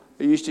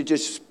 I used to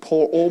just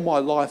pour all my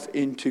life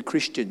into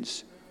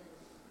Christians.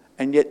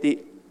 And yet the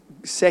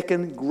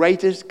second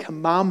greatest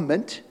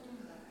commandment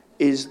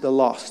is the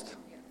lost.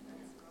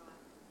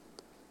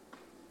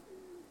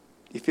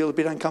 You feel a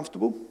bit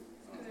uncomfortable?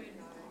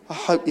 I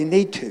hope you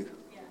need to.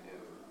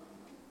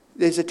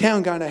 There's a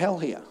town going to hell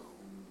here.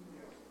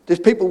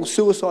 There's people with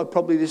suicide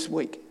probably this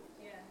week.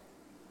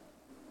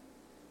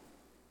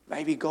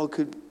 Maybe God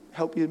could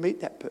help you to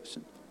meet that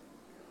person.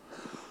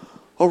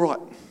 All right.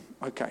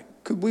 Okay.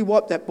 Could we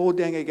wipe that board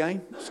down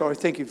again? Sorry.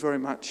 Thank you very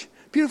much.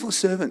 Beautiful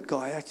servant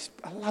guy.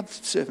 I love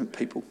servant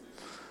people.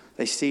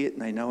 They see it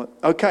and they know it.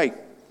 Okay.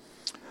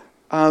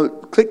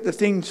 Click the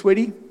thing,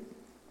 sweetie.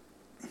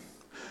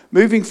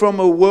 Moving from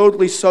a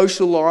worldly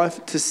social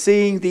life to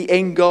seeing the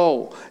end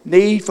goal.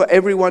 Need for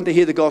everyone to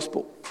hear the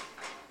gospel.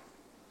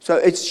 So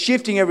it's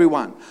shifting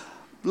everyone.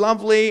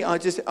 Lovely. I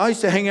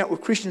used to hang out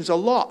with Christians a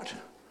lot.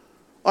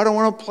 I don't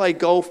want to play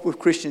golf with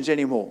Christians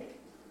anymore.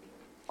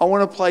 I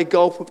want to play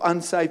golf with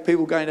unsaved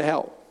people going to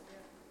hell.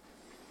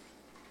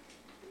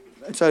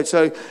 And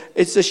so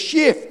it's a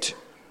shift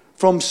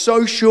from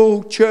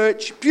social,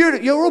 church.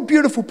 You're all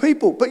beautiful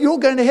people, but you're all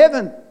going to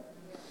heaven.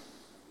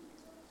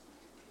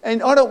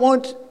 And I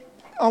want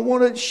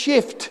a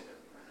shift,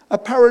 a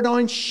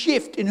paradigm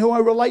shift in who I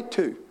relate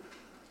to.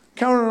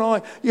 Karen and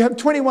I, you have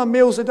 21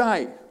 meals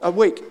a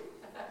week.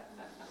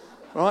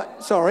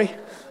 Right? Sorry.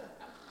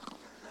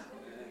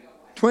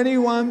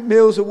 21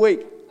 meals a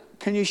week.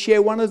 Can you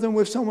share one of them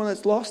with someone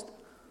that's lost?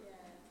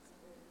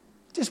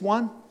 Just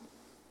one.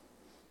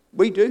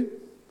 We do.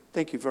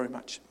 Thank you very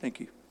much. Thank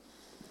you.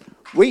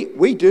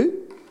 We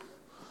do.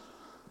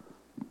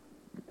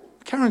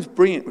 Karen's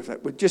brilliant with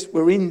that.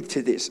 We're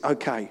into this.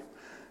 Okay.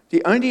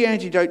 The only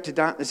antidote to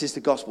darkness is the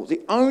gospel.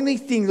 The only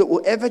thing that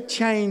will ever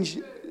change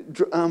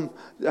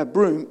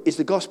Broome is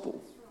the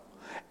gospel.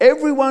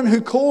 Everyone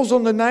who calls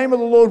on the name of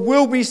the Lord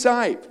will be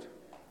saved.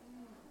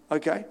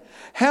 Okay?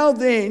 How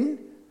then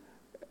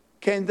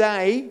can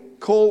they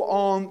call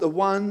on the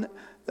one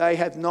they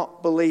have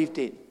not believed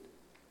in?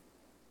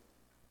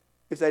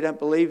 If they don't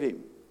believe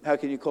him, how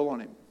can you call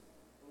on him?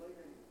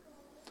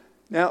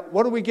 Now,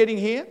 what are we getting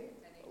here?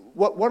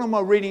 What am I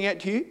reading out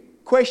to you?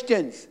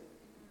 Questions.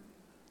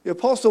 The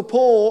Apostle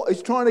Paul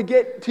is trying to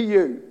get to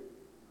you.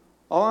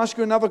 I'll ask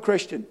you another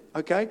question,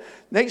 okay?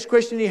 Next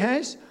question he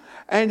has,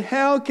 And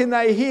how can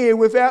they hear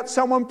without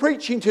someone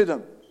preaching to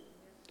them?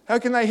 How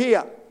can they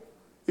hear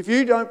if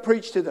you don't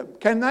preach to them?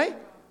 Can they?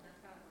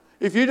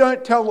 If you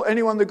don't tell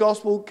anyone the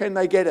gospel, can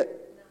they get it?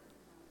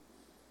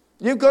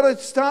 You've got to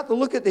start to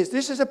look at this.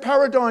 This is a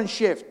paradigm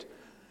shift.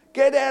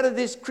 Get out of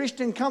this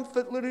Christian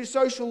comfort, little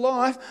social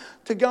life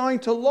to going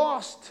to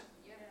lost.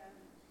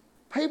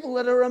 People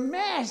that are a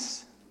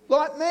mess,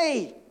 like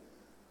me.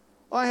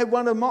 I had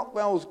one of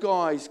Motwell's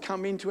guys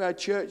come into our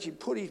church. He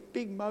put his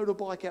big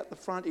motorbike out the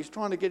front. He was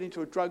trying to get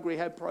into a drug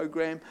rehab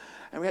program,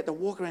 and we had to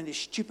walk around this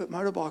stupid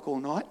motorbike all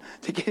night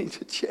to get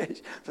into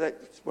church. So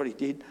that's what he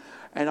did.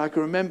 And I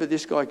can remember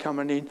this guy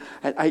coming in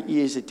at 8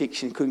 years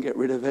addiction, couldn't get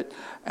rid of it,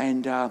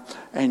 and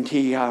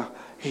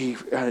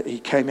he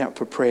came out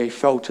for prayer. He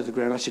fell to the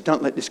ground. I said,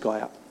 "Don't let this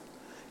guy up.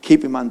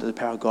 Keep him under the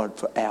power of God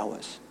for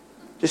hours.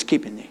 Just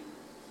keep him there."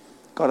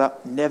 Got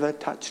up, never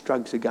touched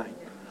drugs again.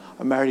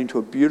 I married into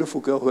a beautiful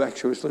girl who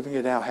actually was living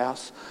at our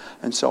house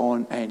and so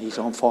on, and he's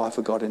on fire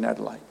for God in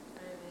Adelaide.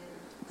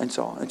 And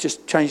so on. It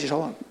just changed his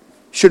whole life.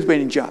 Should have been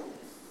in jail.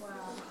 Wow.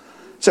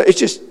 So it's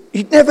just,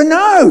 you'd never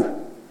know.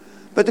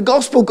 But the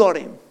gospel got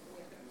him.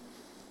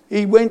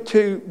 He went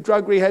to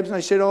drug rehabs and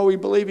they said, "Oh, we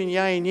believe in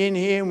yay and yin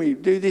here and we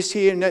do this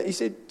here and that." He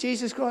said,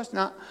 "Jesus Christ?"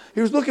 No.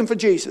 He was looking for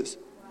Jesus.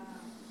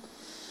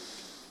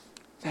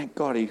 Thank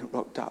God he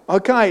rocked up.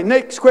 Okay,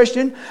 next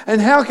question.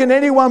 And how can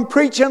anyone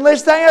preach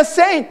unless they are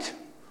sent?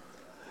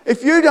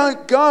 If you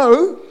don't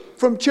go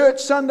from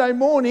church Sunday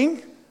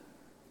morning,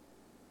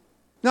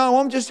 "No,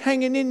 I'm just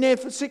hanging in there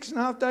for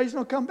 6.5 days and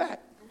I'll come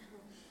back."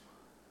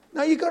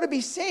 No, you've got to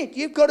be sent.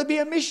 You've got to be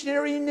a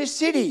missionary in this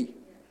city.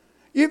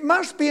 You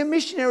must be a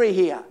missionary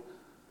here.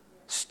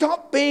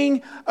 Stop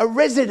being a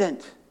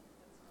resident.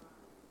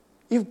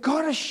 You've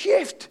got to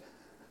shift.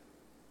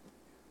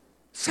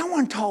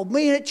 Someone told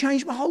me and it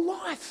changed my whole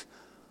life.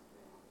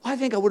 I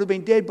think I would have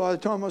been dead by the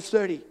time I was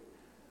 30.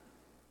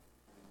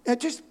 Now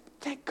just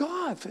thank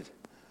God for it.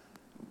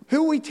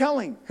 Who are we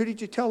telling? Who did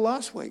you tell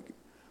last week?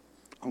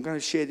 I'm going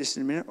to share this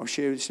in a minute. I'll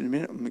share this in a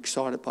minute. I'm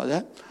excited by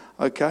that.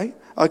 Okay,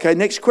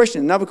 next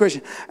question, another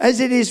question. As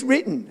it is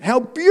written,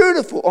 how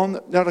beautiful on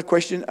the, not a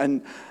question,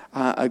 and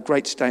a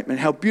great statement,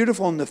 how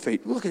beautiful on the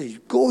feet. Look at these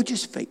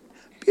gorgeous feet.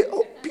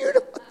 Beautiful,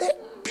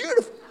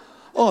 beautiful.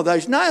 Oh,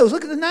 those nails,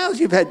 look at the nails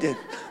you've had there.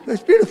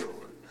 That's beautiful.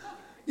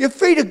 Your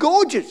feet are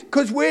gorgeous,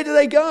 because where do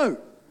they go?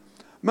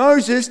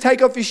 Moses,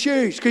 take off your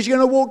shoes, because you're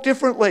going to walk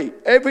differently.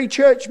 Every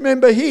church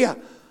member here,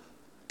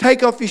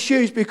 take off your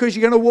shoes, because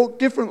you're going to walk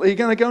differently. You're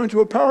going to go into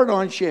a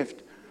paradigm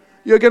shift.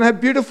 You're going to have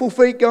beautiful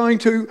feet going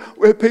to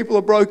where people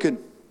are broken.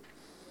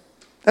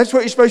 That's what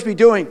you're supposed to be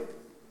doing.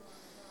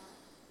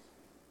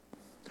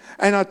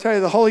 And I tell you,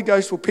 the Holy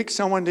Ghost will pick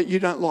someone that you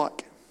don't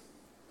like.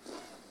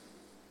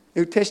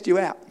 He'll test you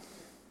out.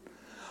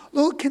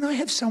 "Lord, can I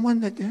have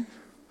someone that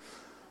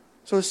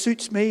sort of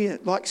suits me,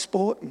 that likes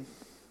sport?" And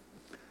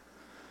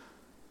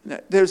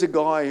there's a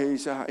guy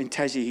who's in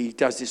Tassie, he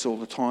does this all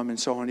the time and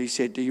so on. He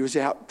said he was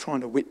out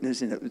trying to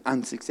witness and it was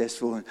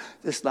unsuccessful and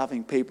just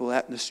loving people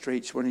out in the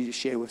streets, wanting to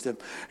share with them.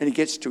 And he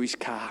gets to his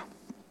car.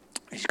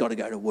 He's got to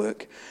go to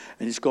work.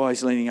 And this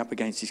guy's leaning up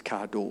against his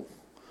car door.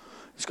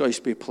 This guy used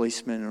to be a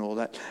policeman and all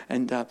that.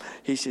 And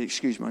he said,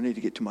 "Excuse me, I need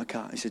to get to my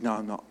car." He said, "No,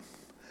 I'm not."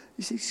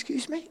 He said,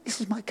 "Excuse me, this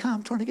is my car.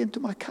 I'm trying to get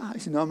into my car." He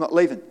said, "No, I'm not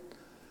leaving."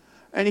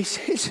 And he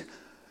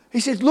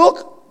said,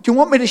 "Look, do you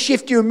want me to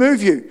shift you and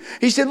move you?"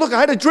 He said, "Look,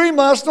 I had a dream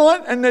last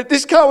night and that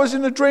this car was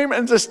in the dream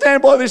and to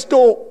stand by this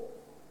door."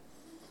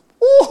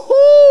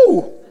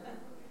 Woohoo!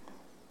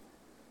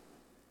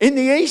 In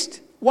the East,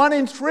 1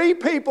 in 3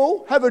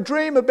 people have a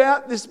dream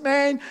about this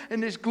man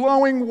in this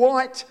glowing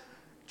white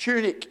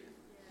tunic.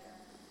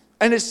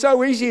 And it's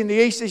so easy in the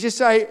East to just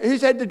say,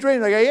 "Who's had the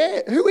dream?" They go,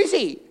 "Yeah, who is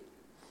he?"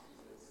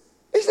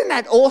 Isn't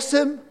that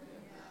awesome?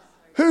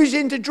 Who's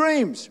into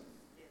dreams?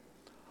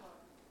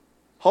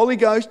 Holy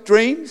Ghost,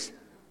 dreams,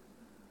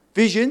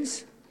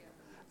 visions,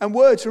 and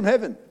words from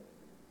heaven.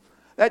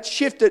 That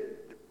shifted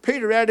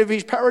Peter out of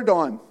his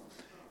paradigm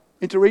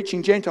into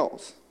reaching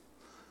Gentiles.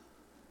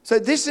 So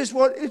this is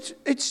what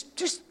it's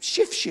just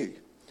shifts you,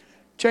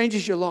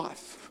 changes your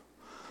life.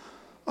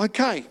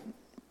 Okay,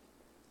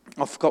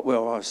 I forgot where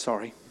I was.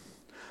 Sorry.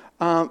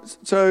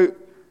 So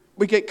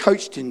we get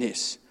coached in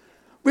this.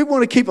 We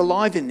want to keep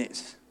alive in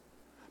this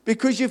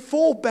because you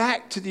fall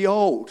back to the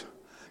old.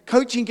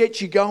 Coaching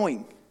gets you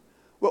going.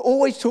 We're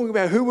always talking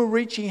about who we're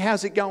reaching,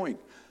 how's it going.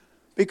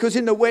 Because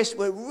in the West,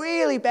 we're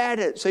really bad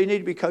at it, so you need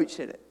to be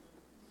coached at it.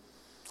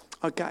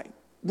 Okay,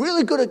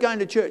 really good at going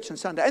to church on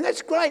Sunday. And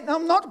that's great, and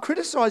I'm not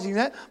criticising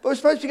that, but we're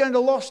supposed to be going to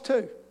lost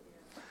too.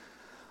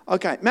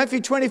 Okay,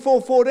 Matthew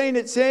 24:14,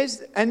 it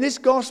says, "And this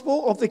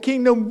gospel of the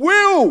kingdom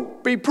will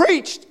be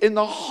preached in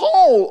the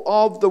whole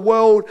of the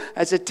world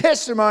as a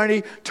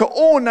testimony to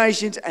all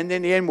nations, and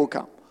then the end will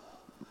come."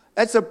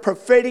 That's a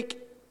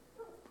prophetic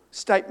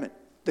statement.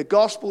 The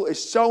gospel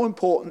is so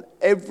important,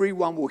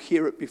 everyone will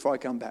hear it before I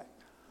come back.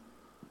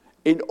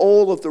 In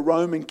all of the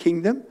Roman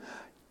kingdom,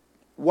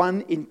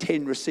 1 in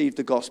 10 received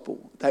the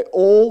gospel. They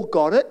all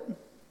got it,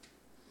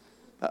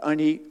 but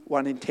only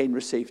 1 in 10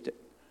 received it.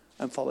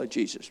 and follow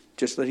Jesus.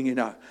 Just letting you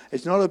know.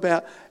 It's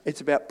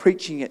about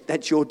preaching it.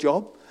 That's your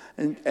job.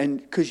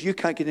 And because you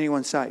can't get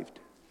anyone saved.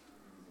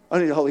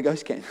 Only the Holy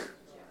Ghost can.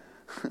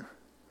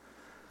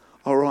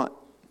 All right.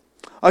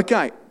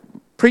 Okay.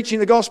 Preaching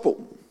the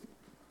gospel.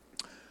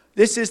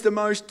 This is the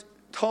most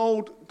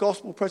told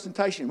gospel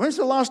presentation. When's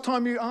the last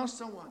time you asked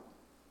someone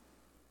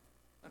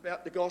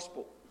about the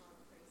gospel?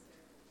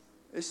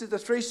 This is the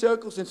 3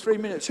 circles in 3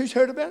 minutes. Who's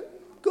heard about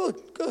it? Good,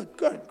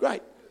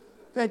 great.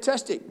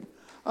 Fantastic.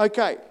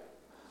 Okay,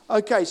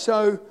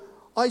 so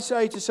I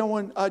say to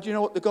someone, do you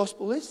know what the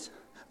gospel is?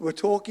 We're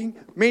talking,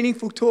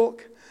 meaningful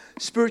talk,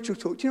 spiritual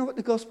talk. Do you know what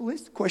the gospel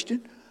is?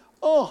 Question.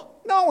 Oh,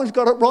 no one's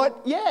got it right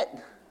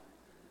yet.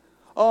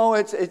 Oh,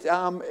 it's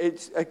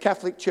a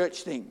Catholic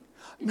Church thing.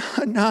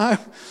 No,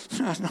 it's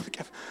not a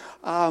Catholic.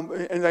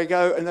 And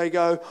they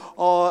go.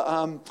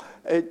 Oh,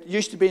 it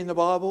used to be in the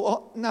Bible.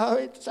 Oh, no,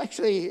 it's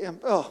actually.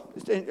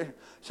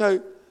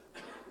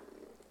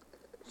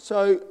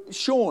 So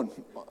Sean,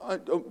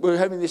 we're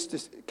having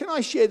this. Can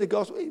I share the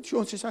gospel?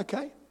 Sean says,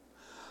 okay.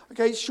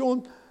 Okay,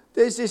 Sean.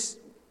 There's this.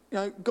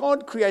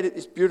 God created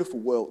this beautiful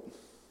world,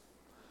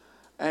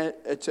 and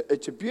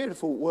it's a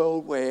beautiful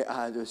world where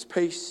there's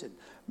peace and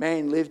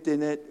man lived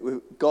in it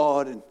with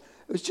God, and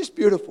it was just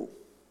beautiful.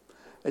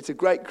 It's a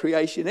great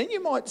creation. And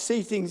you might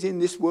see things in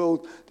this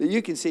world that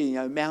you can see,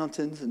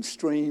 mountains and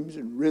streams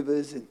and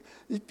rivers and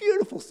these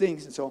beautiful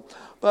things and so on.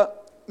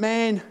 But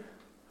man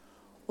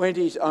went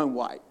his own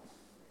way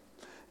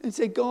and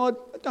said, God,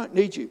 I don't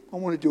need you. I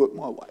want to do it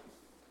my way.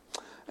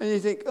 And you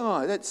think,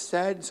 oh, that's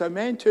sad. So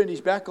man turned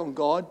his back on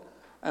God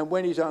and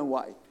went his own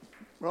way,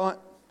 right?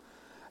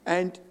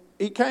 And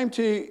he came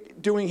to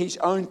doing his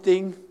own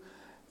thing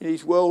in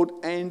his world,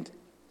 and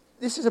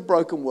this is a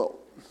broken world.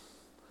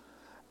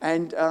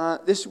 And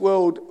this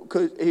world,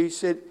 because he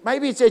said,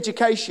 maybe it's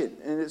education.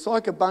 And it's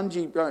like a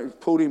bungee,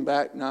 pulled him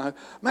back. No.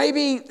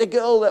 Maybe the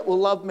girl that will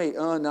love me.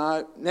 Oh,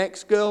 no.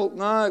 Next girl.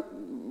 No.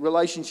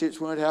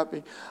 Relationships weren't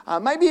happening.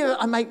 Maybe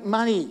I make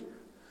money.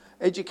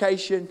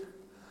 Education,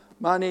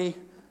 money,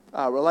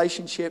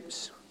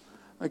 relationships.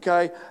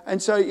 Okay?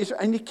 And so,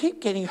 you keep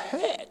getting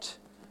hurt.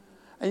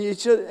 And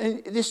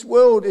this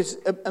world is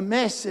a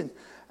mess. And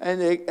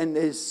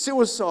there's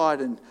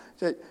suicide. And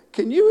so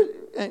can you...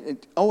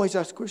 And always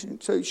ask a question.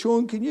 So,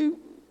 Sean,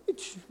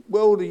 which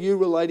world are you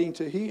relating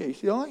to here? He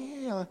said, oh,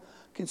 yeah, I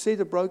can see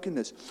the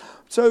brokenness.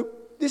 So,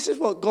 this is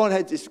what God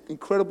had, this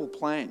incredible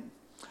plan.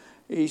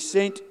 He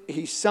sent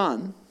his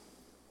son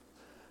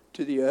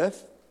to the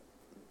earth,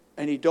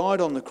 and he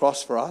died on the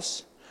cross for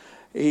us.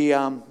 He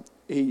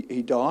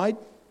died,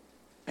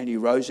 and he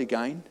rose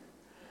again.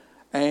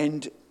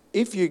 And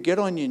if you get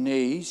on your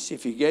knees,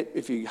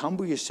 if you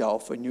humble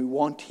yourself and you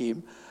want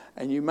him,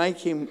 and you make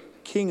him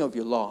king of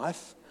your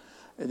life,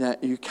 and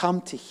that you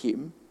come to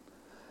him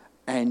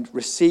and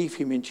receive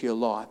him into your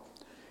life,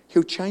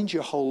 he'll change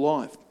your whole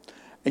life.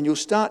 And you'll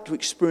start to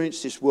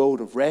experience this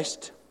world of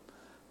rest,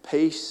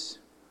 peace,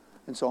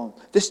 and so on.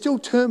 There's still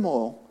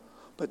turmoil,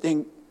 but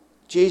then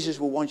Jesus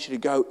will want you to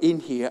go in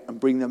here and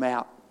bring them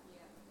out.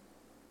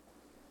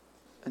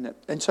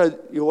 And so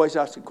you always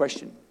ask a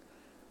question.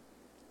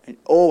 And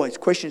always,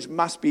 questions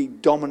must be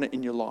dominant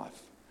in your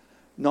life.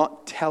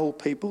 Not tell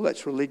people,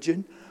 that's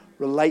religion.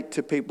 Relate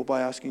to people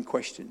by asking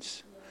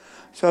questions.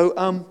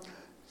 So,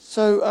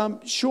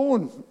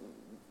 Sean,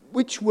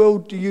 which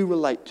world do you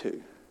relate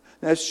to?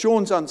 Now, if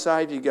Sean's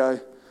unsaved, you go,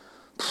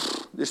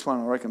 this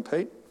one I reckon,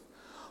 Pete.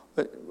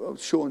 But well,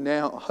 Sean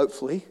now,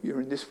 hopefully,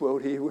 you're in this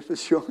world here with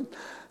us, Sean.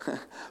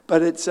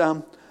 But it's,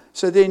 so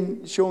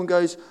then Sean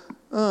goes,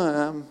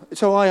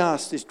 so I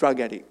asked this drug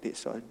addict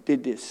this, I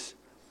did this.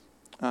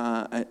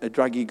 A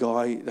druggy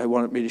guy, they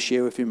wanted me to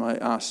share with him. I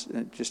asked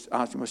him,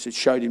 I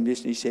showed him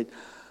this, and he said,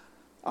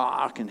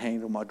 I can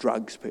handle my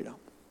drugs, Peter.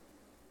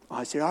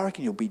 I said, I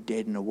reckon you'll be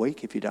dead in a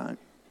week if you don't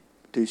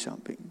do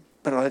something.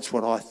 But that's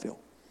what I feel.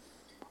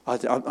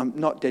 I'm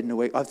not dead in a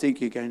week. I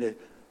think you're going to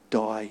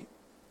die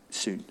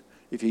soon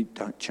if you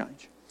don't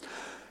change.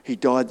 He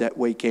died that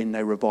weekend.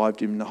 They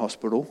revived him in the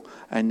hospital.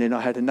 And then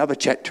I had another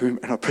chat to him,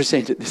 and I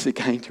presented this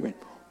again to him.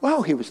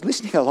 Wow, he was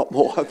listening a lot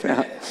more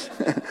about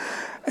it.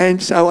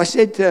 And so I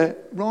said to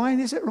Ryan,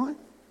 is it Ryan?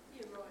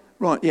 Yeah, Ryan.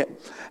 Right, yeah.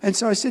 And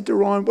so I said to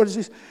Ryan, what is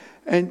this?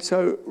 And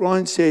so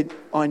Ryan said,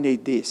 I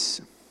need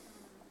this.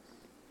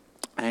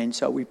 And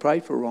so we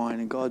prayed for Ryan,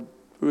 and God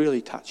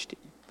really touched him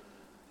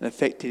and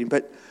affected him.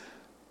 But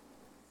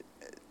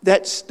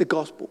that's the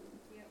gospel.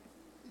 Yep.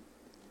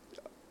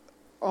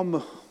 I'm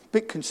a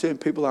bit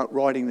concerned people aren't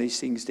writing these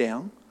things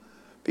down,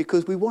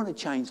 because we want to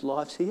change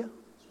lives here.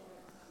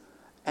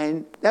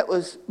 And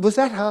was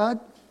that hard?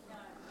 No.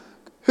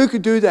 Who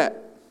could do that?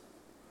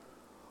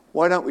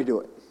 Why don't we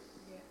do it?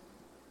 Yeah.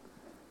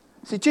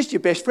 So just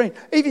your best friend,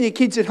 even your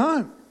kids at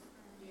home.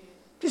 Yeah.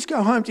 Just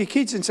go home to your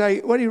kids and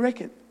say, what do you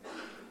reckon?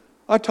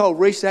 I told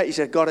Reese that. He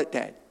said, got it,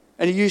 Dad.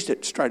 And he used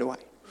it straight away.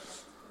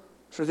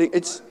 So I think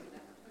it's...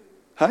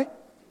 Hey?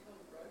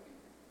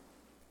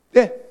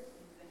 Yeah.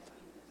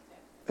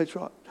 That's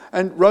right.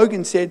 And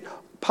Rogan said,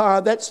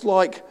 Pa, that's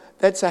like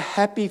that's a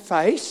happy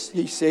face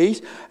he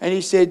sees. And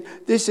he said,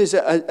 this is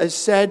a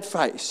sad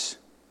face.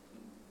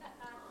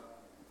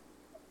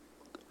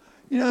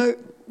 You know,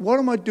 what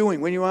am I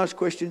doing when you ask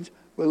questions?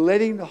 We're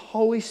letting the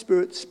Holy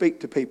Spirit speak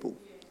to people.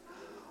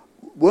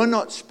 We're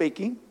not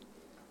speaking.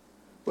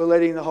 We're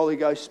letting the Holy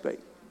Ghost speak.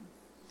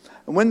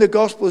 And when the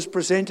gospel is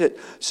presented,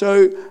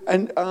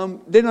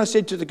 then I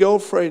said to the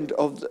girlfriend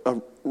of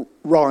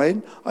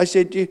Ryan, I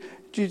said, do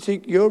you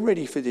think you're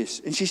ready for this?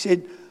 And she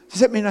said, does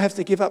that mean I have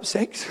to give up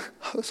sex?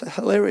 It was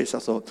hilarious, I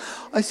thought.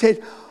 I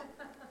said,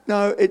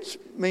 no, it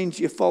means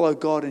you follow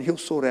God and he'll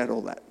sort out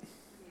all that.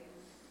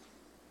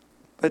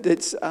 But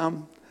it's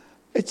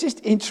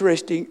just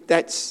interesting.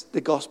 That's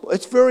the gospel.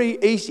 It's very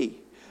easy.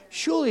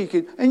 Surely you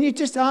could, and you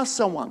just ask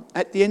someone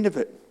at the end of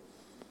it.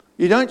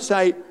 You don't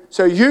say,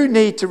 so you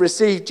need to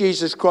receive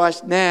Jesus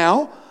Christ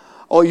now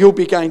or you'll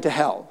be going to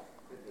hell.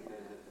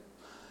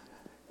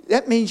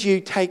 That means you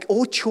take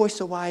all choice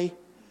away.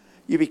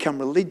 You become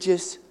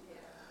religious.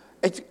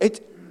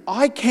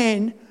 I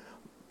can,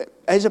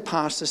 as a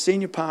pastor,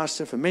 senior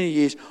pastor for many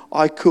years,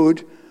 I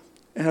could,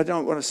 and I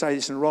don't want to say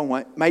this in the wrong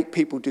way, make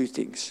people do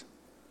things.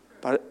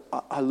 But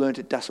I learned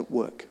it doesn't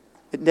work.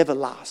 It never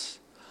lasts.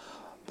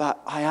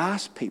 But I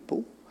ask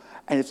people,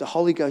 and if the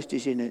Holy Ghost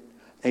is in it,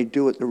 they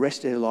do it the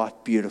rest of their life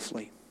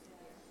beautifully.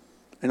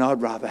 And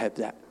I'd rather have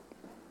that.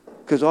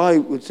 Because I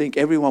would think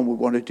everyone would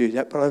want to do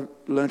that, but I've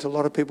learned a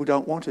lot of people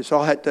don't want to. So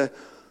I had to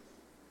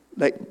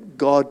let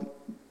God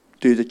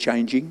do the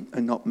changing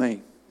and not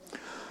me.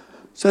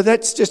 So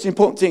that's just an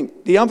important thing.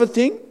 The other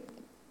thing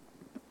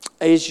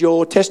is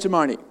your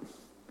testimony.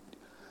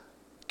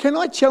 Can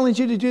I challenge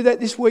you to do that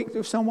this week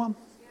with someone?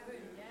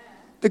 Yeah.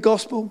 The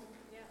gospel.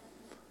 Yeah.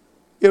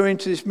 You're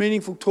into this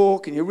meaningful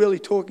talk and you're really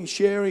talking,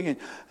 sharing,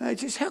 and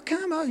just how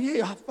come? I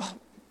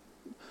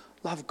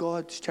love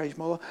God, it's changed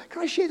my life.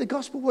 Can I share the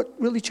gospel, what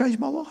really changed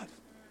my life?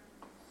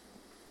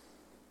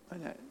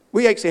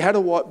 We actually had a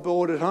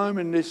whiteboard at home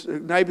and this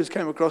neighbours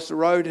came across the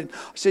road and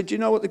I said, do you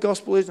know what the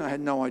gospel is? And I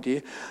had no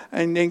idea.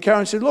 And then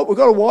Karen said, look, we've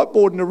got a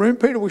whiteboard in the room.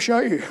 Peter will show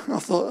you. I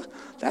thought,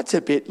 that's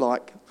a bit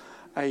like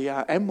a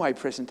Amway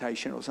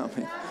presentation or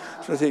something.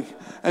 So I think,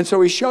 and so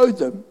we showed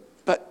them,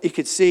 but you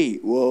could see,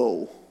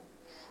 whoa.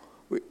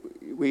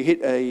 We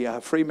hit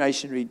a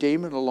Freemasonry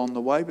demon along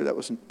the way, but that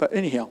wasn't, but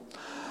anyhow.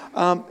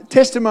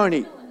 Testimony.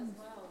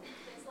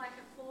 It's like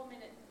a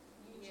 4-minute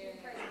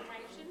YouTube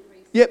presentation.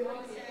 Yep.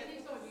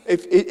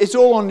 It's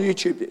all on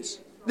YouTube, this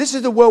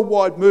is the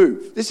worldwide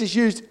move. This is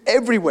used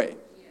everywhere.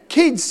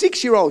 Kids,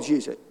 6-year-olds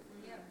use it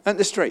at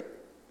the street.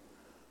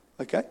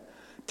 Okay?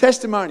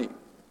 Testimony.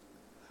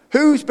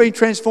 Who's been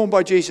transformed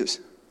by Jesus?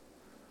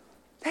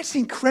 That's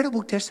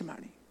incredible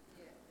testimony.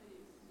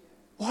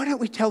 Why don't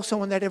we tell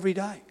someone that every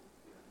day?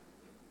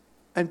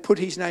 And put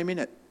his name in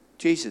it,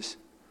 Jesus.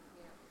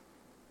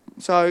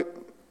 So,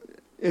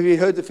 have you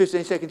heard the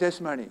 15-second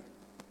testimony?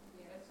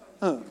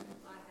 Oh.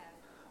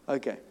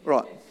 Okay,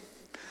 right.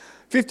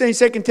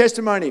 15-second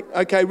testimony.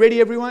 Okay,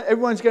 ready everyone?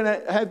 Everyone's going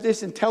to have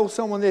this and tell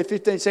someone their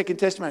 15-second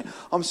testimony.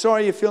 I'm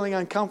sorry you're feeling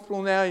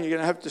uncomfortable now. You're going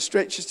to have to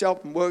stretch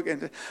yourself and work.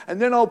 And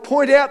then I'll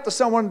point out to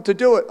someone to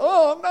do it.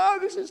 Oh, no,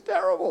 this is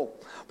terrible.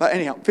 But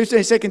anyhow,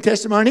 15-second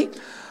testimony.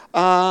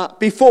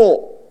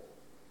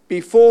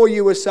 Before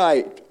you were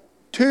saved,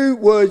 2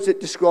 words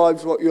that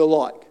describes what you're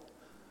like.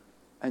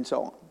 And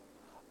so on.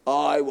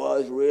 I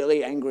was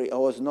really angry. I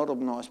was not a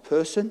nice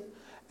person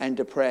and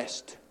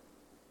depressed.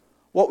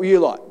 What were you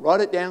like?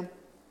 Write it down.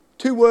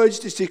 2 words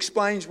just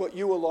explains what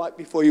you were like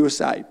before you were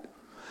saved.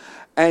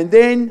 And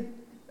then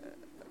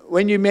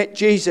when you met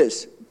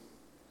Jesus,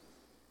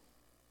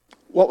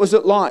 what was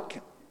it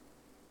like?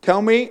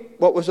 Tell me,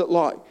 what was it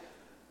like?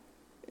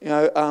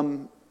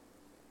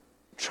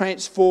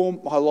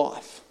 Transform my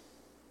life.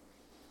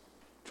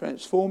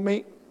 Transform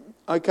me.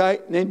 Okay,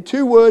 and then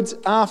 2 words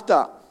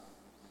after.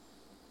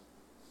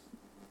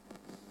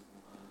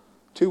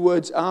 2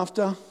 words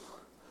after.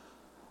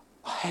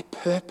 I had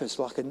purpose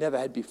like I never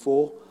had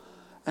before.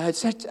 And I had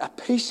such a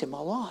peace in my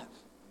life.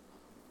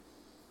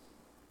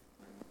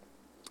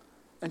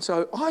 And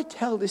so I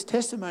tell this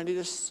testimony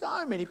to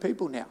so many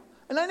people now.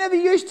 And I never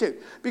used to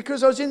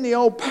because I was in the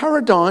old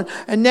paradigm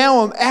and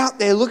now I'm out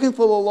there looking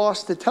for the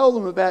lost to tell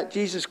them about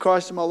Jesus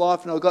Christ in my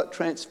life and I got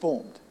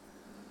transformed.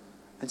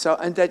 And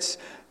that's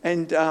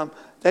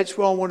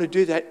why I want to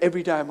do that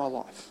every day of my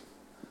life.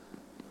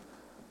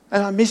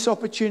 And I miss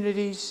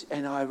opportunities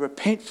and I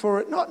repent for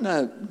it, not in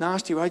a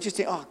nasty way, I just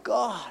think, oh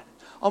God,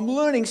 I'm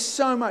learning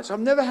so much. I've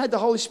never had the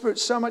Holy Spirit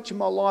so much in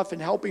my life and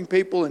helping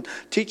people and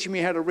teaching me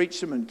how to reach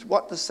them and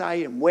what to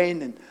say and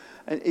when.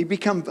 And he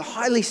become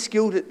highly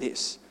skilled at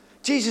this.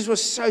 Jesus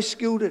was so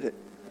skilled at it.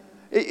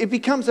 It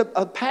becomes a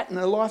pattern,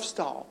 a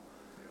lifestyle.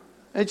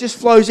 And it just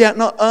flows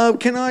out.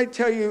 Can I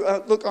tell you,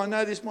 look, I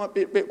know this might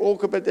be a bit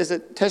awkward, but there's a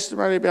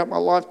testimony about my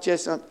life,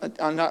 Jess.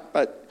 I'm not,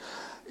 but,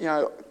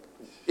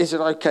 is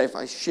it okay if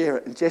I share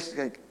it? And Jess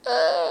goes,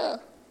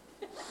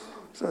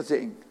 sort of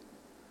thing.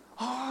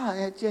 Oh,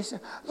 yeah, Jess,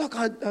 look,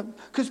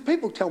 because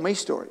people tell me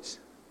stories.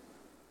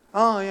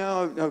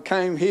 Oh, I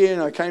came here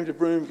and I came to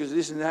Broome because of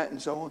this and that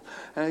and so on.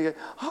 And I go,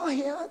 oh,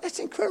 yeah, that's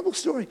an incredible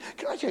story.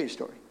 Can I tell you a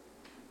story?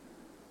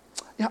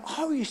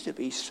 I used to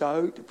be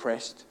so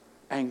depressed,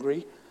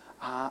 angry,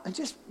 and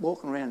just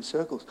walking around in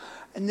circles.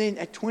 And then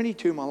at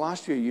 22, my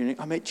last year of uni,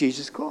 I met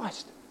Jesus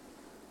Christ.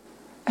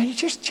 And he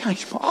just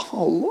changed my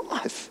whole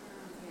life.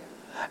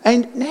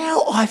 And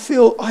now I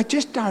feel I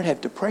just don't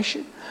have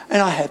depression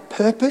and I have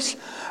purpose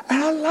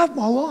and I love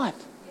my life.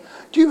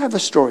 Do you have a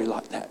story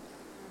like that?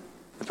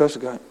 The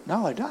person will go,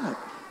 no, I don't.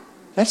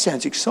 That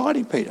sounds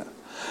exciting, Peter.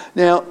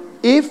 Now,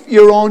 if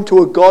you're on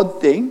to a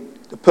God thing,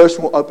 the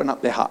person will open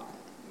up their heart.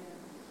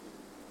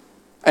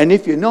 And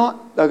if you're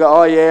not, they'll go,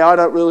 oh yeah, I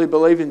don't really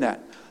believe in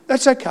that.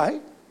 That's okay.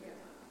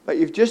 But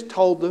you've just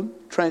told them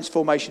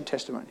transformation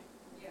testimony.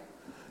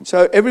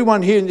 So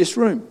everyone here in this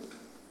room,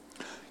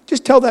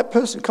 just tell that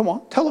person, come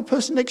on, tell the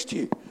person next to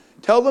you.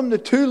 Tell them the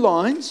 2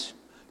 lines,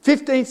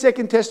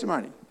 15-second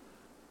testimony.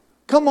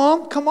 Come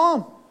on, come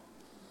on.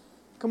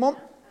 Come on,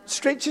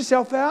 stretch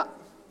yourself out.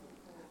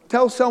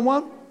 Tell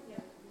someone.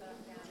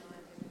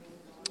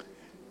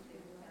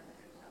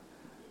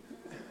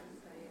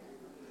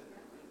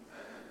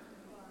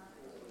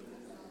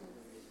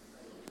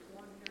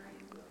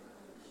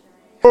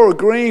 Or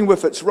agreeing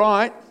with it's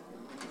right.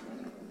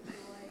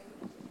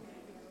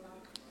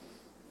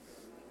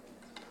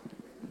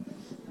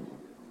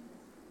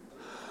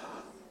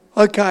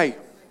 Okay.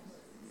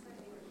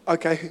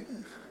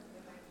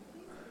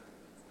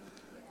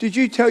 Did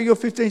you tell your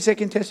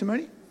 15-second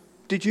testimony?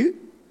 Did you?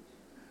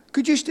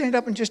 Could you stand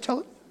up and just tell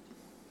it?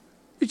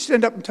 You'd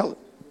stand up and tell it.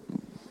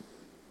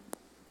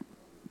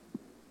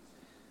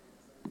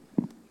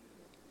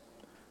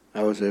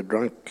 I was a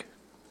drunk.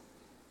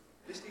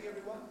 Listening,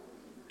 everyone?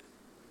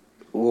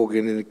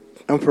 Walking in.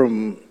 I'm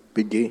from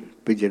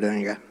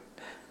Pijadanga.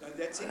 No,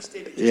 that's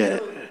extended. Yeah,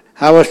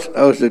 I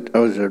was a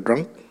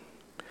drunk,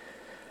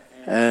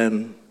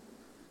 and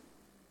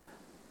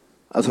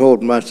I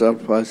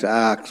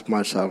asked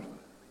myself,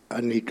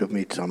 I need to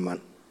meet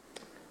someone.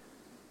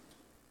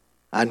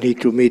 I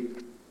need to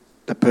meet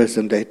the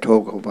person they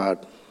talk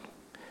about.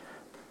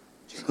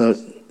 So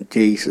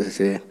Jesus,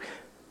 yeah.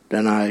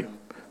 Then I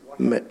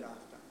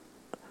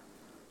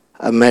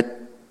met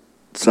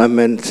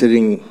someone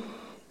sitting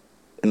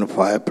in a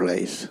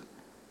fireplace,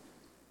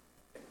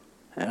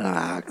 and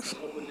I asked,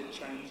 What were the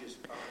changes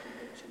after you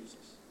met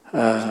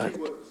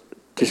Jesus?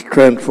 just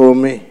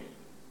transform me,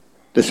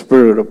 the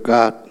Spirit of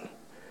God.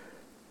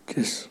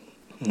 Just.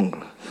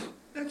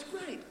 That's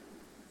great.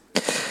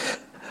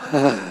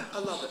 I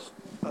love it.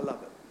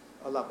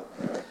 I love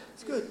it.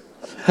 It's good.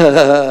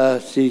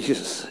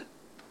 Jesus,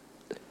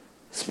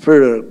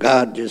 Spirit of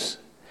God just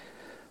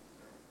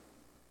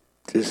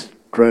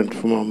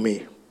transform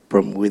me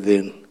from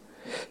within.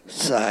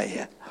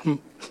 Saya.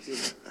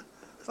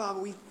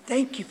 Father, we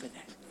thank you for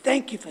that.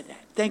 Thank you for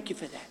that. Thank you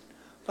for that.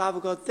 Father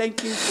God,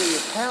 thank you for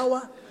your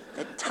power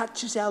that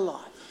touches our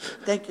life.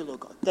 Thank you, Lord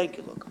God. Thank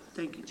you, Lord God.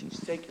 Thank you, Jesus.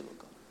 Thank you, Lord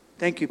God.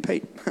 Thank you,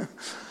 Pete.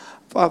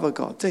 Father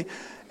God,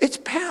 it's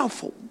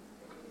powerful.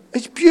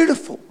 It's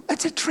beautiful.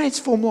 It's a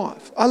transformed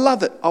life. I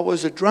love it. I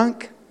was a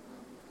drunk,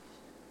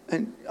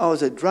 and I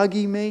was a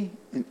druggie me,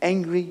 and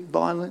angry,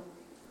 violent,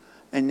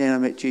 and then I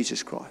met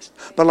Jesus Christ.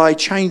 But I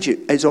change it.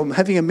 As I'm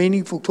having a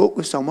meaningful talk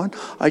with someone,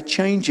 I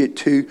change it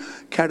to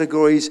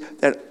categories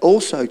that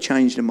also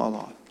changed in my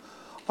life.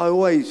 I've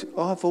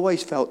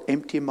always felt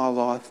empty in my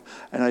life,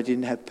 and I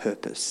didn't have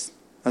purpose.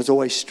 I was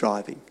always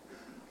striving.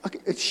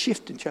 It's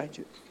shift and change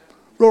it.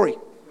 Rory.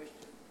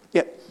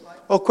 Yep.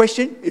 Oh,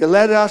 question? You're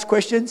allowed to ask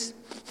questions?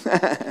 I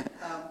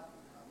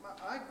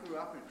grew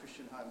up in a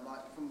Christian home.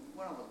 Like from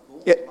when I was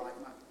born, like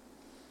my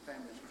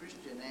family was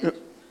Christian, and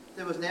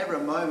there was never a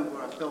moment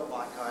where I felt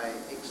like I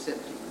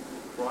accepted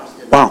Christ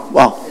in a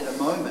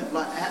moment.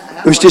 Like how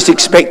it was just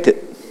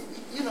expected.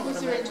 You know,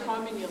 was there a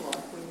time in your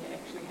life when you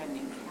actually had an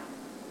encounter?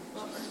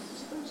 Well, I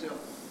still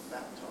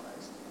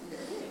baptised.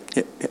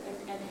 Yep. And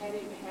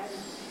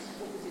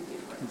what was the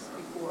difference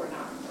before and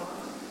after?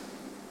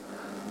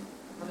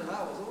 I don't know.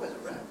 I was always a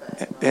rat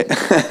bag.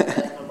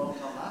 A long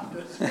time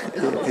afterwards.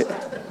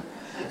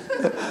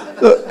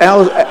 Look,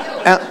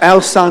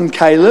 our son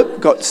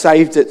Caleb got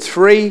saved at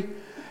 3.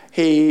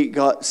 He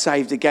got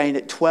saved again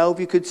at 12,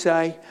 you could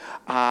say.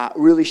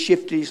 Really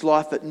shifted his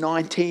life at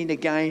 19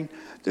 again.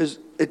 It's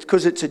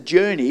because it's a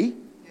journey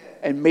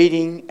and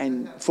meeting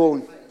and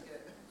falling.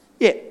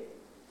 Yeah.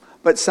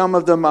 But some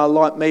of them are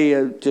like me,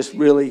 are just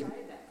really... I've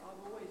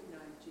always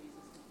known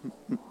Jesus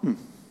before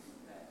life,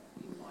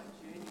 but in my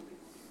journey with him,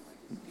 I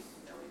just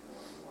didn't know him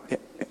more. He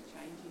was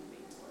changing me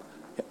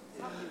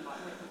more.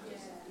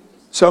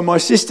 So my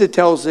sister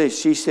tells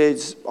this. She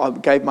says, I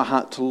gave my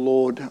heart to the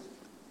Lord,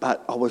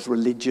 but I was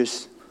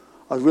religious.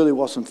 I really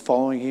wasn't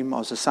following him. I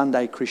was a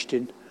Sunday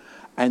Christian.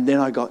 And then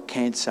I got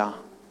cancer.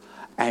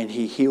 And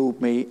he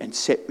healed me and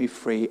set me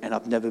free, and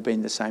I've never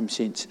been the same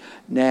since.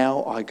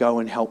 Now I go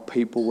and help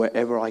people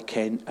wherever I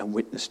can and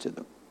witness to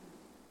them.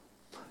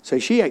 So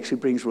she actually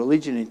brings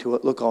religion into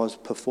it. Look, I was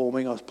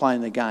performing, I was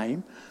playing the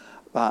game,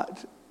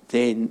 but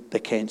then the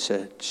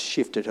cancer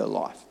shifted her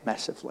life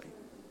massively.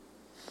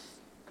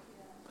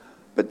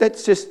 But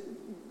it's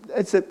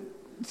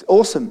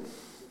awesome.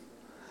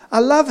 I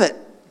love it.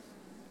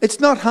 It's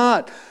not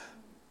hard.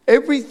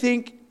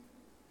 Everything,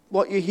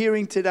 what you're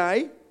hearing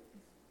today,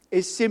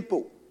 is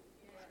simple.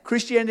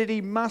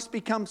 Christianity must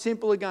become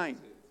simple again.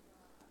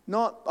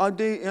 Not,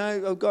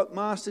 I've got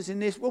masters in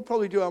this. We'll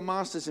probably do our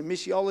masters in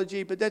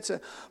missiology,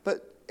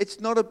 but it's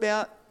not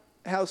about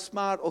how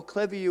smart or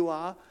clever you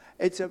are.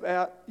 It's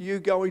about you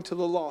going to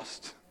the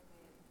lost.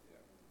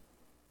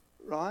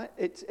 Right?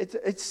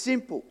 It's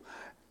simple.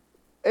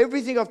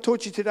 Everything I've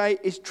taught you today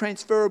is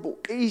transferable,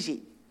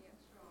 easy.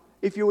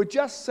 If you were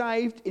just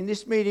saved in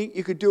this meeting,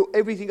 you could do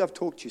everything I've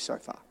taught you so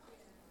far.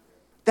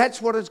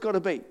 That's what it's got to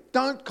be.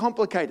 Don't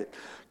complicate it.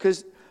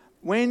 Because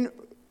when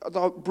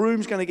the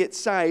broom's going to get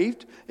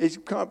saved, it's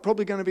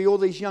probably going to be all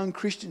these young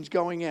Christians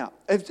going out.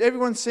 Has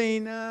everyone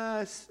seen,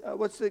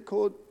 what's it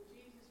called?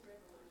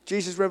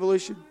 Jesus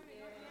Revolution.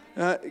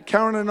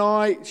 Karen and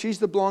I, she's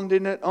the blonde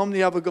in it, I'm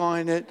the other guy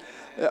in it.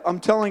 I'm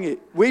telling you,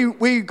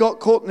 we got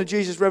caught in the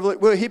Jesus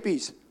Revolution. We're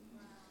hippies.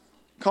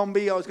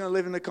 Combi, I was going to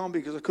live in a combi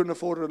because I couldn't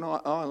afford an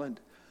island.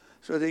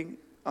 So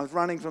I was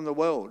running from the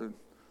world. And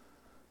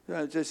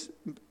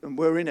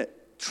we're in it.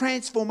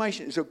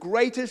 Transformation is the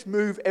greatest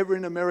move ever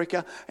in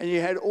America. And you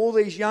had all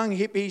these young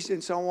hippies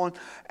and so on,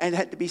 and it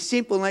had to be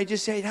simple. And they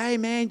just said, hey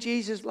man,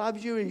 Jesus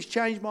loves you and he's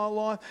changed my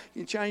life.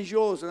 You can change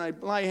yours. And they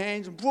lay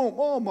hands and boom,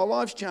 oh, my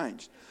life's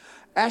changed.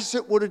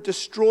 Acid would have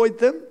destroyed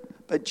them,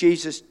 but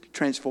Jesus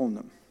transformed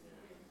them.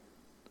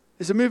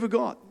 It's a move of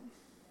God.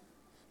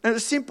 And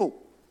it's simple.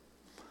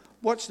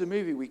 Watch the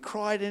movie. We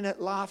cried in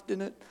it, laughed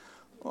in it.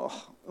 Oh,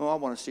 I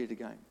want to see it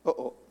again.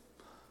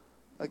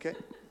 Okay.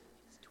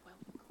 It's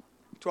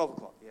 12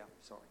 o'clock, yeah,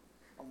 sorry.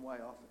 I'm way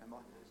off, am I?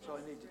 So I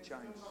need to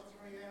change.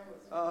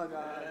 Oh,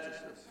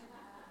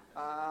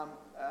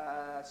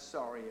 no,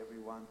 sorry,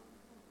 everyone.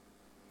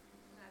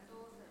 That's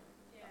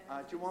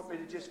awesome. Do you want me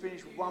to just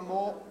finish with one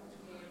more?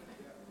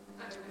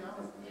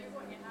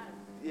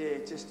 Yeah,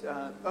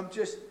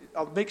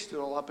 I've mixed it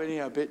all up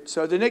anyhow a bit.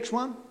 So the next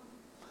one,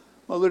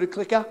 my little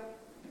clicker.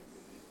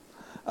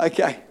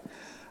 Okay.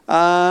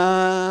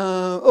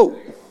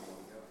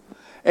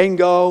 End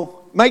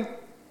goal.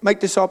 Make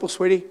disciples,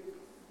 sweetie.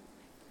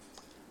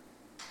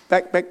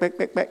 Back.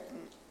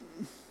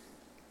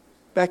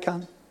 Back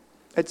on.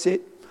 That's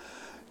it.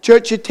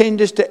 Church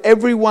attenders to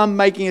everyone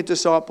making a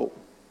disciple.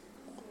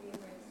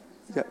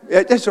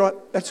 Yeah, that's right.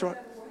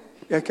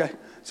 Okay,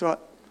 that's right.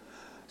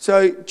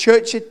 So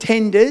church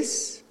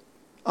attenders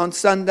on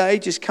Sunday,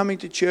 just coming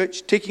to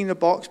church, ticking the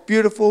box,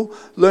 beautiful,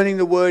 learning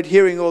the word,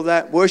 hearing all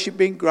that,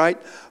 worshiping, great.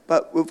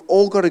 But we've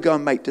all got to go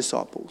and make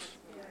disciples.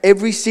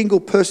 Every single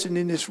person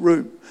in this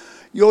room.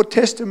 Your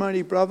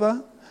testimony,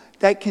 brother,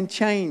 that can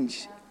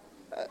change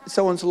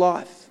someone's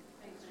life.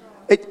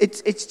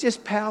 It's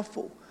just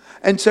powerful.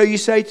 And so you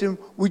say to them,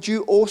 would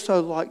you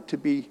also like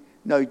to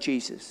know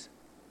Jesus?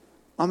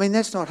 I mean,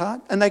 that's not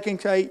hard. And they can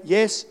say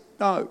yes,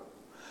 no.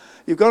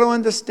 You've got to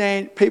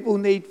understand people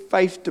need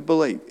faith to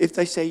believe. If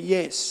they say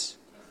yes,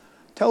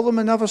 tell them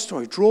another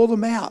story. Draw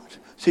them out.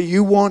 So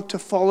you want to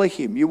follow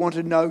him. You want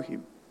to know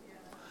him.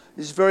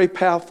 This is very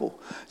powerful.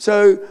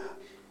 So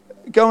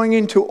going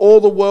into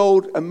all the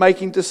world and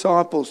making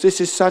disciples,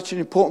 this is such an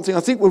important thing. I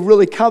think we've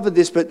really covered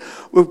this, but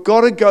we've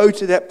got to go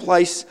to that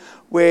place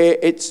where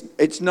it's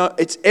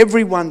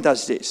everyone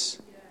does this.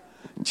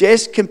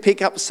 Jess can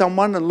pick up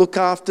someone and look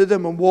after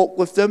them and walk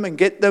with them and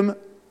get them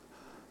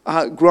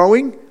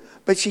growing.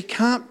 But she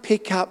can't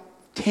pick up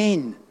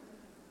 10.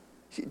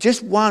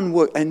 Just one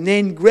work. And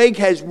then Greg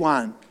has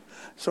one.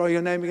 Sorry,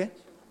 your name again?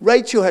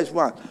 Rachel has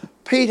one.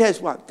 Pete has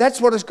one.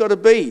 That's what it's got to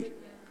be. It's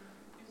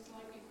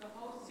like if the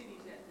whole city's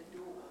at the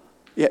door.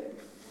 Yeah. What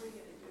are you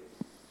going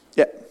to do?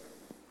 Yeah.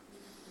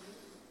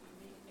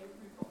 You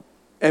need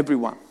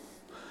Everyone.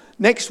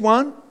 Next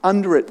one,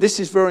 under it. This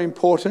is very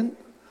important.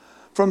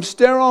 From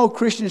sterile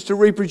Christians to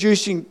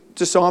reproducing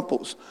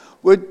disciples.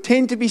 We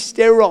tend to be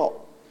sterile.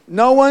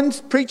 No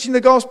one's preaching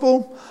the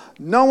gospel.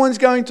 No one's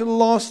going to the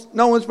lost.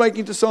 No one's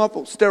making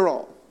disciples.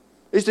 Sterile.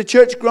 Is the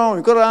church growing?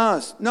 We've got to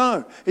ask.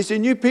 No. Is there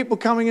new people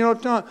coming in all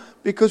the time?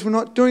 Because we're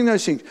not doing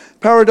those things.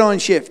 Paradigm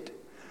shift.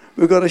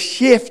 We've got to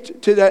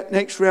shift to that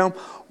next realm.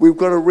 We've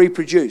got to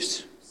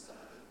reproduce.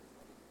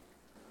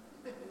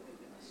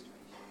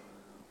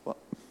 What?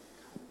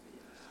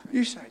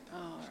 You say.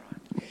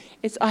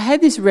 I had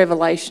this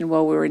revelation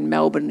while we were in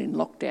Melbourne in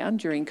lockdown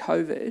during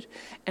COVID,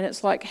 and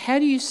it's like, how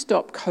do you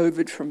stop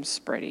COVID from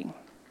spreading?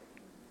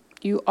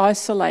 You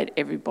isolate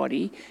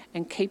everybody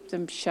and keep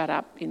them shut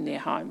up in their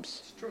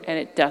homes, and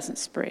it doesn't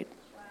spread.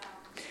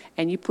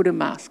 And you put a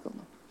mask on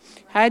them.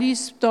 How do you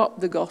stop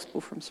the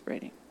gospel from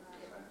spreading?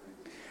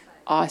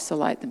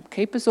 Isolate them.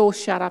 Keep us all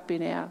shut up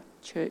in our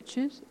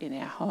churches, in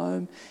our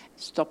home,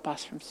 stop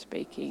us from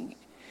speaking.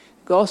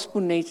 Gospel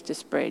needs to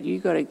spread.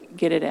 You've got to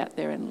get it out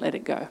there and let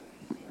it go.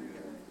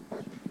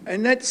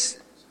 And that's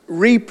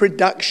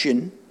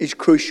reproduction is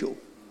crucial.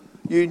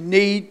 You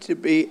need to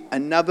be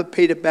another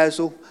Peter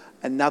Basil,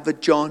 another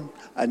John,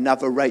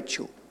 another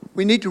Rachel.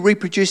 We need to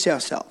reproduce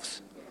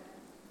ourselves.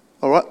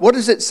 All right, what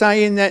does it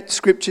say in that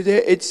scripture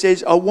there? It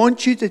says, I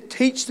want you to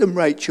teach them,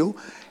 Rachel,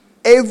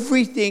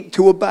 everything,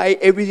 to obey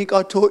everything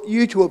I taught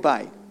you to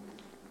obey.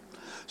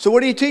 So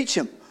what do you teach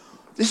them?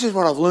 This is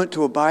what I've learnt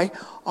to obey.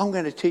 I'm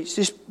going to teach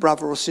this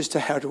brother or sister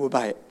how to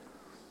obey it.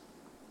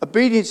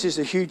 Obedience is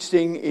a huge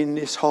thing in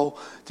this whole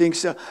thing.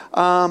 So,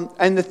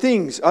 and the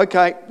things,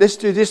 okay, let's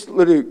do this,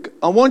 Luke.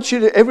 I want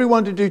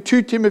everyone to do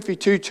 2 Timothy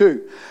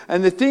 2:2.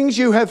 And the things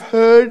you have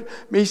heard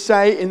me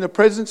say in the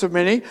presence of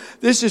many.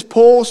 This is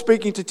Paul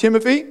speaking to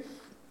Timothy.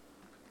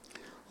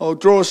 I'll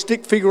draw a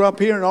stick figure up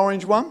here, an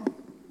orange one.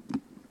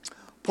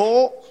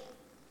 Paul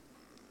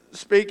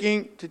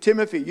speaking to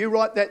Timothy. You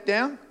write that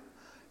down.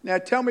 Now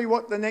tell me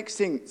what the next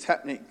thing is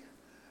happening.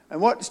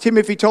 And what is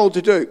Timothy told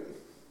to do?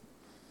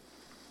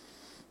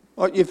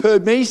 What you've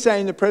heard me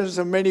say in the presence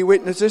of many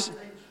witnesses.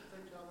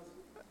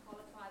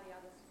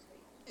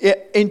 Yeah,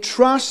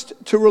 entrust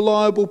to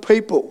reliable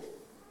people.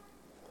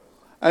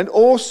 And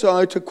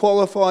also to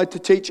qualify to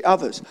teach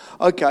others.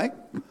 Okay.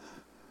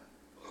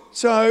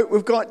 So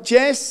we've got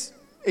Jess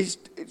is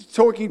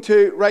talking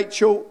to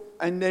Rachel,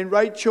 and then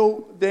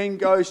Rachel then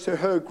goes to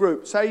her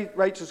group. Say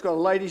Rachel's got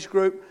a ladies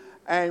group,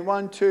 and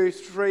 1, 2,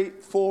 3,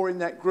 4 in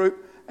that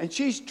group, and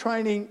she's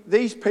training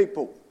these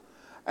people.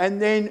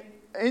 And then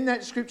in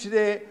that scripture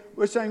there,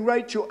 we're saying,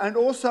 Rachel, and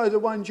also the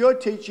ones you're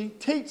teaching,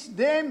 teach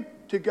them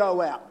to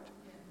go out.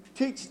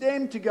 Teach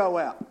them to go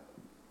out.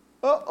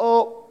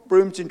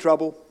 Broom's in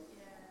trouble.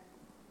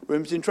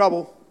 Broom's in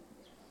trouble.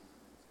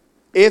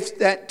 If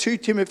that 2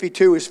 Timothy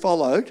 2 is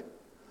followed,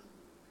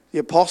 the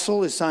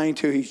apostle is saying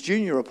to his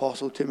junior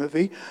apostle,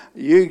 Timothy,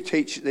 you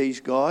teach these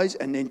guys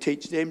and then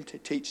teach them to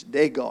teach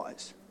their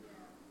guys.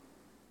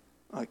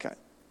 Okay.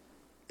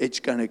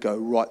 It's going to go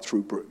right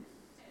through Broom.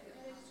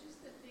 And it's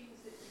just the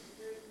things that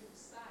you heard him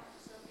say.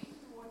 So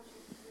even what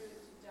you heard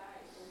today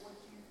or what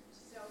you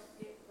yourself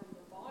get from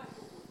the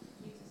Bible, what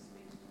Jesus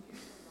mentioned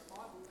you from the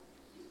Bible,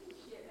 you can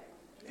share that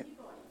with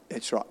anybody.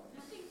 That's right.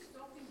 Nothing's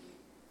stopping you.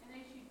 And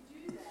as you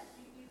do that,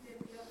 you give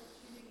them the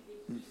opportunity to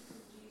hear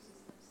from Jesus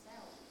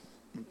themselves.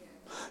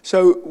 Yeah.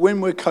 So when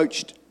we're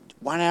coached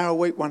 1 hour a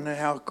week, 1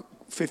 hour,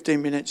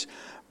 15 minutes,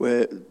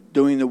 we're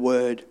doing the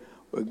word,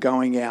 we're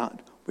going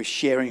out, we're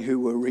sharing who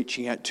we're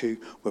reaching out to,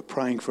 we're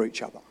praying for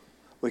each other.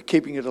 We're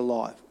keeping it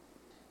alive.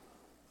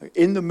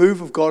 In the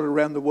move of God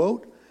around the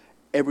world,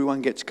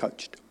 everyone gets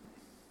coached.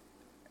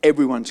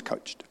 Everyone's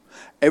coached.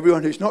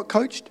 Everyone who's not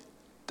coached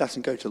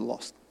doesn't go to the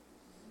lost.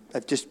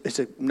 It's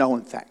a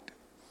known fact.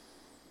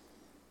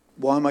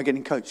 Why am I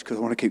getting coached? Because I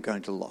want to keep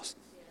going to the lost.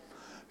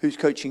 Who's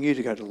coaching you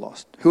to go to the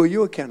lost? Who are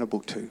you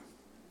accountable to?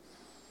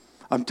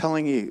 I'm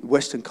telling you,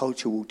 Western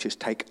culture will just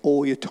take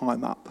all your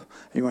time up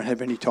and you won't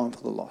have any time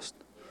for the lost.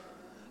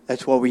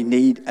 That's why we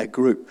need a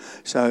group.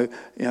 So,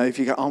 if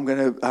you go, I'm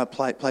going to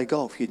play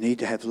golf, you need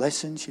to have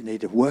lessons, you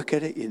need to work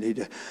at it, you need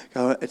to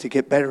go to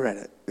get better at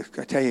it.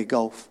 I tell you,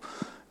 golf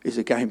is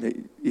a game that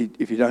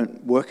if you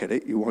don't work at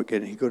it, you won't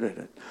get any good at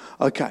it.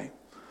 Okay.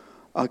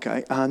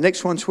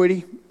 Next one,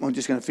 sweetie. I'm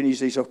just going to finish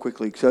these off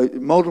quickly. So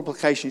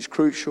multiplication is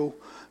crucial,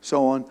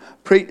 so on.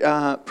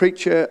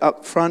 Preacher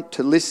up front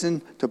to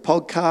listen to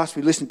podcasts.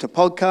 We listen to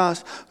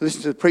podcasts. We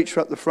listen to the preacher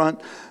up the front.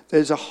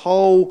 There's a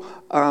whole...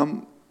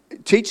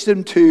 teach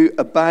them to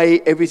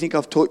obey everything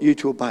I've taught you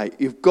to obey.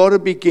 You've got to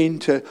begin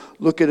to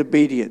look at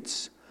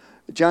obedience.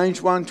 James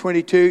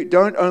 1:22,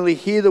 don't only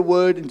hear the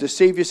word and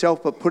deceive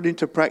yourself, but put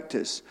into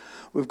practice.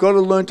 We've got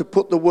to learn to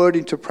put the word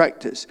into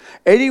practice.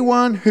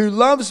 Anyone who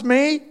loves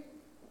me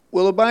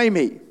will obey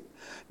me.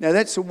 Now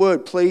that's a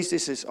word,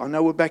 please. I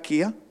know we're back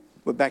here.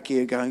 We're back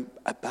here going,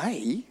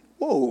 obey?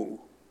 Whoa.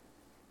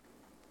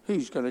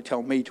 Who's going to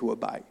tell me to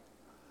obey?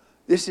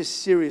 This is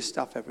serious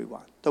stuff,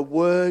 everyone. The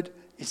word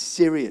is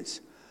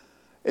serious.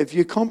 If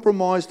you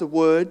compromise the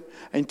word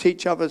and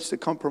teach others to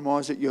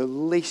compromise it, you're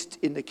least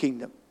in the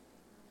kingdom.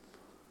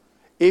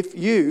 If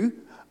you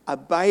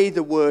obey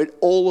the word,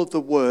 all of the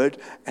word,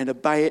 and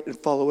obey it and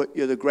follow it,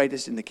 you're the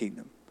greatest in the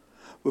kingdom.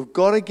 We've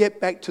got to get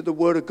back to the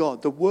word of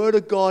God. The word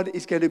of God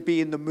is going to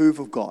be in the move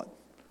of God.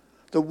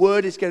 The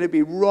word is going to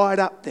be right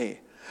up there.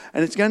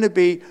 And it's going to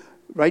be,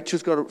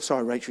 Rachel's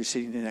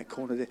sitting in that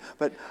corner there.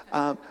 But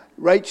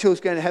Rachel's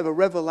going to have a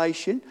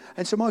revelation.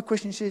 And so my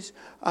question is,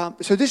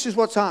 so this is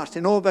what's asked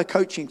in all of our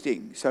coaching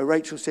things. So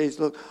Rachel says,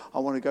 look, I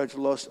want to go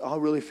to Lost. I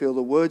really feel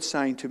the word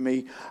saying to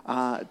me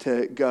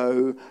to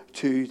go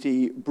to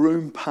the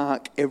Broom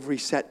Park every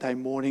Saturday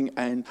morning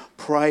and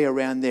pray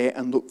around there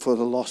and look for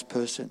the lost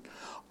person.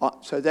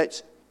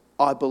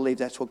 I believe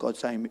that's what God's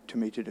saying to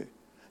me to do.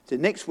 The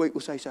next week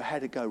we'll say, so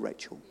how'd it go,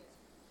 Rachel?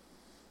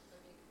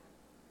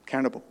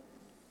 Accountable.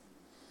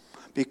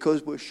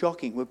 Because we're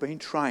shocking. We've been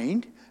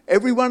trained.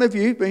 Every one of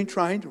you has been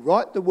trained to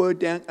write the word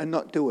down and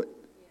not do it.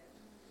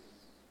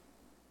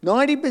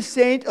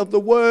 90% of the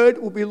word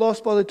will be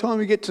lost by the time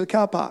we get to the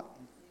car park.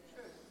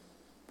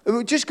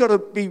 We've just got to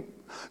be...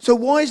 So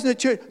why isn't the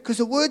church? Because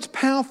the word's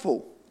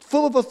powerful,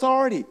 full of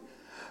authority.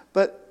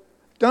 But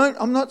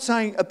I'm not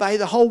saying obey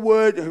the whole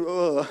word.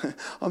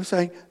 I'm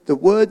saying the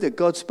word that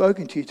God's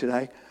spoken to you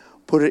today,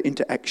 put it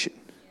into action.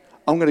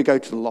 I'm going to go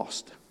to the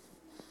lost.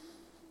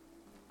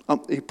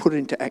 you put it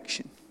into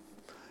action.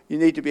 You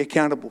need to be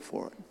accountable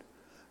for it.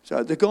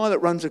 So the guy that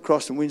runs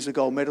across and wins the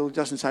gold medal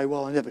doesn't say,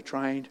 well, I never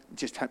trained,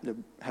 just happened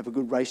to have a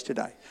good race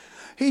today.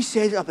 He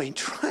said, I've been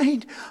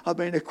trained, I've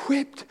been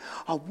equipped,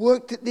 I've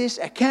worked at this,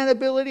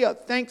 accountability,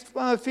 thanks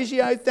my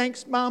physio,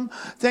 thanks mum,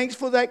 thanks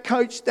for that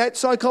coach, that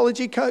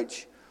psychology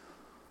coach.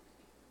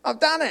 I've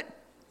done it.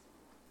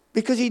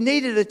 Because he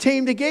needed a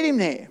team to get him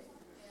there.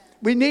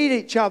 We need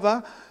each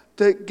other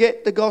to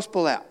get the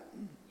gospel out.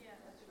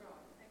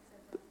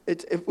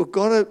 We've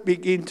got to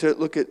begin to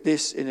look at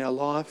this in our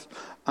life.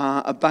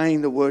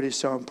 Obeying the word is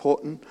so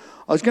important.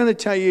 I was going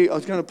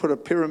to put a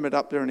pyramid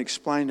up there and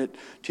explain it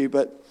to you,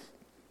 but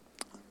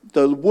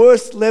the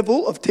worst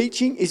level of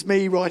teaching is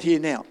me right here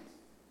now.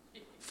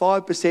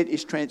 5%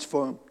 is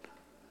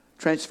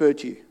transferred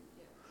to you,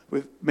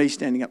 with me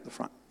standing up the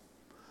front.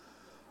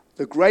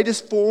 The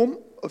greatest form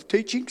of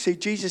teaching, see,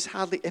 Jesus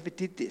hardly ever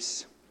did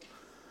this.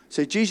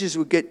 So Jesus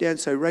would get down and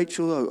say,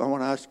 Rachel, I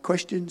want to ask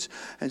questions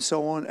and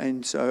so on.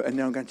 And then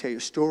I'm going to tell you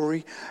a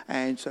story.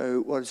 And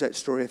so what does that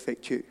story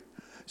affect you?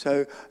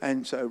 So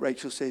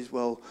Rachel says,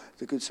 well,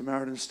 the Good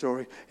Samaritan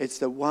story, it's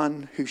the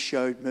one who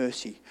showed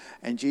mercy.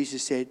 And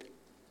Jesus said,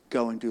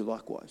 go and do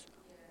likewise.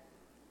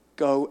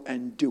 Go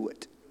and do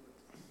it.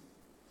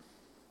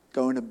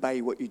 Go and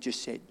obey what you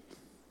just said.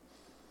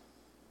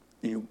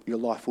 And your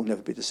life will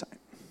never be the same.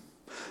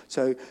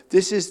 So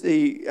this is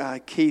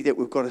the key that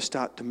we've got to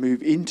start to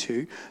move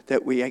into,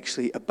 that we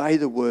actually obey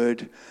the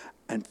word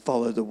and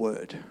follow the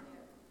word.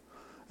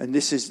 And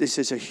this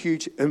is a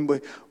huge,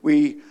 and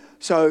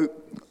so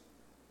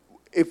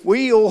if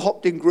we all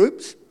hopped in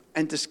groups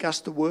and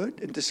discussed the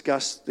word and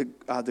discussed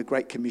the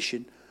Great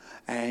Commission,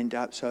 and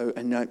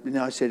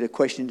now I said a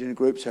question in a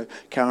group, so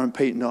Karen,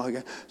 Pete and I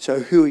go, so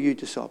who are you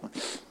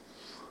discipling?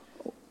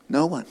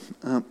 No one.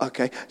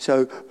 Okay,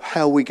 so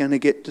how are we going to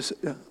get to...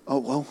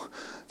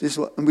 this is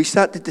what, and we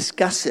start to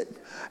discuss it.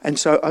 And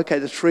so, okay,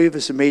 the three of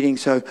us are meeting,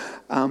 so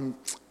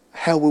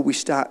how will we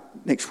start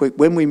next week?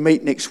 When we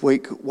meet next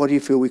week, what do you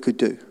feel we could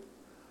do?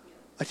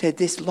 I said,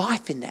 there's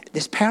life in that.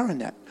 There's power in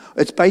that.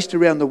 It's based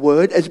around the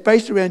word. It's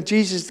based around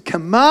Jesus'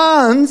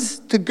 commands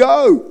to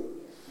go.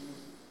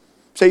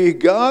 So you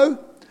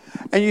go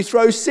and you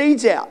throw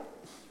seeds out.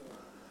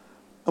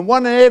 And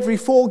one in every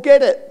four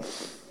get it.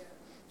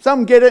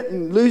 Some get it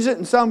and lose it,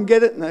 and some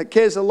get it and it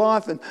cares of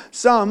life, and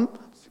some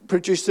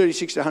produce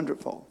 36 to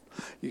 100-fold.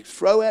 You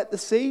throw out the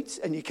seeds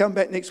and you come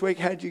back next week,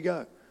 how'd you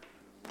go?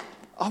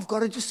 I've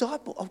got a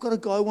disciple. I've got a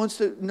guy who wants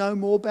to know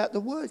more about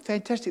the word.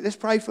 Fantastic. Let's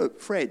pray for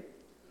Fred.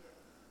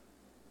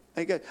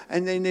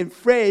 And then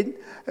Fred,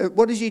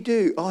 what does he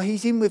do? Oh,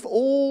 he's in with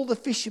all the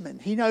fishermen.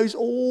 He knows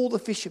all the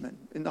fishermen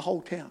in the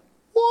whole town.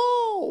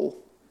 Whoa!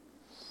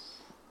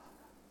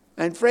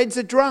 And Fred's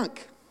a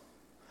drunk.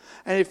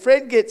 And if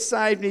Fred gets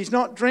saved and he's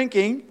not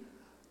drinking,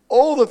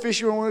 all the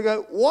fishermen want to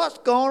go, what's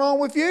going on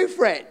with you,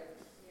 Fred?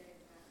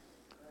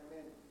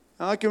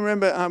 I can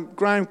remember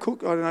Graham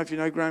Cook. I don't know if you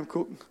know Graham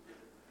Cook.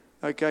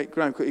 Okay,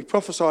 Graham Cook. He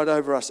prophesied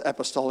over us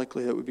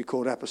apostolically, that would be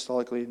called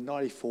apostolically, in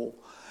 94.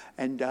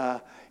 And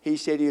he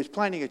said he was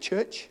planning a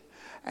church,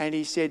 and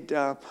he said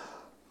nothing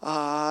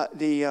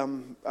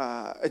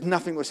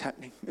was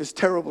happening. It was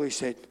terrible, he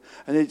said.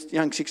 And this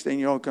young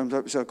 16-year-old comes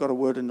up and says, I've got a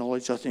word of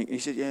knowledge, I think. And he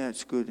said, yeah,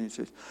 it's good. And he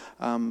says,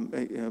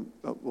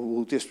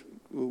 we'll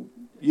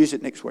use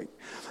it next week.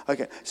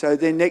 Okay, so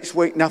then next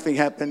week nothing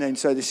happened, and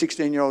so the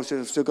 16-year-old said,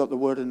 I've still got the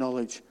word of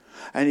knowledge.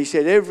 And he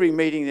said every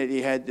meeting that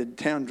he had, the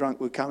town drunk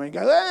would come and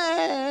go,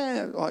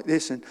 like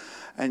this, and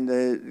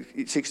the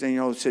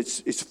 16-year-old said,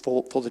 it's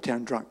for the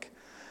town drunk.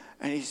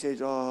 And he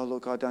said, oh,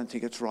 look, I don't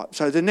think it's right.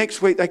 So the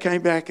next week they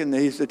came back, and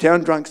the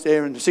town drunk's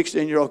there, and the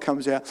 16-year-old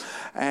comes out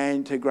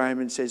and to Graham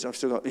and says, I've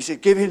still got... He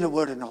said, give him the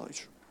word of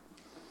knowledge.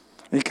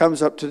 And he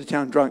comes up to the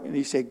town drunk and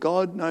he said,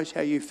 God knows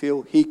how you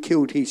feel. He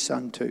killed his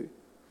son too.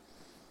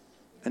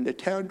 And the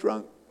town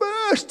drunk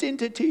burst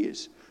into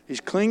tears.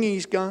 He's clinging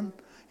his gun.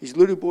 His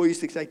little boy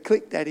used to say,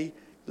 click, Daddy,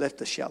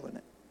 left a shell in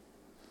it.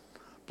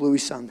 Blew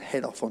his son's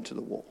head off onto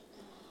the wall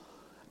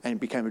and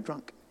became a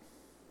drunk.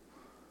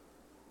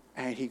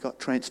 And he got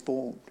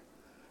transformed.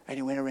 And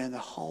he went around the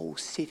whole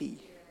city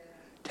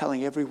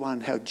telling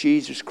everyone how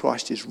Jesus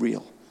Christ is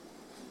real.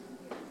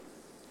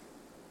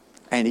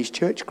 And his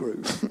church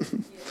grew.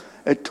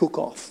 It took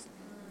off.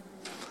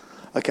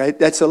 Okay,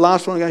 that's the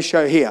last one I'm going to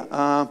show here.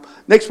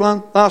 Next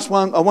one, last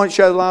one. I won't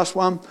show the last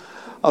one.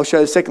 I'll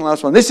show the second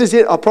last one. This is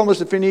it. I promise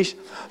to finish.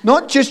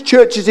 Not just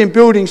churches in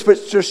buildings,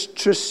 but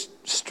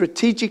just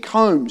strategic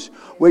homes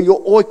where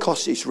your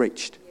oikos is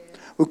reached.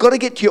 We've got to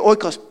get to your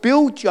oikos.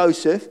 Bill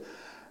Joseph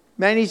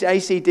managed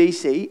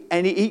AC/DC,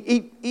 and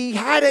he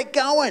had it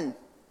going.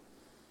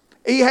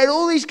 He had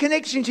all these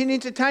connections in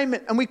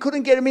entertainment, and we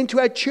couldn't get him into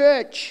our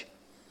church.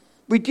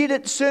 We did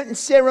it certain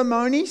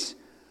ceremonies,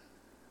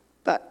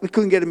 but we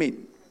couldn't get them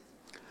in.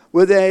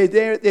 Were they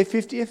there at their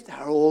 50th? They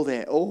were all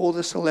there. All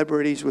the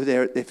celebrities were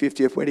there at their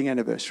 50th wedding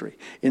anniversary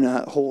in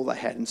a hall they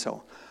had and so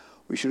on.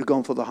 We should have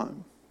gone for the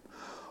home.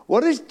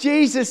 What does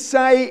Jesus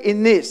say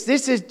in this?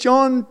 This is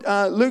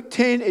Luke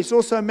 10. It's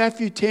also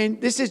Matthew 10.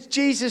 This is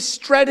Jesus'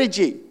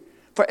 strategy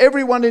for for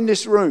everyone in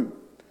this room.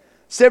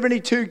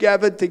 72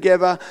 gathered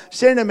together,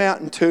 sent them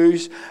out in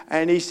twos,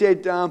 and he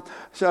said,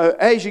 so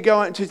as you go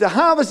out into the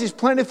harvest is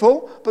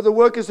plentiful, but the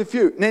workers are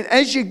few. And then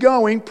as you're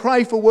going,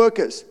 pray for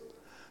workers.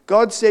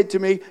 God said to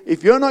me,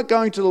 if you're not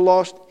going to the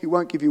lost, he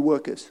won't give you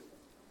workers.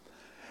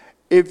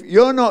 If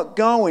you're not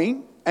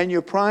going and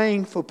you're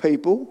praying for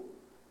people,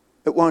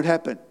 it won't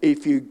happen.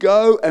 If you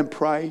go and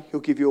pray,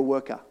 he'll give you a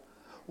worker.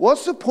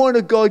 What's the point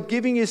of God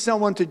giving you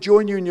someone to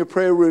join you in your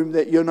prayer room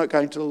that you're not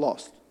going to the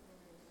lost?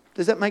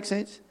 Does that make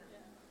sense?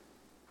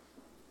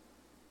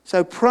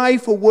 So pray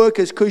for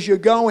workers because you're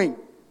going.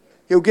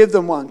 He'll give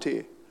them one to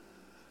you.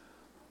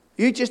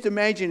 You just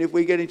imagine if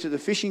we get into the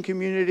fishing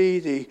community,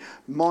 the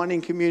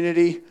mining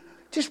community,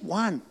 just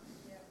one.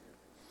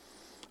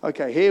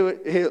 Okay, here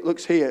it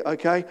looks here,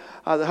 okay?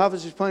 The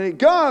harvest is plenty.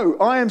 Go!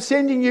 I am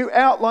sending you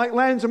out like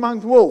lambs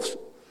among wolves.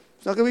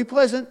 It's not going to be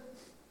pleasant.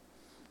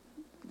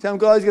 Some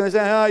guy's going to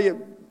say, oh,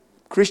 you're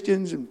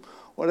Christians and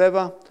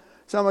whatever.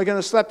 Some are going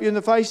to slap you in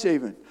the face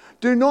even.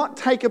 Do not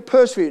take a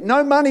purse for you.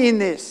 No money in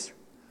this.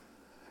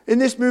 In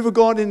this move of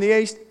God in the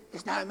East,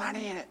 there's no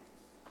money in it.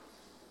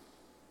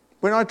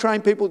 When I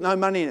train people, no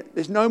money in it.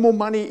 There's no more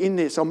money in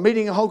this. I'm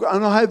meeting a whole group,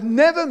 and I have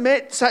never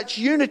met such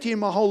unity in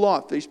my whole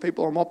life, these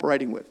people I'm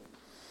operating with.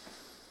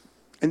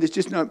 And there's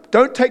just no,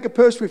 don't take a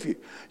purse with you.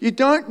 You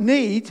don't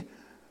need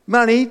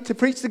money to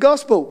preach the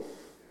gospel.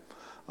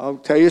 I'll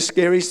tell you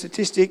scary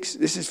statistics.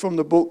 This is from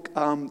the book,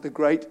 The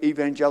Great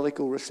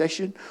Evangelical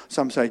Recession.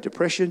 Some say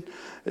depression.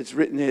 It's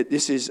written there.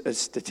 This is a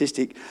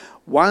statistic.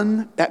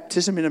 One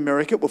baptism in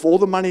America, with all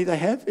the money they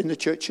have in the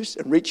churches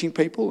and reaching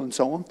people and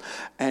so on,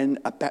 and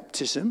a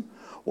baptism.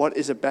 What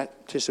is a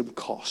baptism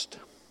cost?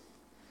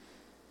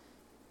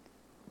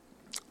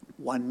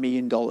 $1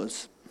 million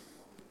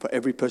for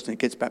every person that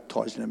gets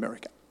baptized in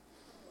America.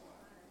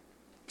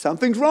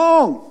 Something's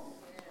wrong.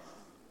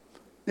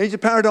 Needs a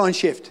paradigm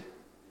shift.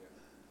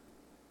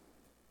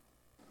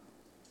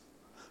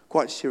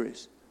 Quite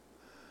serious.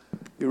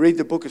 You read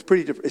the book,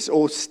 it's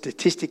all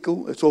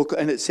statistical,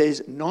 and it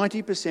says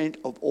 90%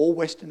 of all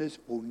Westerners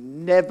will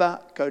never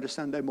go to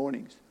Sunday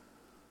mornings.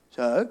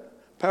 So,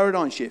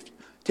 paradigm shift.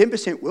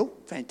 10% will,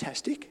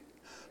 fantastic.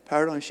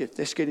 Paradigm shift,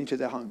 let's get into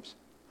their homes.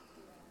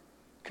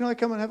 Can I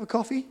come and have a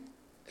coffee?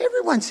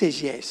 Everyone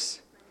says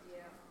yes.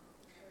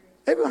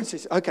 Everyone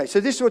says, okay, so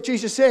this is what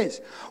Jesus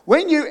says.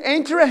 When you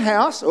enter a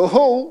house, or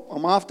hall,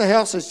 I'm after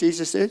houses,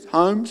 Jesus says,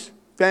 homes,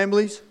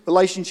 families,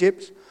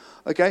 relationships.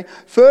 Okay,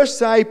 first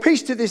say,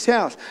 peace to this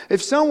house.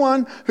 If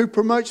someone who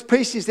promotes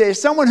peace is there,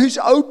 someone who's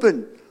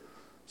open,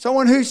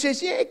 someone who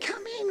says, yeah,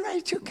 come in,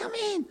 Rachel, come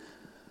in.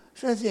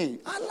 So then,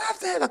 I'd love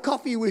to have a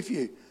coffee with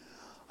you.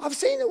 I've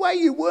seen the way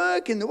you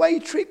work and the way you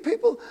treat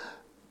people.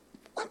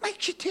 What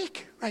makes you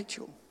tick,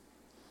 Rachel?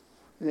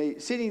 And they're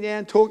sitting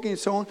down, talking and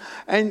so on.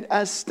 And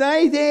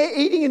stay there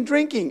eating and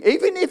drinking,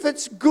 even if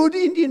it's good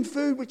Indian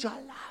food, which I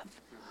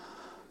love.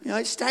 You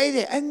know, stay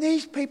there. And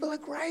these people are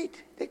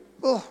great.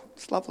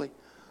 It's lovely.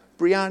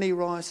 Biryani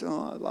rice, I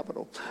love it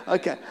all.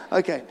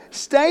 Okay.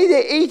 Stay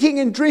there eating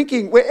and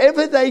drinking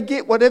wherever they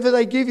get, whatever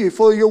they give you,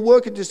 for your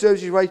work it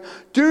deserves your wage.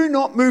 Do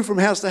not move from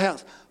house to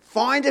house.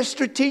 Find a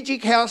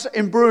strategic house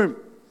in Broome.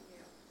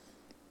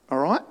 All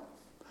right?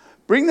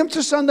 Bring them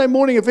to Sunday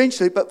morning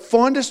eventually, but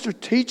find a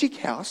strategic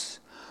house,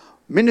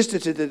 minister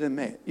to them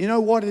there. You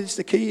know what is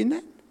the key in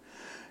that?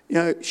 You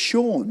know,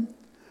 Sean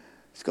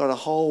has got a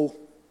whole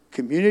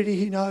community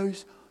he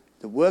knows,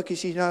 the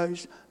workers he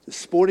knows, the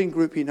sporting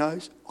group he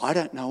knows. I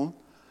don't know him.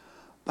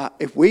 But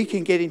if we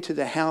can get into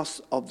the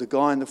house of the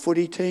guy in the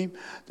footy team,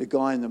 the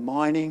guy in the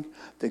mining,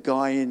 the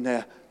guy in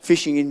the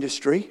fishing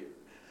industry,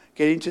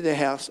 get into their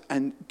house,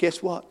 and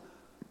guess what?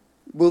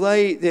 Will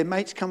their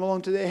mates come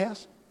along to their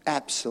house?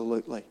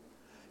 Absolutely.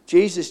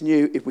 Jesus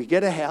knew if we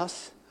get a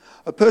house,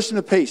 a person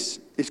of peace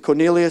is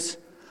Cornelius.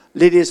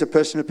 Lydia's a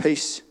person of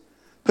peace.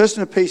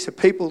 Person of peace are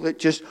people that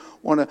just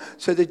want to...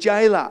 So the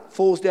jailer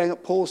falls down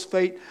at Paul's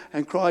feet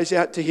and cries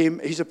out to him.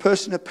 He's a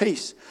person of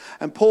peace.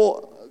 And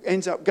Paul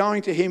ends up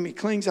going to him. He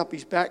cleans up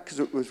his back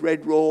because it was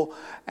red raw,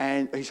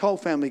 and his whole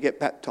family get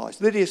baptised.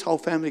 Lydia's whole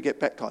family get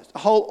baptised. The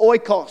whole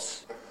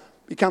oikos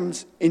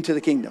becomes into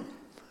the kingdom.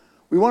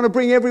 We want to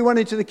bring everyone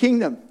into the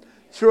kingdom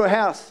through a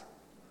house.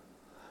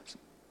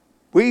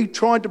 We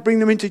tried to bring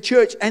them into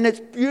church, and it's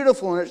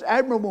beautiful and it's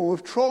admirable.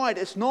 We've tried.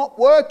 It's not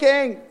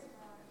working.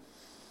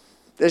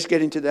 Let's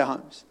get into their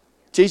homes.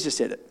 Jesus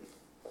said it.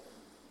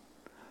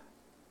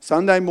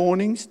 Sunday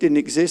mornings didn't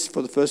exist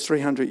for the first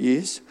 300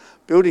 years.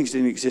 Buildings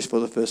didn't exist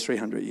for the first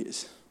 300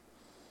 years.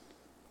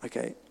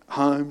 Okay,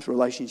 homes,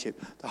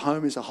 relationship. The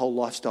home is a whole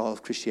lifestyle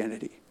of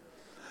Christianity.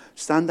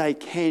 Sunday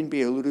can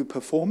be a little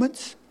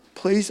performance.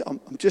 Please, I'm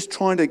just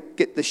trying to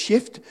get the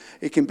shift.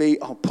 It can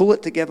be, I'll pull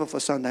it together for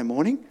Sunday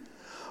morning,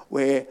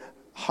 where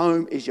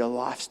home is your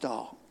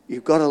lifestyle.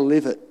 You've got to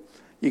live it.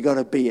 You've got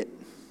to be it.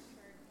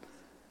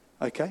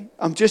 Okay?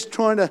 I'm just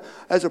trying to,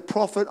 as a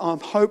prophet, I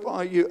hope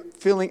you're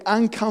feeling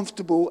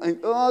uncomfortable and,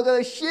 I've got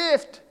to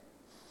shift.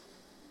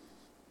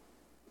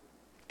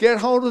 Get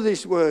hold of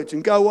these words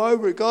and go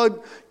over it. God,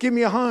 give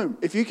me a home.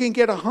 If you can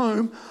get a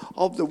home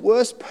of the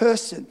worst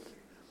person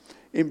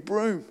in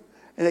Broome,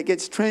 and it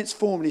gets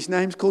transformed. His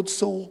name's called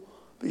Saul,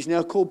 but he's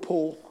now called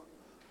Paul.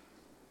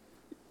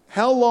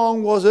 How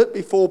long was it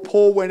before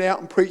Paul went out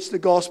and preached the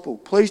gospel?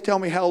 Please tell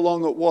me how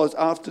long it was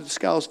after the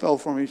scales fell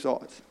from his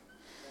eyes.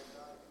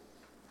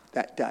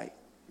 That day.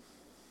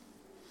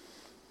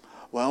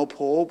 Well,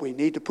 Paul, we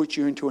need to put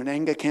you into an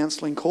anger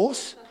counselling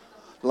course.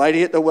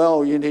 Lady at the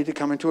well, you need to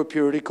come into a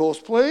purity course,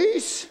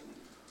 please.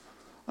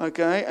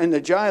 Okay, and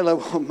the jailer,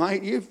 well,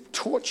 mate, you've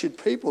tortured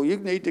people. You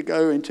need to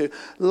go into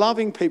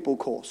loving people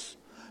course.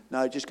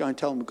 No, just go and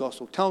tell them the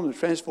gospel. Tell them the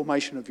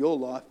transformation of your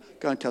life.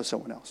 Go and tell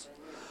someone else.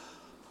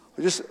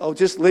 I'll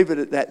just leave it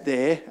at that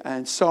there.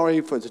 And sorry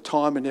for the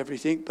time and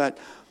everything, but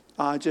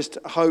I just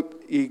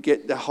hope you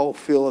get the whole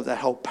feel of that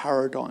whole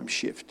paradigm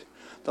shift.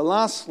 The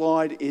last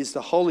slide is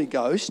the Holy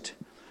Ghost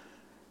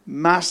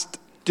must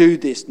do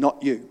this,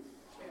 not you.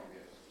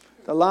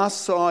 The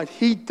last slide,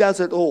 he does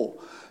it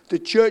all. The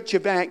Church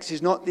of Acts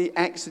is not the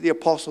Acts of the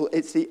Apostle,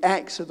 it's the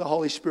Acts of the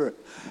Holy Spirit.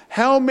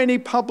 How many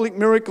public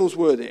miracles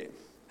were there?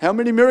 How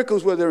many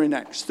miracles were there in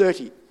Acts?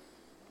 30.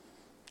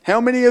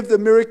 How many of the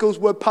miracles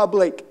were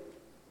public?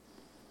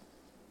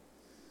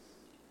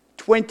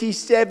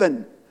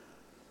 27.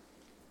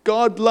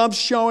 God loves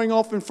showing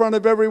off in front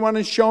of everyone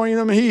and showing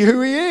them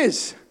who he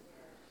is.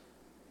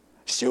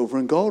 Silver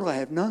and gold I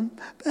have none,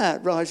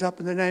 but rise up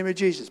in the name of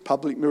Jesus.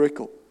 Public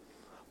miracle.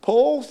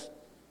 Paul's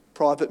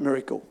private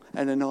miracle.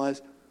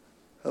 Ananias,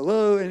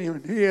 hello,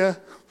 anyone here?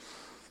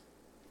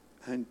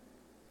 And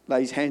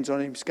lays hands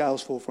on him,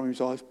 scales fall from his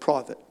eyes.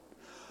 Private.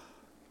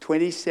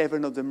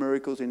 27 of the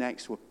miracles in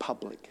Acts were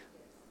public.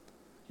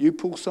 You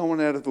pull someone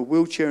out of a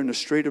wheelchair in the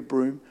street of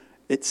Broome,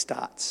 it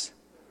starts.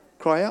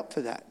 Cry out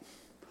for that.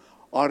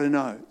 I don't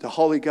know. The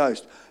Holy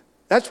Ghost.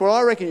 That's what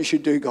I reckon you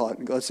should do, God.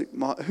 And God said,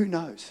 who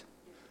knows?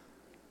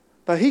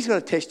 But he's got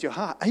to test your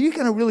heart. Are you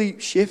going to really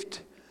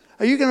shift?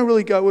 Are you going to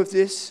really go with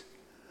this?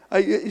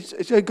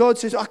 So God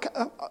says,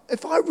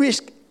 if I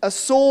risk a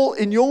Saul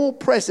in your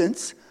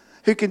presence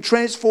who can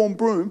transform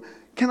Broome,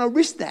 can I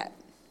risk that?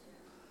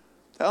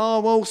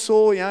 Oh, well,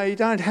 Saul, you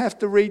don't have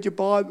to read your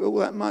Bible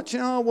that much.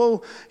 Oh,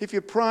 well, if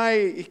you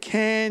pray, you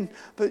can.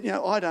 But,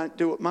 I don't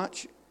do it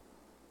much.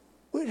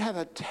 We'd have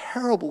a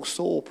terrible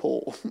Saul,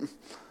 Paul.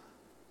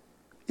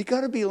 You've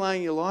got to be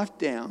laying your life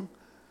down.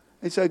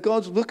 And so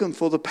God's looking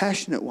for the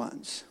passionate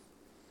ones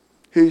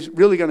who's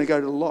really going to go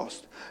to the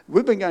lost.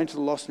 We've been going to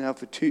the lost now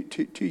for two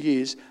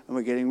years, and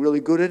we're getting really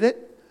good at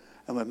it,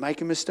 and we're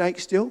making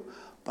mistakes still,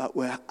 but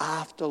we're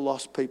after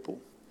lost people.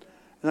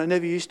 And I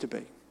never used to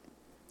be.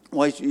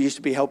 I used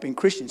to be helping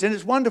Christians, and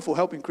it's wonderful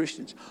helping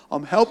Christians.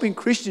 I'm helping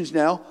Christians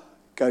now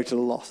go to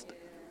the lost.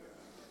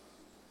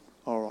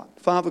 All right.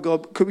 Father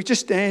God, could we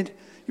just stand?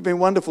 You've been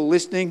wonderful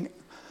listening.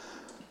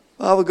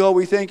 Father God,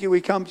 we thank you.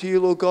 We come to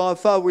you, Lord God.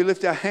 Father, we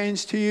lift our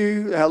hands to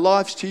you, our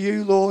lives to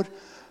you, Lord.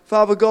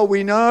 Father God,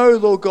 we know,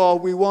 Lord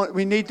God,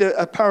 we need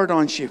a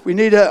paradigm shift. We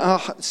need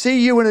to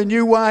see you in a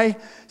new way,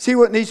 see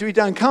what needs to be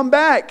done. Come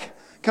back.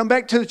 Come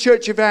back to the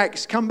Church of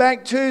Acts. Come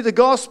back to the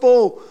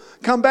gospel.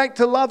 Come back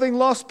to loving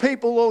lost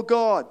people, Lord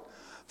God.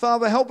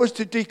 Father, help us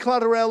to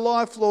declutter our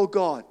life, Lord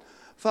God.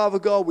 Father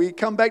God, we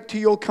come back to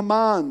your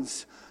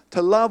commands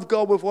to love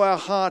God with all our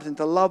heart and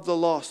to love the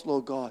lost,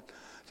 Lord God,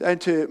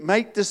 and to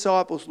make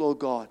disciples, Lord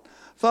God.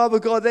 Father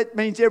God, that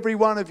means every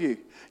one of you.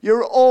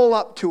 You're all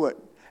up to it.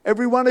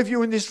 Every one of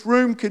you in this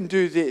room can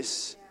do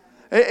this.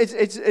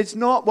 It's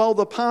not, well,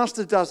 the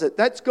pastor does it.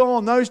 That's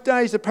gone. Those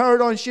days, the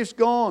paradigm shift's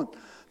gone.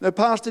 The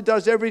pastor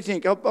does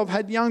everything. I've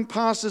had young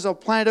pastors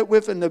I've planted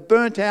with and they're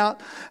burnt out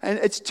and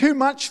it's too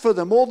much for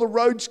them. All the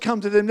roads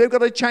come to them. They've got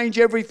to change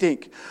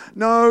everything.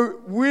 No,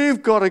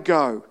 we've got to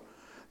go.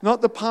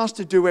 Not the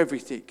pastor do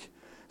everything.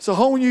 It's a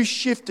whole new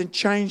shift and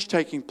change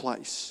taking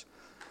place.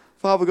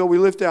 Father God, we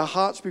lift our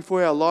hearts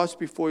before you, our lives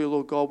before you,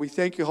 Lord God. We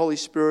thank you, Holy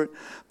Spirit.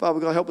 Father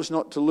God, help us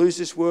not to lose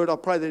this word. I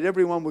pray that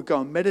everyone would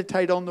go and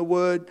meditate on the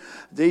word.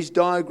 These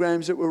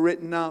diagrams that were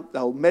written up,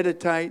 they'll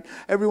meditate.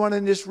 Everyone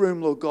in this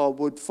room, Lord God,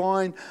 would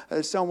find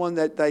someone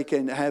that they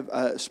can have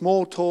a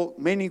small talk,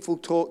 meaningful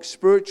talk,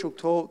 spiritual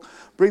talk,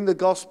 bring the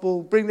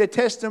gospel, bring their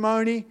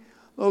testimony.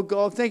 Lord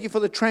God, thank you for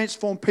the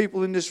transformed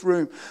people in this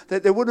room,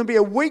 that there wouldn't be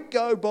a week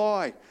go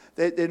by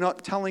they're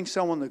not telling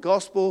someone the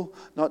gospel,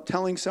 not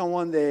telling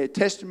someone their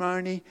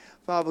testimony.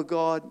 Father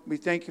God, we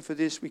thank you for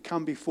this. We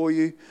come before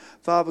you.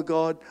 Father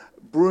God,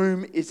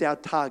 Broome is our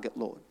target,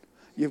 Lord.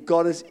 You've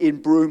got us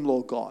in Broome,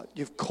 Lord God.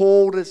 You've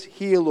called us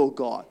here, Lord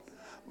God.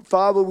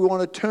 Father, we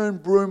want to turn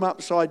Broome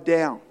upside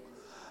down.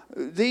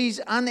 These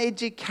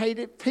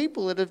uneducated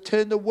people that have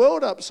turned the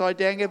world upside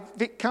down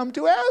have come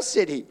to our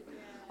city.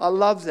 I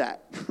love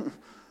that.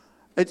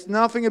 It's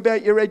nothing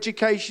about your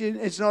education.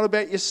 It's not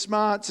about your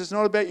smarts. It's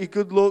not about your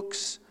good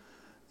looks.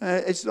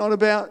 It's not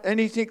about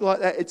anything like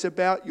that. It's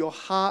about your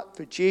heart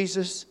for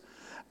Jesus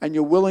and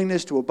your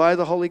willingness to obey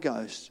the Holy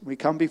Ghost. We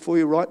come before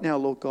you right now,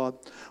 Lord God.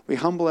 We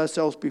humble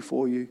ourselves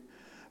before you.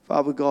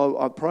 Father God,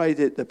 I pray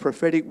that the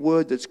prophetic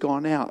word that's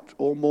gone out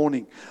all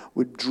morning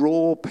would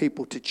draw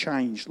people to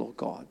change, Lord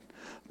God.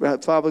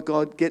 Father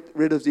God, get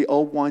rid of the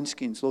old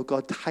wineskins. Lord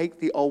God,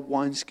 take the old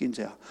wineskins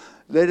out.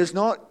 Let us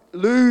not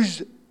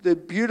lose the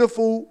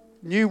beautiful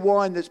new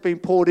wine that's been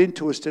poured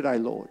into us today,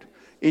 Lord.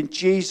 In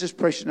Jesus'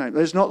 precious name.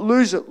 Let's not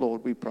lose it,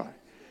 Lord, we pray.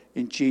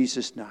 In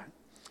Jesus' name.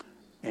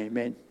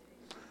 Amen.